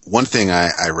the one thing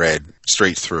I read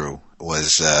straight through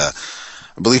was, I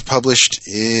believe, published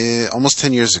almost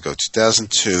 10 years ago,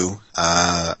 2002,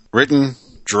 written,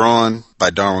 drawn by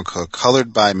Darwyn Cooke,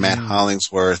 colored by Matt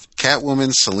Hollingsworth.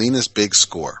 Catwoman, Selina's Big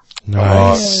Score.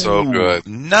 Nice. Oh, so good.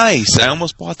 Nice. I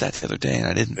almost bought that the other day and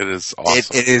I didn't. It is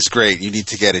awesome. It is great. You need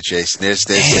to get it, Jason.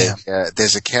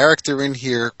 There's a character in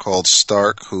here called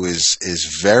Stark who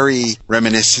is very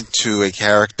reminiscent to a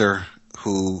character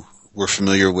who we're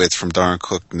familiar with from Darwyn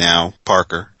Cooke now,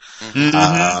 Parker.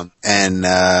 Mm-hmm. And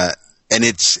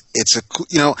it's a,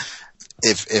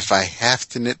 if I have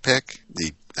to nitpick,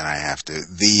 the and I have to.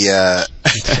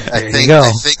 I think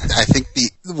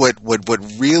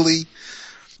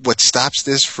what stops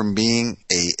this from being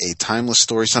a timeless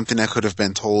story, something that could have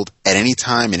been told at any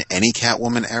time in any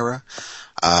Catwoman era.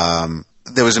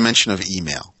 There was a mention of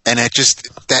email, and it just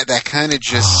that kind of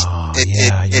just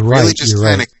it really just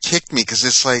kind of kicked me, because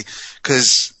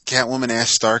Catwoman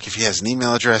asked Stark if he has an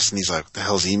email address, and he's like, "What the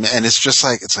hell's email?" And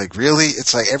it's like really,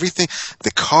 it's like everything,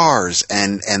 the cars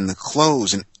and the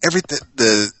clothes and everything,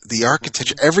 the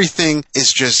architecture, everything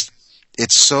is just.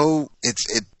 It's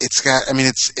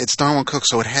Darwyn Cooke,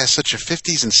 so it has such a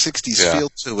 50s and 60s feel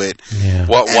to it. Yeah.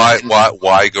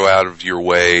 Why go out of your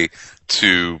way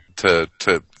to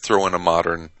throw in a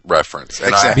modern reference?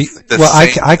 And exactly.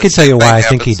 I could tell you why I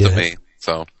think he did it.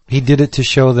 So he did it to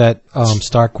show that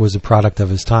Stark was a product of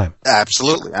his time.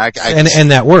 Absolutely,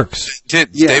 and that works.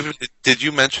 David, did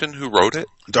you mention who wrote it?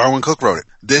 Darwyn Cooke wrote it.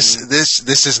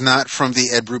 This is not from the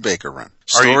Ed Brubaker run.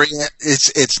 Story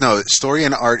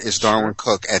and art is Darwyn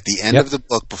Cooke. At the end of the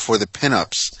book, before the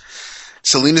pinups,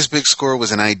 Selina's big score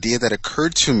was an idea that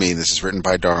occurred to me, this is written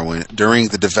by Darwyn, during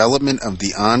the development of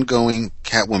the ongoing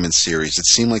Catwoman series. It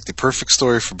seemed like the perfect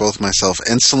story for both myself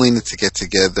and Selina to get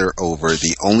together over.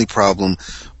 The only problem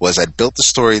was I'd built the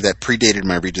story that predated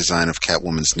my redesign of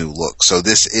Catwoman's new look. So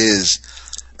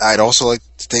I'd also like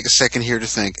to take a second here to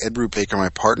thank Ed Brubaker, my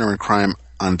partner in crime,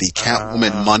 on the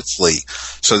Catwoman Monthly.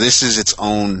 So this is its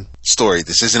own story.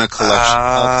 This isn't a collection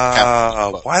of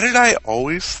Catwoman. Why did I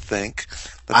always think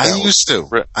that I used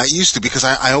to because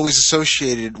I always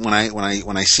associated when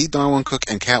I see Darwyn Cooke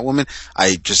and Catwoman,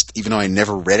 I just, even though I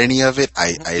never read any of it,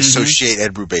 I associate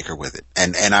Ed Brubaker with it,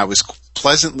 and I was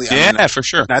pleasantly for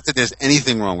sure. Not that there's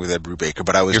anything wrong with Ed Brubaker,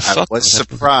 but I was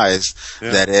surprised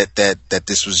that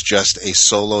this was just a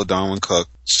solo Darwyn Cooke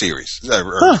series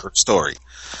or story.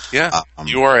 Yeah,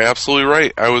 you are absolutely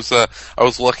right. I was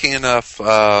lucky enough,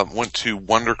 went to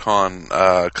WonderCon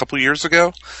a couple years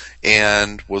ago,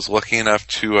 and was lucky enough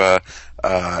to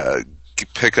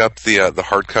pick up the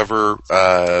hardcover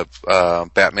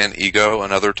Batman Ego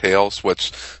and Other Tales,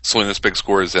 which Selina's big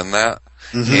score is in that,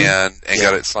 and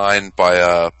got it signed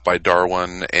by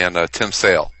Darwyn and Tim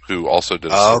Sale, who also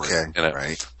did a story in it.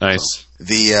 Right, nice.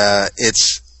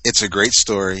 It's a great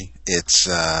story. It's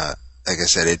like I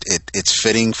said, it's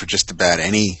fitting for just about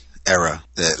any era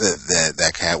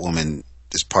that Catwoman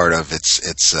is part of. It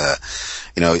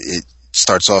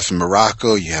starts off in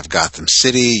Morocco. You have Gotham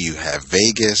City. You have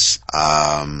Vegas.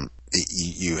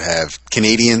 You have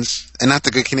Canadians, and not the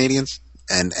good Canadians.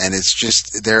 And it's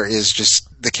just, there is just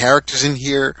the characters in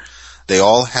here. They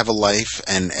all have a life,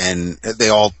 and they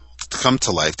all come to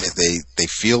life. They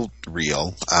feel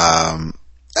real.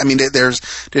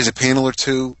 There's a panel or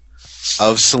two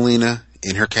of Selina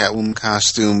in her Catwoman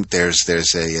costume. There's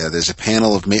a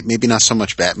panel of maybe not so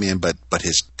much Batman, but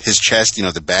his chest,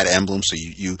 the bat emblem. So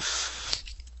you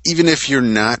even if you're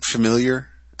not familiar,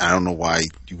 I don't know why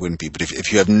you wouldn't be, but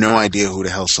if you have no idea who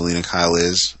the hell Selina Kyle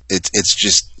is, it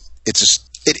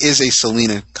is a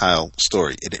Selina Kyle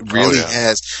story. It really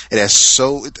has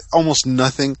almost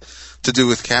nothing to do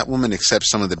with Catwoman except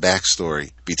some of the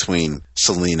backstory between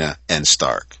Selina and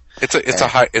Stark. It's a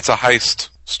heist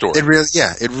story. It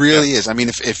really is. I mean,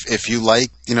 if you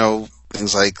like,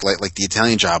 things like the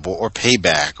Italian Job or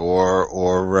Payback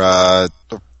or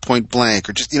Point Blank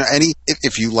or just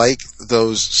if you like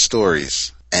those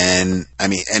stories, and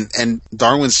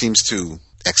Darwyn seems to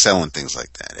excel in things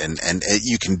like that, and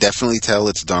you can definitely tell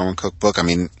it's a Darwyn Cooke book. I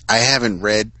mean, I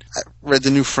read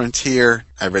The New Frontier,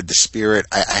 I read The Spirit.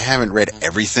 I haven't read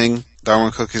everything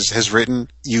Darwyn Cooke has written.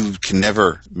 You can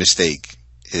never mistake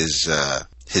his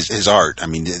art. I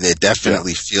mean, it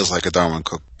definitely feels like a Darwyn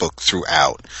Cooke book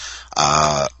throughout.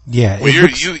 Well,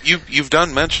 you've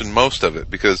done mention most of it,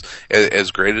 because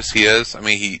as great as he is, I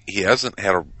mean, he hasn't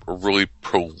had a really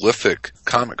prolific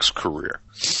comics career.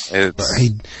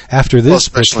 After this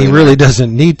book, he really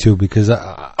doesn't need to, because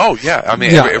everything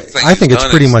I think it's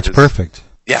pretty much perfect.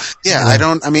 Yeah.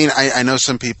 I know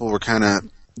some people were kind of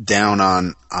down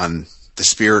on the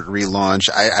Spirit relaunch.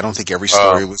 I don't think every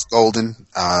story was golden.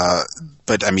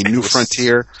 But I mean, New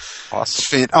Frontier.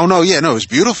 Awesome. It was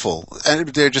beautiful. And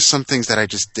there are just some things that I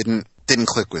just didn't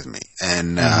click with me.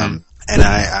 And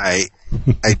I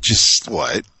just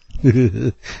what?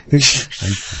 but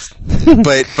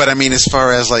I mean, as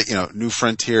far as New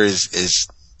Frontier is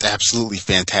absolutely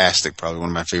fantastic. Probably one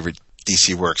of my favorite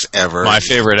DC works ever. My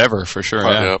favorite ever, for sure.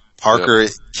 Yeah. Parker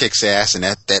kicks ass, and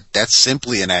that's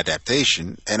simply an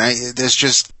adaptation. And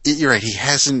you're right. He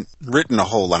hasn't written a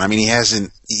whole lot. I mean, he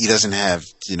doesn't have,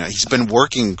 he's been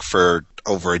working for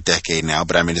over a decade now.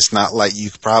 But I mean, it's not like you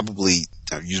could probably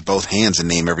use both hands and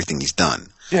name everything he's done.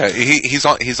 Yeah,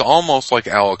 he's almost like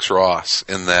Alex Ross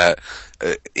in that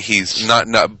he's not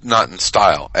in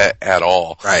style at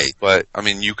all. Right. But I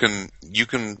mean, you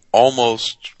can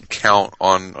almost count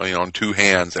on two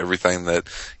hands everything that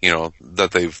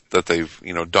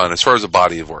they've done as far as a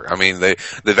body of work. I mean,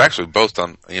 they've actually both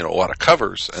done a lot of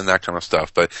covers and that kind of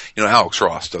stuff. But Alex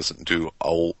Ross doesn't do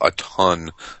a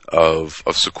ton of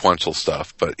sequential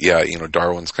stuff. But yeah,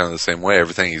 Darwyn's kind of the same way.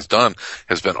 Everything he's done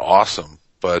has been awesome.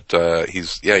 But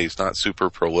he's not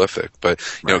super prolific. But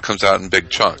it comes out in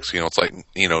big chunks. It's like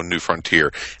New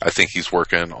Frontier. I think he's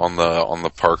working on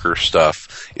the Parker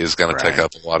stuff is going to take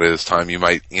up a lot of his time. You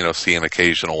might see an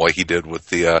occasional, like he did with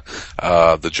the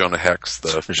Jonah Hex, the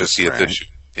 50th issue.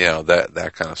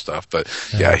 That kind of stuff. But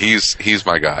yeah, he's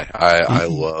my guy. I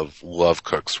love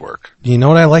Cooke's work. You know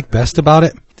what I like best about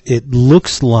it? It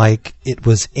looks like it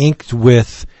was inked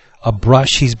with a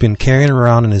brush he's been carrying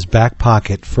around in his back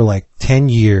pocket for like 10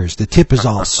 years. The tip is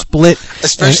all split.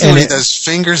 Especially when he does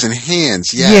fingers and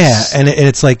hands. Yes. Yeah, and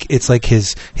it's like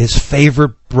his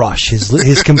favorite brush,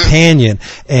 his companion,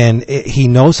 and he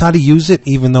knows how to use it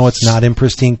even though it's not in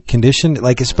pristine condition.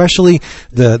 Like especially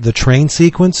the train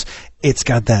sequence. It's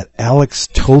got that Alex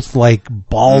Toth-like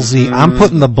ballsy. I'm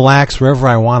putting the blacks wherever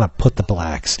I want to put the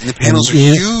blacks. And the panels are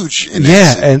huge.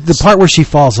 And the part where she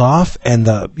falls off, and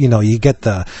you get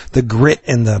the grit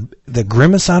and the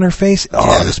grimace on her face.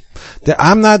 Oh,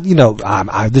 I'm not.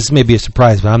 This may be a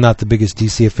surprise, but I'm not the biggest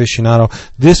DC aficionado.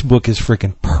 This book is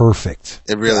freaking perfect.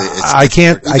 It really. I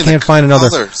can't find another.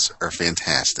 The colors are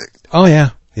fantastic. Oh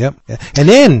yeah. Yep. And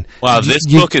then this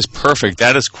book is perfect.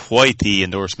 That is quite the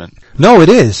endorsement. No, it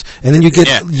is. And then you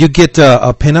get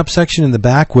a pin-up section in the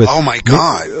back with oh my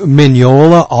god,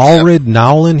 Mignola, Allred,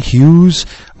 Nowlin, Hughes,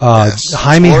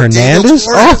 Jaime Hernandez.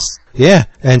 Oh, yeah,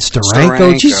 and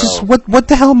Steranko. Jesus, what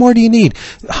the hell more do you need?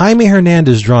 Jaime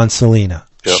Hernandez drawn Selina.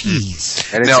 Yep.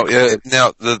 Jeez.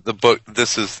 Now the book.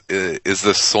 This is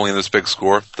this Selina's Big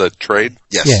Score, the trade?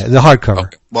 Yes. Yeah, the hardcover.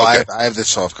 Okay. Well, okay. I have the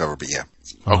soft cover, but yeah.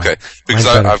 Okay, because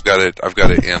I've got it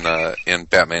in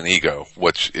Batman Ego,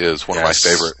 which is one of my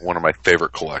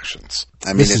favorite collections.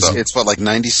 I mean, it's what, like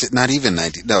 96? Not even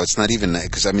 90. No, it's not even,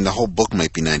 because I mean the whole book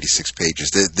might be 96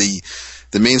 pages.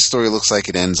 The main story looks like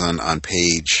it ends on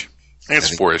page. I think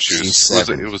it's 4 issues.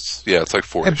 It's like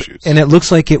 4 issues. And it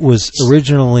looks like it was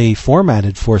originally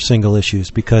formatted for single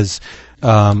issues because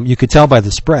you could tell by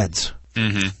the spreads.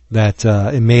 Mm-hmm. That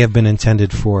it may have been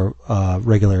intended for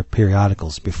regular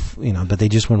periodicals, but they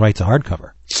just went right to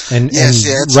hardcover, and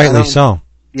rightly so.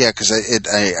 Yeah, because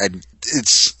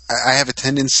I have a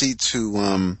tendency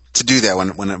to do that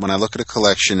when I look at a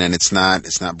collection and it's not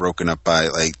broken up by,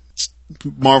 like,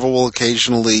 Marvel will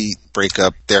occasionally break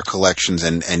up their collections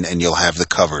and you'll have the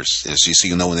covers, so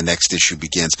you know when the next issue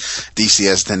begins. DC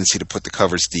has a tendency to put the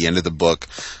covers at the end of the book.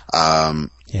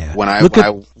 When I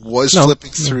was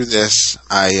flipping through this,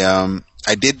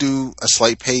 I did do a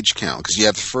slight page count because you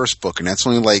have the first book and that's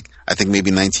only like I think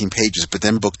maybe 19 pages, but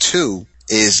then book 2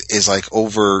 is like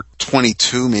over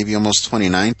 22, maybe almost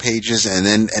 29 pages, and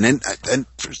then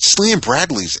Slam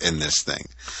Bradley's in this thing.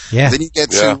 Yeah. Then you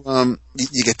get to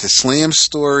you get the Slam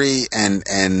story and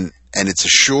it's a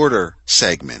shorter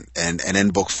segment, and then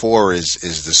book 4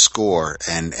 is the score,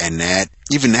 and that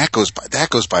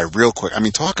goes by real quick. I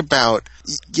mean, talk about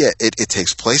it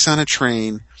takes place on a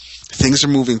train. Things are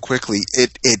moving quickly.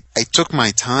 I took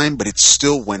my time, but it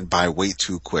still went by way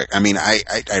too quick. I mean, I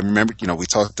remember,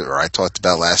 I talked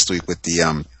about last week with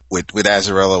the with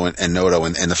Azzarello and Noto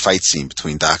and the fight scene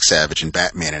between Doc Savage and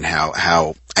Batman, and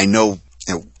how I know,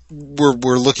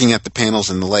 we're looking at the panels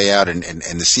and the layout and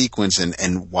the sequence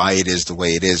and why it is the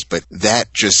way it is, but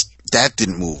that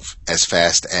didn't move as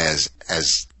fast as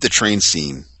the train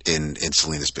scene in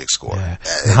Selina's Big Score. Yeah.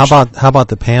 How about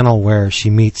the panel where she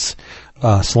meets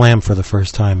Slam for the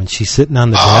first time, and she's sitting on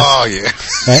the desk. Oh yeah.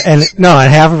 and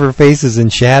half of her face is in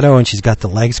shadow, and she's got the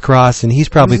legs crossed, and he's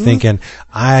probably thinking,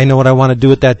 "I know what I want to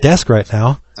do at that desk right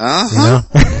now."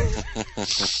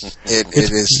 It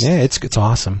is. Yeah, it's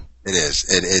awesome. It is.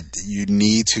 You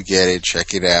need to get it.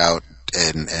 Check it out.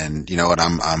 And you know what?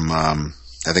 I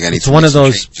think I need. It's one of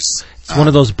those. Changes. It's one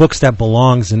of those books that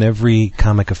belongs in every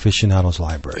comic aficionado's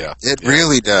library. Yeah, it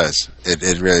really does.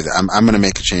 It really. I'm going to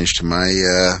make a change to my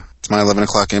 11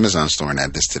 o'clock Amazon store and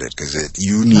add this to it because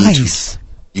you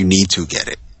need to get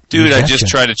it. Dude, I just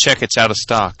tried to check. It's out of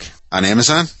stock on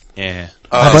Amazon. Yeah.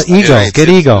 How about Ego? Get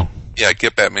Ego. Yeah,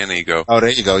 get Batman Ego. Oh, there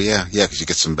you go. Yeah, because you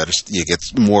get some better. You get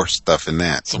more stuff in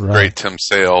that. Some great Tim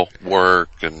Sale work,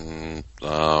 and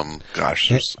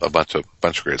there's a bunch of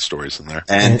great stories in there.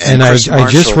 And I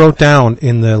just wrote down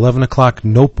in the 11 o'clock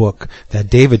notebook that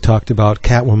David talked about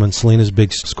Catwoman, Selina's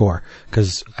big score,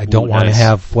 because I don't want to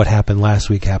have what happened last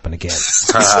week happen again.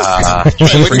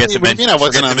 Forget to mention I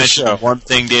wasn't on the show. One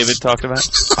thing David talked about.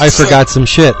 I forgot some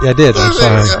shit. I did. I'm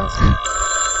sorry.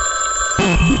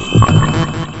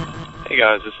 Hey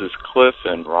guys, this is Cliff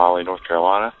in Raleigh, North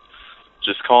Carolina.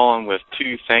 Just calling with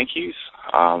 2 thank yous.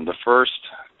 The first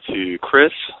to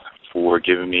Chris for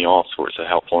giving me all sorts of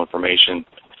helpful information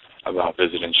about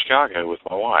visiting Chicago with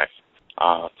my wife.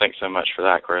 Thanks so much for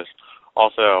that, Chris.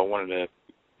 Also, I wanted to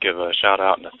give a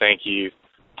shout-out and a thank you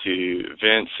to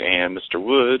Vince and Mr.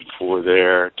 Wood for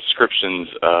their descriptions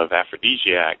of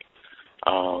Afrodisiac.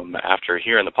 After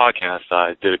hearing the podcast,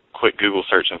 I did a quick Google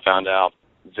search and found out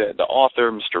that the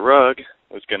author, Mr. Rugg,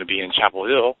 was going to be in Chapel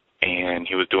Hill, and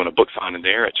he was doing a book signing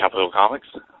there at Chapel Hill Comics.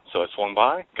 So I swung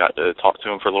by, got to talk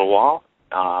to him for a little while,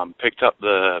 picked up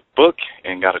the book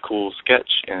and got a cool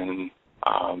sketch, and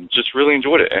just really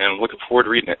enjoyed it, and looking forward to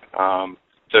reading it.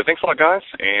 So thanks a lot, guys,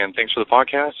 and thanks for the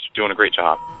podcast. You're doing a great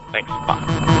job. Thanks. Bye.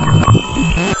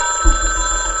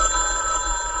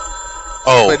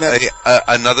 Oh,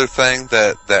 another thing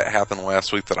that happened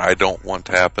last week that I don't want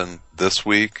to happen this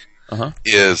week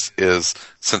is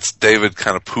since David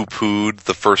kind of poo-pooed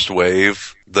the first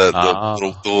wave, the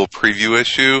little preview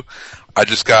issue, I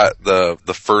just got the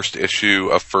first issue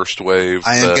of First Wave.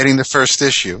 I am getting the first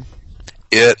issue.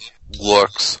 It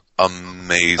looks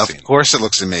amazing. Of course it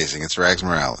looks amazing. It's Rags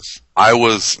Morales. I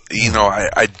was,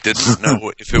 I didn't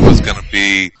know if it was going to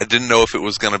be, I didn't know if it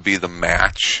was going to be the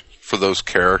match for those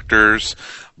characters,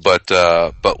 but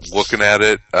looking at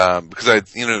it, because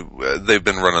they've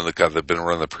been running the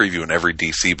preview in every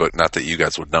DC book. Not that you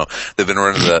guys would know, they've been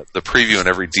running the preview in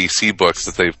every DC books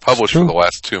that they've published for the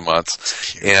last 2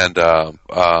 months, and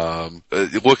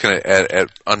looking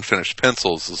at unfinished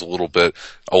pencils is a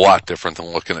lot different than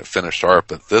looking at finished art.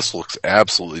 But this looks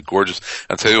absolutely gorgeous.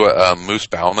 I'll tell you what, Moose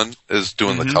Bauman is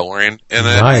doing the coloring in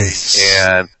it,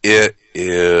 and it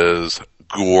is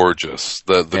gorgeous.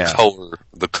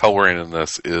 The coloring in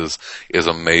this is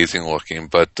amazing looking.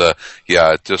 But I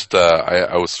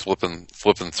was flipping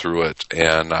through it,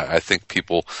 and I think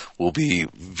people will be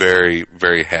very,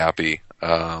 very happy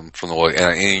from the look.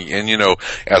 And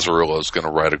Azzarello is going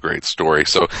to write a great story.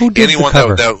 So who did the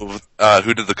cover?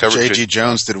 Who did the cover? J.G.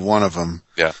 Jones did one of them.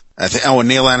 Yeah. And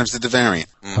Neil Adams did the variant.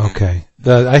 Mm-hmm. Okay.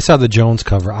 I saw the Jones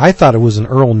cover. I thought it was an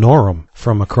Earl Norem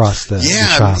from across the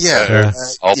shop.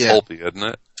 All pulpy, isn't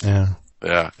it? Yeah.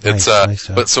 Yeah. Nice,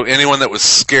 but so anyone that was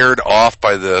scared off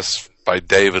by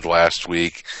David last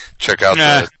week, check out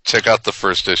the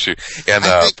first issue. And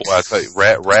I tell you,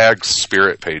 Rag's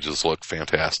spirit pages look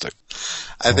fantastic.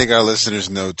 I think our listeners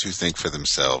know to think for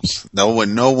themselves. No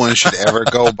one should ever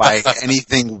go by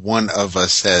anything one of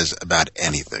us says about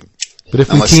anything. But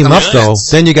if we team up, though,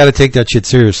 then you got to take that shit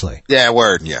seriously. Yeah,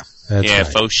 word, yeah. That's right.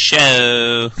 For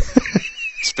show.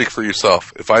 Speak for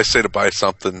yourself. If I say to buy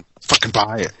something, fucking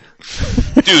buy it.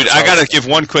 Dude, I got to give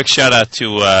one quick shout out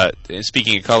to,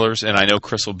 speaking of colors, and I know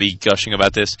Chris will be gushing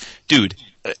about this. Dude,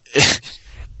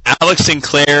 Alex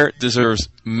Sinclair deserves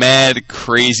mad,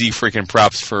 crazy freaking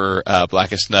props for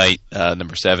Blackest Night,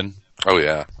 number 7. Oh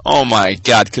yeah. Oh my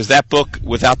God! Because that book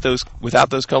without those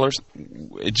colors,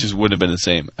 it just wouldn't have been the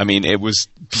same. I mean, it was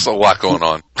a lot going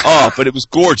on. Oh, but it was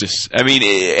gorgeous. I mean,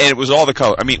 and it was all the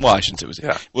color. I mean, well, I shouldn't say it was.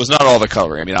 Yeah. It was not all the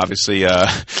coloring. I mean, obviously,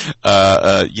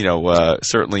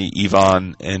 certainly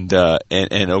Yvonne and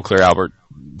Eau Claire Albert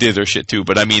did their shit too.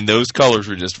 But I mean, those colors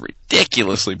were just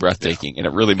ridiculously breathtaking, and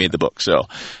it really made the book. So,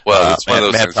 it's one of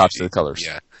those things. Props to the colors.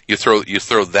 Yeah. You throw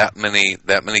that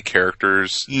many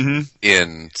characters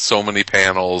in so many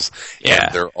panels,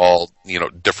 and they're all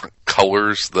different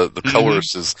colors. The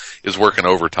colors is working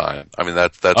overtime. I mean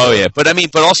that's but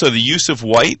also the use of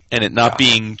white and it not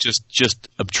being just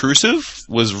obtrusive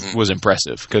was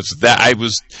impressive, because that I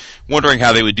was wondering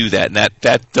how they would do that, and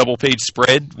that double page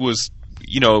spread was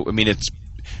it's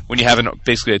when you have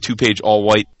basically a 2-page all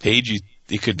white page,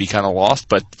 it could be kind of lost,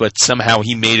 but somehow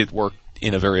he made it work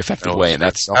in a very effective way, and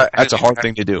that's a hard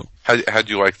thing to do. How'd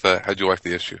you like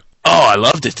the issue? Oh, I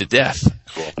loved it to death.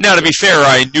 Cool. Now, to be fair,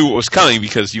 I knew it was coming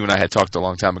because you and I had talked a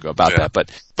long time ago about that, but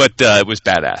it was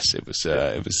badass. It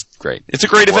was great. It's a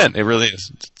great event. It really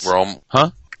is. We're all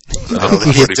huh?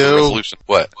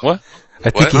 What? I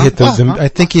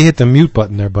think you hit the mute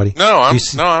button there, buddy. No, I'm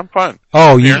fine.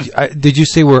 Oh, did you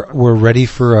say we're ready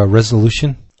for a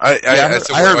resolution? I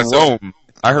heard Rome.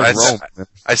 I heard Rome.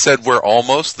 I said we're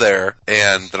almost there,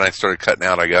 and then I started cutting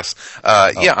out, I guess.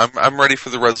 Yeah, I'm ready for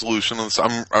the resolution.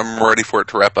 I'm ready for it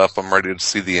to wrap up. I'm ready to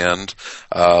see the end.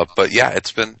 But yeah,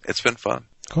 it's been fun.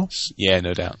 Cool. Yeah,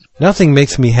 no doubt. Nothing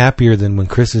makes me happier than when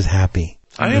Chris is happy.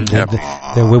 I am happy.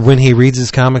 When he reads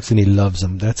his comics and he loves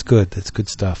them. That's good. That's good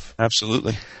stuff.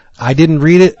 Absolutely. I didn't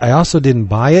read it. I also didn't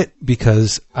buy it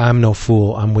because I'm no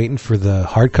fool. I'm waiting for the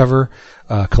hardcover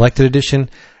collected edition.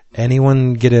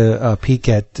 Anyone get a peek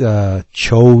at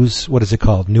Cho's, what is it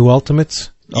called? New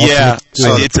Ultimates? Yeah. It's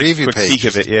a preview quick peek page.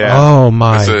 of it, yeah. Oh,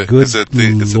 my good Is it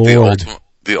Lord.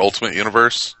 the Ultimate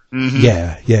Universe?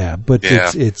 Mm-hmm. Yeah. But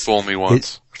it's fool me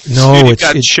once. No, You've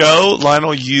got Cho,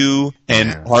 Lionel Yu,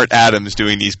 and Art Adams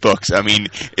doing these books. I mean,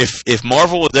 if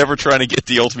Marvel was ever trying to get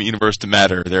the Ultimate Universe to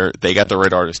matter, they got the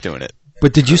right artist doing it.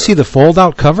 But did you see the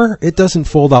fold-out cover? It doesn't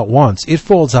fold out once. It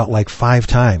folds out like 5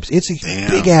 times. It's a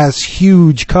big-ass,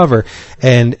 huge cover.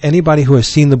 And anybody who has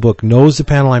seen the book knows the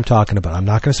panel I'm talking about. I'm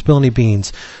not going to spill any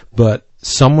beans. But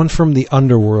someone from the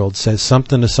underworld says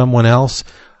something to someone else.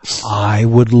 I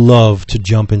would love to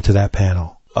jump into that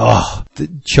panel. Oh,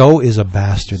 Cho is a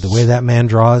bastard. The way that man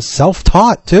draws,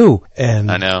 self-taught too.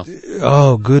 And I know.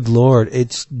 Oh, good Lord.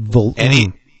 It's...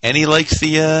 And he likes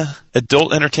the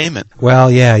adult entertainment.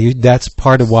 Well, yeah, that's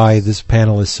part of why this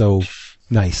panel is so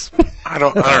nice. I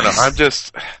don't know.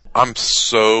 I'm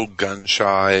so gun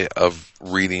shy of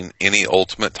reading any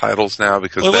Ultimate titles now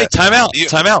because wait, time out.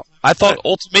 I thought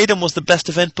Ultimatum was the best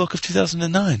event book of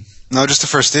 2009. No, just the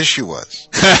first issue was.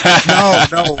 No,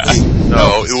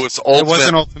 it was Ultimate. It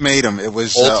wasn't Ultimatum. It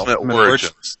was Ultimate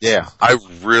Origins. Yeah, I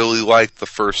really liked the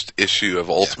first issue of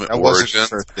Ultimate Origins.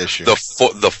 The first issue.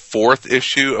 The fourth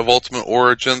issue of Ultimate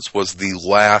Origins was the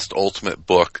last Ultimate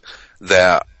book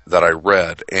that I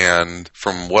read, and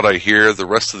from what I hear, the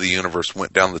rest of the universe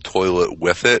went down the toilet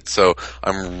with it. So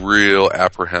I'm real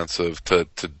apprehensive to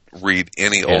read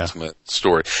any Ultimate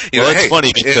story. It's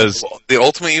funny because the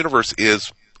Ultimate Universe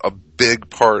is a big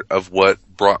part of what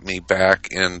brought me back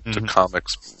into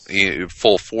comics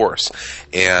full force,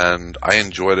 and I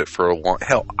enjoyed it for a long.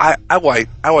 Hell, I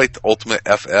liked Ultimate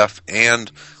FF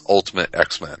and Ultimate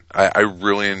X-Men. I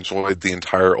really enjoyed the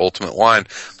entire Ultimate line,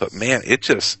 but man, it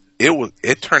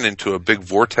turned into a big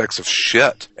vortex of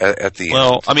shit at the end.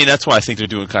 Well, I mean, that's why I think they're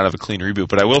doing kind of a clean reboot.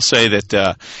 But I will say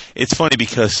that it's funny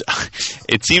because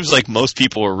it seems like most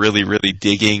people are really, really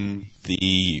digging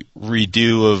the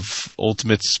redo of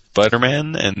Ultimate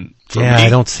Spider-Man, and for me,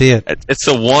 I don't see it. It's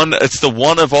the one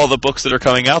of all the books that are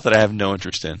coming out that I have no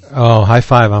interest in. Oh, high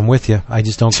five! I'm with you. I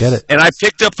just don't get it. And I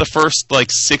picked up the first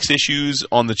 6 issues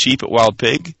on the cheap at Wild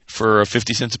Pig for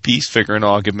 50 cents a piece, figuring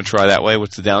I'll give them a try that way.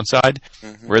 What's the downside?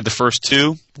 Read the first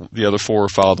 2, the other 4 were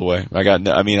filed away.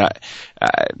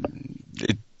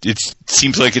 It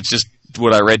seems like it's just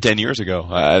what I read 10 years ago.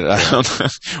 I don't,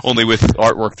 only with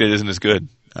artwork that isn't as good.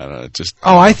 I don't know,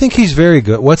 I think he's very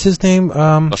good. What's his name?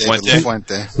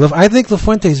 LaFuente. I think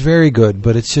LaFuente is very good,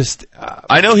 but it's just...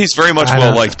 I know he's very much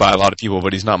well-liked by a lot of people,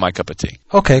 but he's not my cup of tea.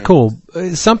 Okay, cool.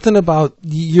 Something about...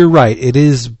 You're right. It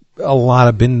is a lot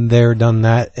of been there, done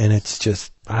that, and it's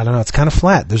just... I don't know. It's kind of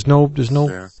flat. There's no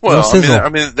Well, no sizzle. I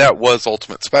mean, that was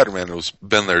Ultimate Spider-Man. It was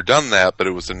been there, done that, but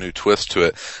it was a new twist to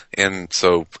it, and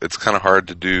so it's kind of hard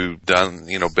to do.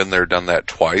 Been there, done that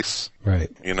twice. Right.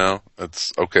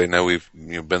 It's okay. Now we've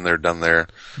been there, done there.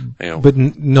 But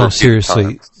no,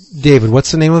 seriously, David.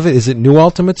 What's the name of it? Is it New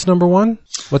Ultimates #1?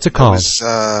 What's it called?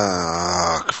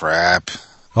 Crap.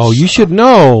 Oh, you should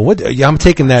know. What? I'm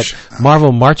taking that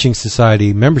Marvel Marching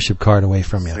Society membership card away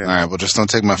from you. All right, well, just don't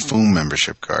take my Foom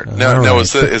membership card. Now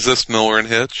is this Miller and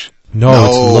Hitch?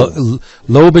 No. It's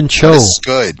Loeb and Cho. This is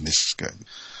good.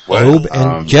 Loeb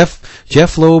and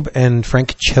Jeff Loeb and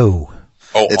Frank Cho.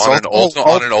 Oh, it's on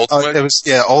an Ultimate? It was,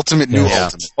 Ultimate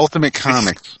Ultimate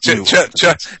Comics.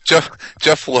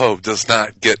 Jeff Loeb does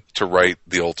not get to write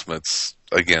the Ultimates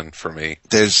again for me.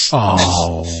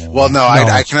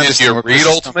 I can understand. Did you read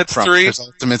Ultimates 3?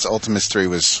 Ultimates 3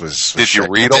 was Did you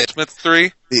read Ultimates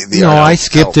 3? I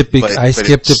skipped it. I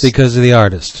skipped it because of the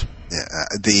artist.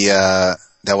 Yeah,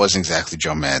 that wasn't exactly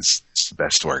Joe Mad's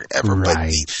best work ever.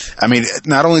 Right. But I mean,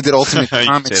 not only did Ultimate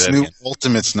Comics New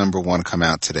Ultimates #1 come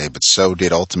out today, but so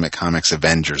did Ultimate Comics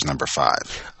Avengers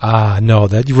 #5. No,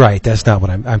 you're right. That's not what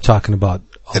I'm talking about.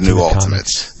 The new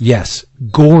Ultimates. Yes,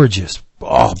 gorgeous.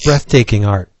 Oh, breathtaking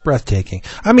art. Breathtaking.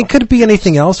 I mean, could it be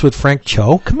anything else with Frank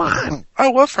Cho? Come on.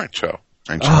 I love Frank Cho.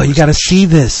 You got to see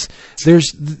this.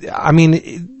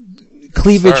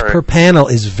 Cleavage per panel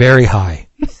is very high.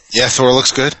 Yeah, Thor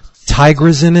looks good.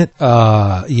 Tigra's in it.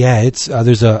 It's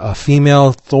there's a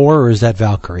female Thor, or is that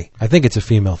Valkyrie? I think it's a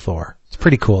female Thor. It's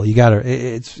pretty cool. You gotta.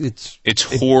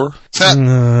 It's horror.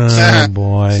 Oh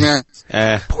boy.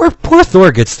 Poor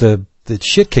Thor gets the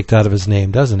shit kicked out of his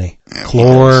name, doesn't he?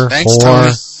 Chlor. Thanks, Thor.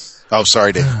 Tony. Oh,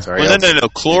 sorry, Dave. Sorry. Well, no.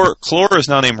 Chlor is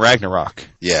now named Ragnarok.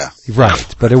 Yeah.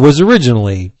 Right, but it was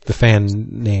originally the fan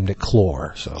named it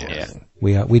Chlor, so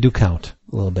we do count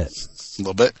a little bit. A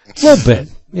little bit.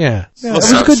 Yeah. It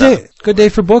was a good day. Good day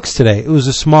for books today. It was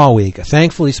a small week, a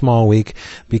thankfully small week,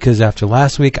 because after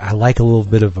last week, I like a little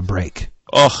bit of a break.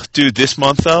 Oh, dude, this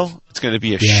month though, it's going to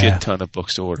be a shit ton of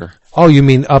books to order. Oh, you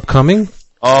mean upcoming?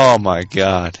 Oh my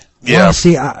God. Yeah.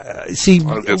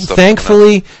 Well,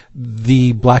 thankfully,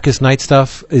 the Blackest Night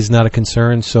stuff is not a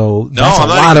concern, so that's a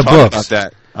lot of books. About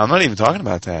that. I'm not even talking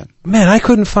about that. Man, I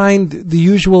couldn't find the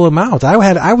usual amount.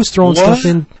 I was throwing stuff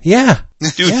in. Yeah.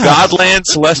 Dude, Godland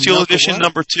Celestial Edition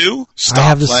number 2?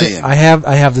 Stop playing. I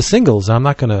have the singles. I'm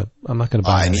not gonna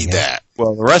buy I need that.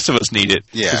 Well, the rest of us need it.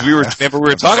 Yeah. Because we were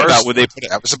talking about when they put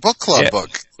that was a book club book.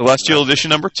 Celestial Edition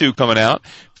number 2 coming out.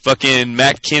 Fucking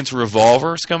Matt Kint's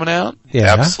Revolver's coming out.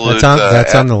 Yeah, Absolute,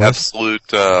 that's on the list.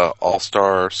 Absolute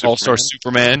All-Star Superman. All-Star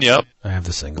Superman, yep. I have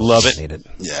the singles. Love it. Need it.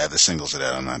 Yeah, the singles of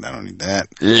that. I don't need that.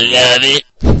 Love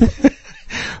it.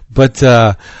 But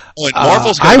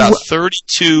Marvel's got about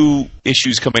 32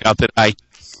 issues coming out that I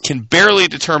can barely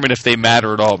determine if they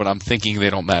matter at all, but I'm thinking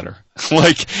they don't matter.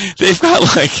 Like, they've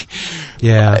got, like,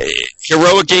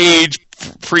 Heroic Age,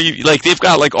 they've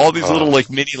got, like, all these little, like,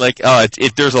 mini, like,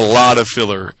 there's a lot of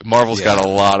filler. Marvel's got a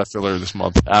lot of filler this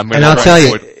month. And I'll tell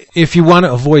you, if you want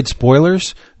to avoid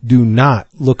spoilers, do not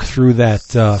look through that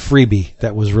freebie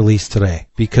that was released today,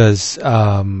 because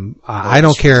I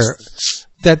don't care.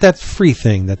 That free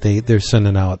thing that they're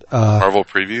sending out. Marvel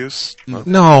previews?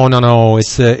 No.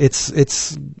 It's a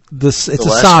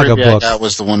saga book. That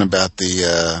was the one about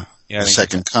the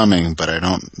Second Coming, but I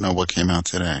don't know what came out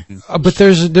today. But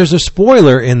there's a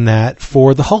spoiler in that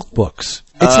for the Hulk books.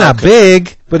 It's not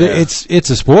big, but it's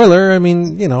a spoiler. I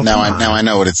mean, Now I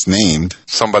know what it's named.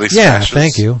 Somebody smashes. smashes. Yeah,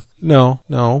 thank you.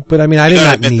 No, but I mean, I did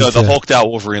not need to. The hulked out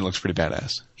Wolverine looks pretty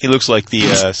badass. He looks like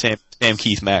the Sam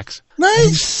Kieth Max.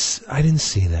 Nice. I didn't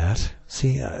see that.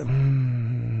 See,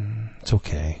 it's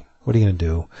okay. What are you going to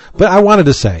do? But I wanted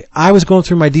to say, I was going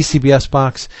through my DCBS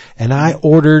box, and I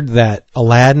ordered that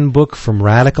Aladdin book from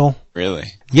Radical.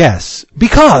 Really? Yes,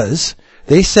 because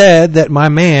they said that my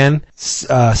man,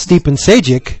 Stepan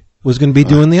Sajic, was going to be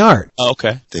doing the art. Oh,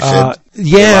 okay. They said?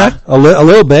 Yeah, a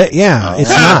little bit. Yeah, it's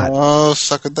not. Oh,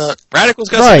 suck a duck. Radical's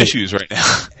got some issues right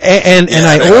now. And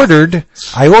I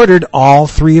ordered all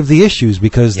 3 of the issues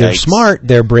because they're smart.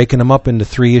 They're breaking them up into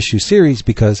 3-issue series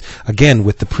because, again,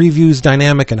 with the previews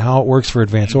dynamic and how it works for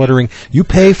advance ordering, you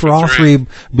pay for all 3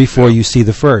 before you see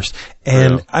the first.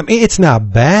 And I mean, it's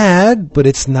not bad, but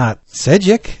it's not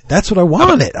Sejic. That's what I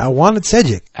wanted. I wanted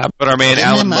Sejic. How about our man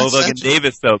Alan Logan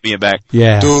Davis though being back?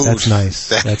 Yeah, dude, that's nice.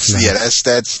 That's nice. Yeah,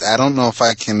 that's. I don't know if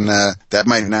I can. That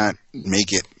might not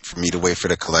make it for me to wait for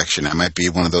the collection. That might be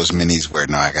one of those minis where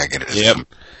I gotta get it.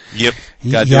 Yep.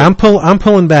 Yeah, I'm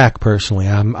pulling back personally.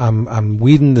 I'm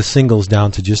weeding the singles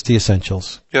down to just the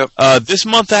essentials. Yep. This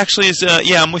month actually is.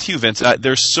 I'm with you, Vince.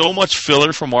 There's so much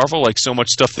filler for Marvel, like so much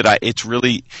stuff that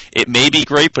it may be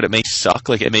great, but it may suck.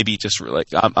 Like it may be just like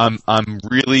I'm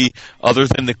really, other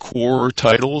than the core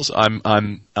titles,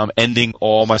 I'm ending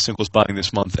all my singles buying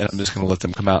this month, and I'm just going to let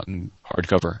them come out in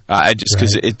hardcover.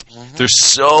 Because there's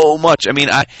so much. I mean,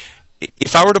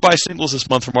 if I were to buy singles this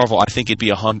month for Marvel, I think it'd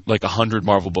be 100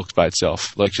 Marvel books by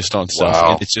itself, like just on stuff.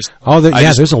 Wow. And it's just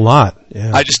there's a lot.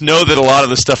 Yeah. I just know that a lot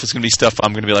of the stuff is going to be stuff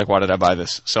I'm going to be like, why did I buy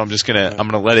this? So I'm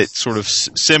gonna let it sort of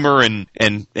simmer and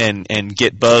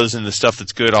get buzz, and the stuff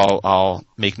that's good I'll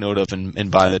make note of and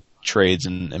buy the trades,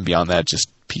 and beyond that, just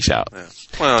peace out. Yeah.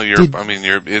 Well,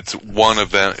 it's one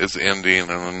event is ending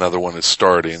and another one is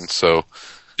starting, so.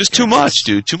 Just too much,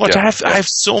 dude. Too much. Yeah, I have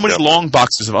so many long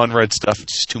boxes of unread stuff.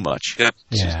 It's just too much.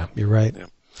 Yeah, you're right.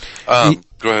 Yeah.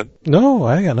 Go ahead. No,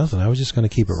 I got nothing. I was just going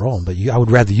to keep it rolling, but I would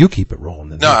rather you keep it rolling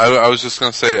than I was just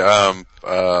going to say,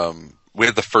 we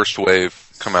had the first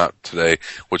wave come out today,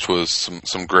 which was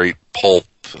some great pulp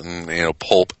and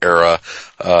pulp era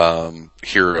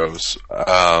heroes,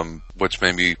 which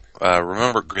made me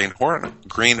remember Green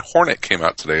Hornet came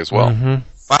out today as well. Mm-hmm.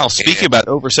 Wow, speaking about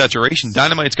oversaturation,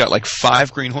 Dynamite's got like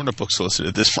 5 Green Hornet books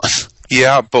listed this month.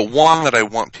 Yeah, but one that I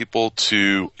want people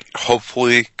to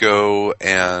hopefully go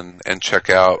and check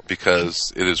out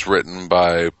because it is written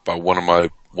by one of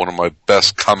my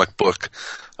best comic book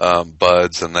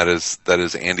buds, and that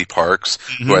is Andy Parks,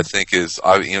 who I think is,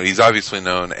 he's obviously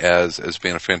known as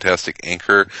being a fantastic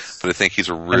anchor, but I think he's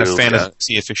a real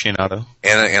fantasy aficionado,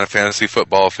 and a fantasy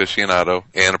football aficionado,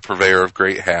 and a purveyor of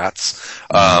great hats.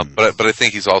 But I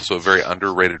think he's also a very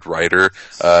underrated writer.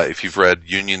 If you've read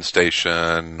Union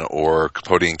Station or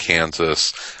Capote in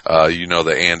Kansas, you know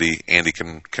that Andy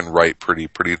can write pretty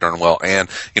darn well. And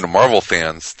Marvel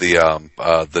fans,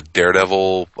 the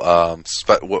Daredevil,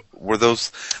 what were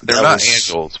those? They're not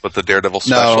angels, but the Daredevil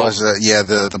special. No, it was,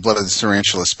 the Blood of the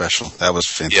Tarantula special. That was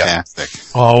fantastic. Yeah.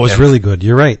 Oh, it was really good.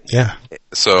 You're right. Yeah.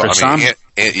 So Chris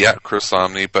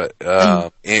Samnee, but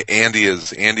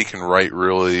Andy can write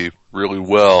really, really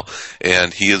well,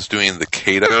 and he is doing the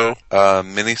Kato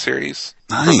miniseries.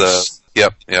 Nice.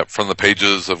 From the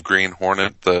pages of Green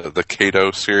Hornet, the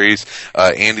Kato series.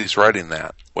 Andy's writing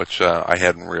that, which I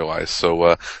hadn't realized.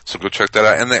 So go check that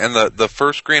out. And the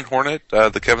first Green Hornet,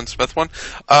 the Kevin Smith one,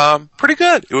 pretty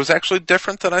good. It was actually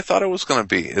different than I thought it was going to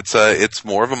be. It's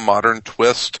more of a modern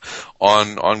twist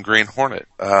on Green Hornet.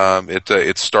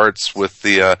 It starts with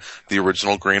the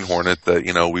original Green Hornet that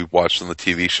we watched in the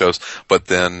TV shows, but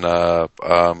then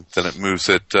it moves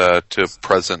it to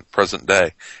present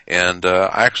day. And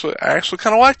I actually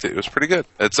kind of liked it. It was pretty good.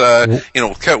 It's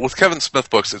with Kevin Smith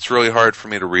books, it's really hard for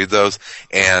me to read those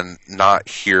and not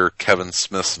hear Kevin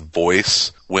Smith's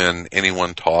voice when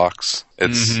anyone talks.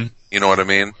 It's you know what I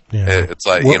mean? Yeah. It's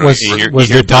like was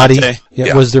there potty?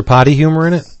 Was there potty humor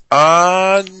in it?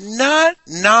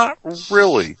 Not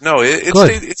really. No,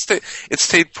 it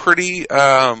stayed pretty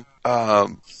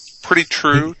pretty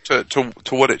true to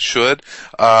what it should.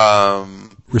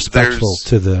 Respectful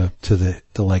to the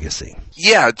legacy.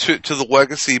 Yeah, to the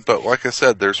legacy, but like I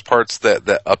said, there's parts that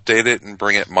update it and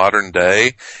bring it modern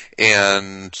day,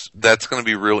 and that's going to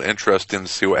be real interesting to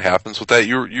see what happens with that.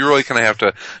 You really kind of have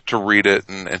to read it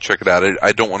and check it out.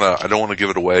 I don't want to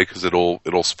give it away because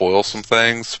it'll spoil some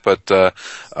things, but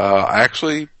I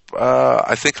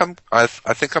think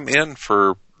I'm in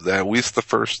for at least the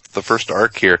first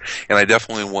arc here, and I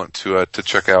definitely want to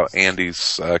check out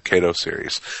Andy's Kato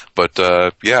series. But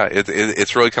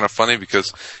it's really kind of funny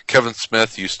because Kevin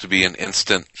Smith used to be an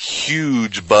instant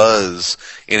huge buzz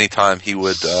anytime he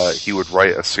would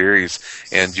write a series.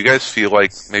 And do you guys feel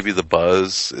like maybe the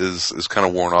buzz is kind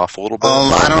of worn off a little bit?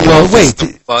 I don't know if it's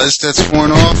the buzz that's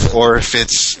worn off or if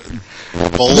it's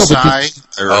Bullseye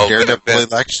or Daredevil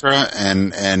Elektra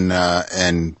and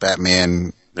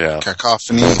Batman. Yeah.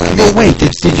 Cacophony. No, wait.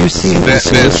 Did you see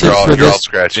Vince, you're all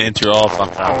scratching. Vince, you're all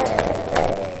fucked up.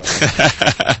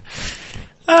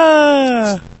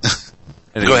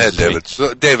 Go ahead, David.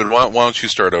 So, David, why don't you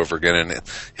start over again, and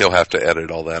he'll have to edit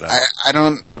all that out. I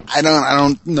don't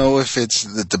know if it's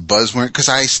the buzz weren't, because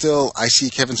I see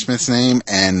Kevin Smith's name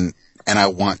and I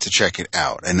want to check it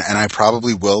out, and I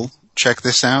probably will check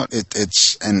this out.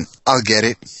 And I'll get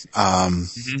it.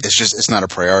 It's not a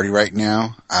priority right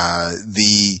now.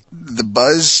 The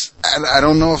buzz, I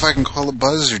don't know if I can call it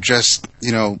buzz or just,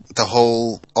 the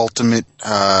whole ultimate,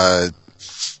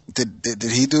 did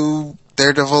he do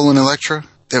Daredevil and Elektra?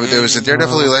 There was a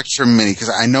Daredevil Elektra mini, because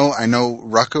I know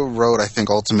Rucka wrote, I think,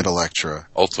 Ultimate Elektra.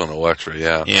 Ultimate Elektra,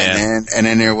 yeah. And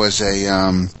then there was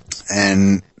and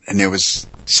there was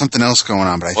something else going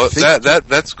on, but I think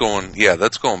that's going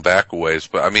back a ways.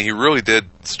 But I mean, he really did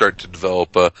start to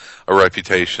develop a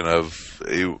reputation of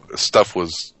stuff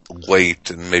was late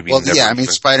and maybe. Well, yeah, I mean,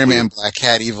 Spider-Man, Black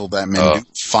Cat, Evil Batman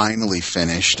finally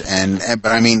finished, but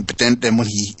then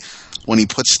when he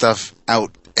puts stuff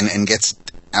out and gets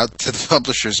out to the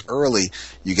publishers early,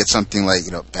 you get something like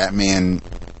Batman.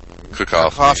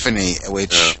 Cacophony,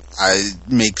 which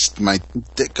makes my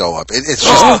dick go up. It's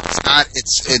just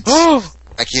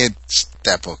I can't.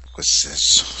 That book was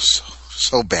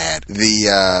so bad.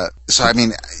 I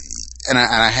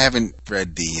haven't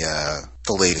read the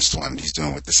latest one he's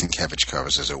doing with the Sienkiewicz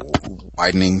covers. Is it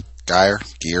Widening Gear?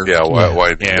 Yeah,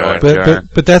 Widening Gear.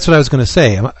 But that's what I was going to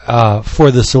say.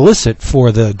 For the solicit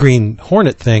for the Green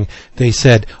Hornet thing, they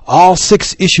said all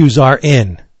 6 issues are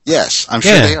in. Yes, I'm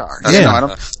sure they are.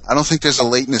 Yeah. I don't think there's a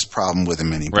lateness problem with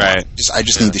them anymore. Right. I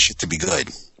just need the shit to be good.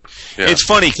 Yeah. It's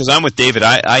funny because I'm with David.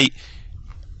 I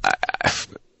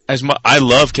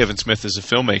love Kevin Smith as a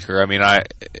filmmaker. I mean,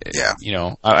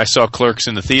 I saw Clerks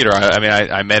in the theater.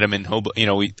 I met him in Hobo.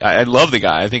 I love the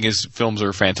guy. I think his films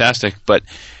are fantastic. But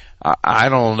I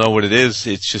don't know what it is.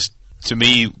 It's just, to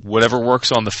me, whatever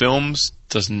works on the films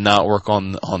does not work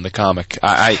on the comic.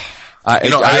 I've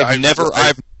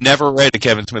never read a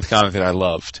Kevin Smith comic that I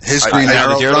loved. His Green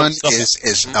Arrow run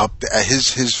is up.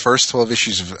 His first 12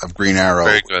 issues of Green Arrow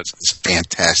is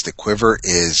fantastic. Quiver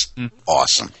is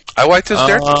awesome. I liked his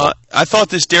Daredevil. I thought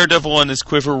this Daredevil and his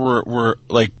Quiver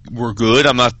were good.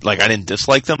 I'm not I didn't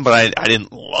dislike them, but I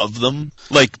didn't love them.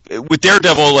 Like with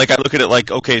Daredevil, I look at it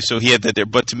like, okay, so he had that there,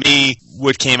 but to me,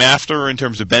 what came after in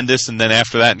terms of Bendis, and then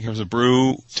after that in terms of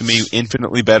Brew, to me,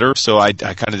 infinitely better. So I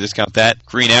kind of discount that.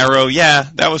 Green Arrow, yeah,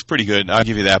 that was pretty good. I'll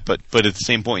give you that, but at the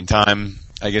same point in time,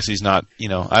 I guess he's not.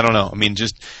 I don't know. I mean,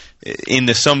 just in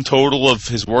the sum total of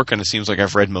his work, and it seems like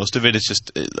I've read most of it. It's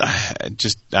just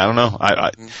I don't know.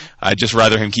 I just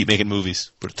rather him keep making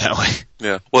movies. Put it that way.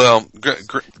 Yeah. Well,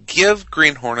 give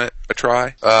Green Hornet a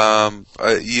try.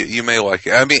 You may like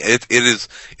it. I mean, it is.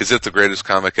 Is it the greatest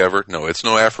comic ever? No, it's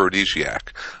no Afrodisiac,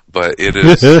 but it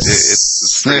is.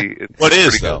 It's pretty. What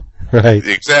is pretty though? Good. Right.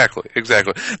 Exactly.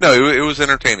 No, it was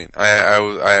entertaining.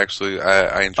 I actually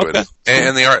enjoyed it,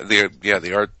 and the art.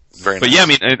 The art. Very nice. But yeah, I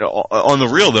mean, on the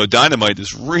real though, Dynamite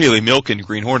is really milking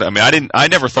Green Hornet. I mean, I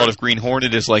never thought of Green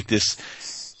Hornet as like this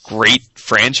great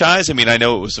franchise. I mean, I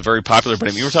know it was very popular, but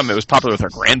I mean, you were talking about it was popular with our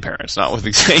grandparents, not with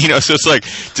So it's like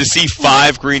to see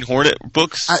 5 Green Hornet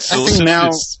books. I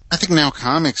think now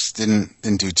comics didn't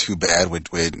do too bad with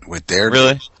their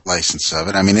license of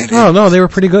it. I mean, no, they were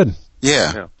pretty good.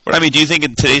 Yeah. But I mean, do you think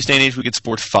in today's day and age we could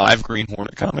sport 5 Green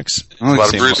Hornet comics? A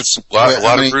lot of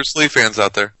Bruce Lee fans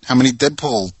out there. How many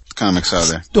Deadpool comics out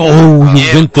there? Oh,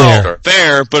 you went there.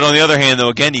 Fair, but on the other hand, though,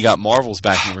 again, you got Marvel's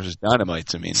backing versus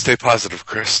Dynamite. I mean, stay positive,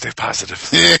 Chris. Stay positive.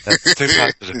 Stay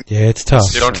positive. Yeah, it's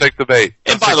tough. You don't take the bait.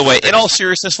 And by the way, in all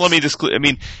seriousness, let me just. I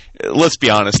mean, let's be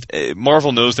honest.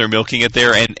 Marvel knows they're milking it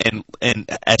there, and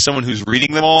as someone who's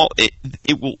reading them all,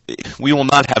 we will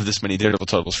not have this many Daredevil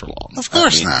titles for long. Of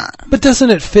course not. But doesn't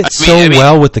it fit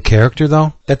well with the character,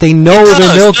 though, that they know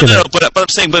they're milking it? But I'm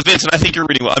saying, but Vincent, I think you're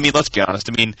reading well. I mean, let's be honest.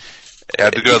 I mean.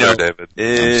 Had to go there, David.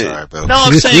 I'm sorry, Bill. No,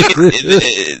 I'm saying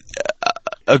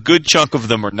a good chunk of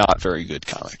them are not very good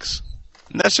comics.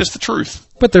 And that's just the truth.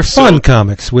 But they're fun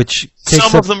comics, which takes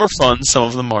some of them are fun, some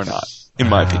of them are not, in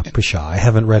my opinion. Pshaw, I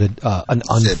haven't read an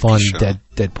unfun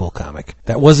Deadpool comic.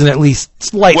 That wasn't at least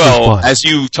slightly fun. Well, as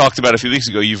you talked about a few weeks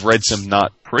ago, you've read some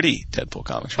not pretty Deadpool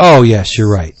comics. Right? Oh, yes, you're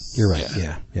right. You're right.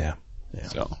 Yeah.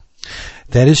 So.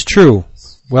 That is true.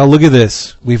 Well, look at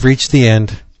this. We've reached the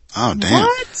end. Oh, damn.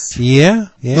 What? Yeah.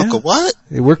 Look at what?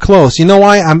 We're close. You know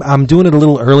why? I'm doing it a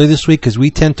little early this week because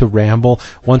we tend to ramble.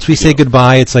 Once we say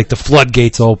goodbye, it's like the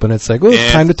floodgates open. It's like,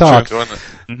 time to talk.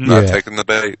 Not taking the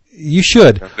bait. You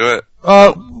should. Don't do it.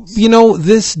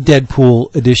 This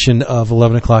Deadpool edition of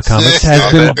 11 O'Clock Comics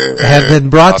has been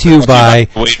brought to you by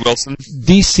Wade Wilson.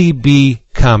 DCB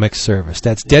Comic Service.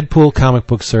 That's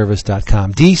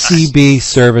DeadpoolComicBookService.com.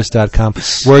 DCBService.com,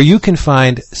 where you can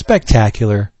find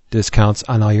spectacular discounts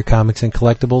on all your comics and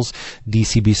collectibles.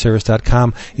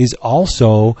 DCBService.com is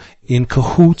also in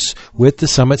cahoots with the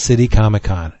Summit City Comic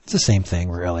Con. It's the same thing,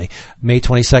 really. May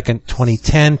 22nd,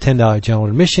 2010, $10 general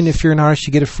admission. If you're an artist,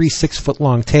 you get a free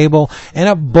 6-foot-long table and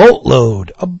a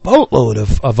boatload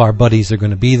of our buddies are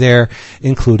going to be there,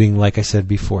 including, like I said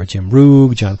before, Jim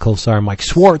Rugg, John Kosar, Mike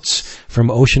Schwartz from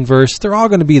Oceanverse. They're all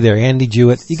going to be there. Andy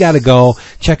Jewett. You got to go.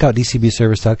 Check out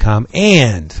DCBService.com.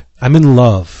 And I'm in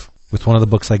love with one of the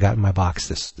books I got in my box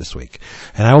this week.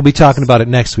 And I will be talking about it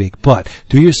next week. But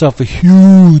do yourself a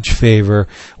huge favor.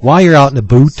 While you're out in the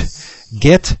boot,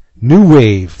 get New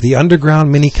Wave, the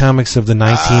underground mini comics of the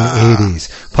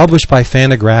 1980s, published by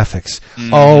Fantagraphics.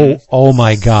 Oh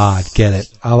my God, get it.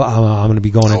 I'm going to be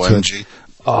going into it.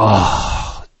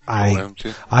 I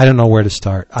don't know where to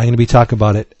start. I'm going to be talking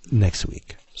about it next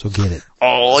week. So get it.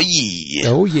 Oh yeah.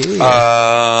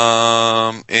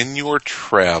 In your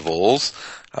travels,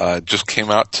 just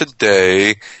came out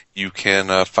today. You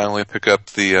can finally pick up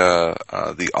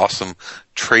the awesome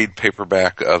trade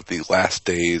paperback of The Last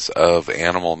Days of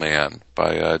Animal Man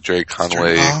by Jerry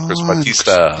Conway, Chris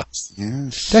Bautista.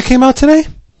 Yes. That came out today?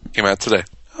 Came out today.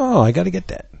 Oh, I got to get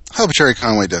that. I hope Jerry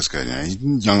Conway does good.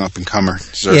 He's young up and comer.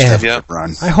 Deserves to have a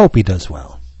run. I hope he does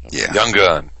well. Yeah. Young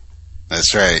gun.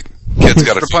 That's right. Kid's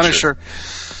got a Punisher.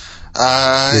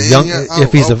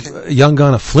 If he's a young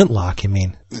gun, a flintlock, you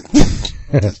mean?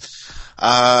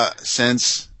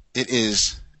 Since it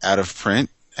is out of print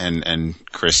and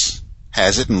Chris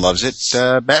has it and loves it,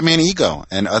 Batman Ego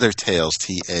and Other Tales,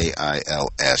 Tails.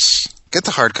 Get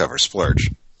the hardcover, splurge.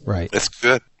 Right. It's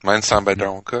good. Mine's signed by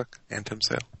Darwyn Cooke and Tim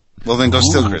Sale. Well, then go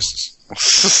steal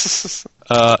Chris's.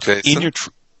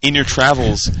 In your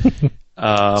travels,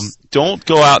 don't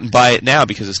go out and buy it now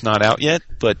because it's not out yet,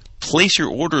 but place your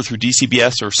order through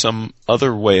DCBS or some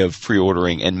other way of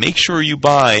pre-ordering and make sure you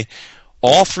buy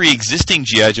all 3 existing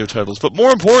G.I. Joe titles, but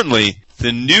more importantly,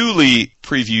 the newly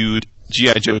previewed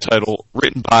G.I. Joe title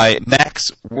written by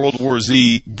Max World War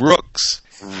Z Brooks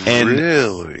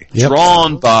and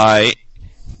drawn by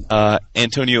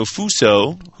Antonio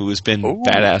Fuso, who has been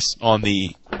badass on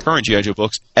the current G.I. Joe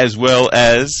books, as well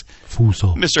as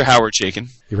Mr. Howard Chaykin.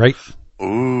 You're right.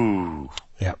 Ooh.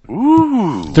 Yeah.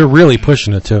 Ooh. They're really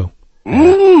pushing it, too.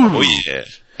 Ooh. Oh, yeah.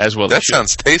 As well. That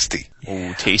sounds tasty.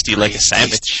 Oh, tasty like a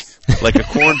sandwich. Like a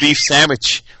corned beef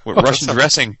sandwich with Russian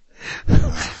dressing.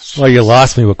 Well, you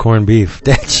lost me with corned beef.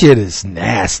 That shit is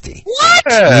nasty. What?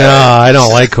 No, I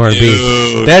don't like corned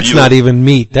beef. That's not even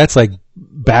meat. That's like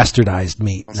bastardized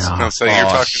meat. No. I was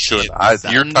gonna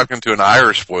say, you're talking to an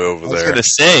Irish boy over there. I was going to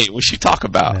say, what should you talk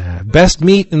about? Best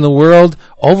meat in the world,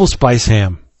 oval spice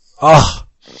ham. Oh,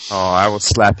 I will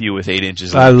slap you with 8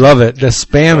 inches. I love it. The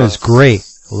Spam is great.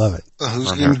 I love it.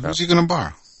 Who's he going to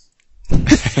borrow?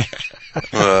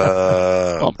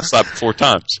 Well, I'm slap it 4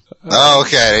 times. Oh,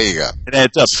 okay. There you go. It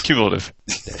adds up. It's cumulative.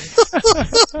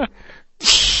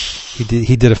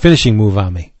 He did a finishing move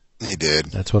on me. He did.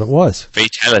 That's what it was.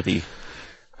 Fatality.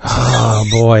 Oh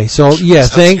boy. So yeah,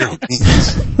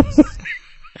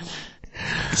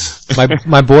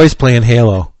 my boy's playing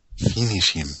Halo.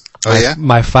 Oh yeah.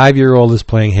 My 5-year-old is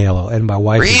playing Halo, and my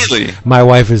wife. Really? My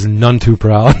wife is none too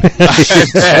proud.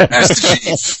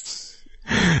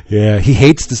 Yeah, he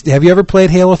hates this. Have you ever played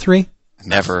Halo 3?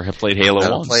 Never have played Halo 1. I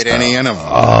haven't played any of them.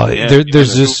 Oh, yeah.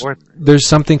 There's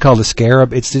something called a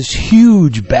Scarab. It's this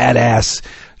huge, badass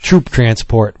troop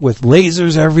transport with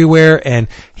lasers everywhere, and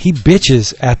he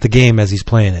bitches at the game as he's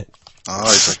playing it. Oh,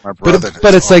 he's like my brother.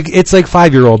 But it's like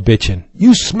 5-year-old bitching.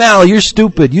 You smell. You're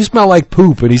stupid. You smell like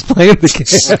poop, and he's playing the game.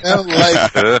 Smell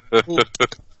like poop.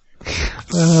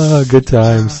 Oh, good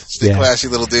times. Stay classy,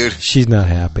 little dude. She's not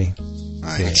happy.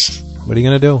 Nice. Yeah. What are you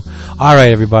going to do? All right,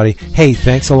 everybody. Hey,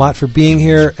 thanks a lot for being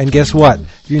here. And guess what?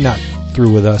 You're not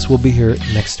through with us. We'll be here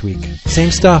next week. Same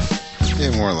stuff.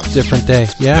 Yeah, more or less. Different day.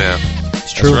 Yeah?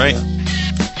 It's true. That's right.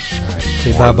 All right.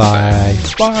 Say bye-bye.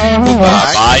 Bye.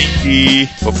 Bye.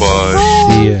 Bye-bye.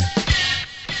 See ya.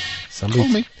 Somebody...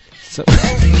 Call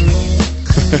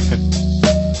me.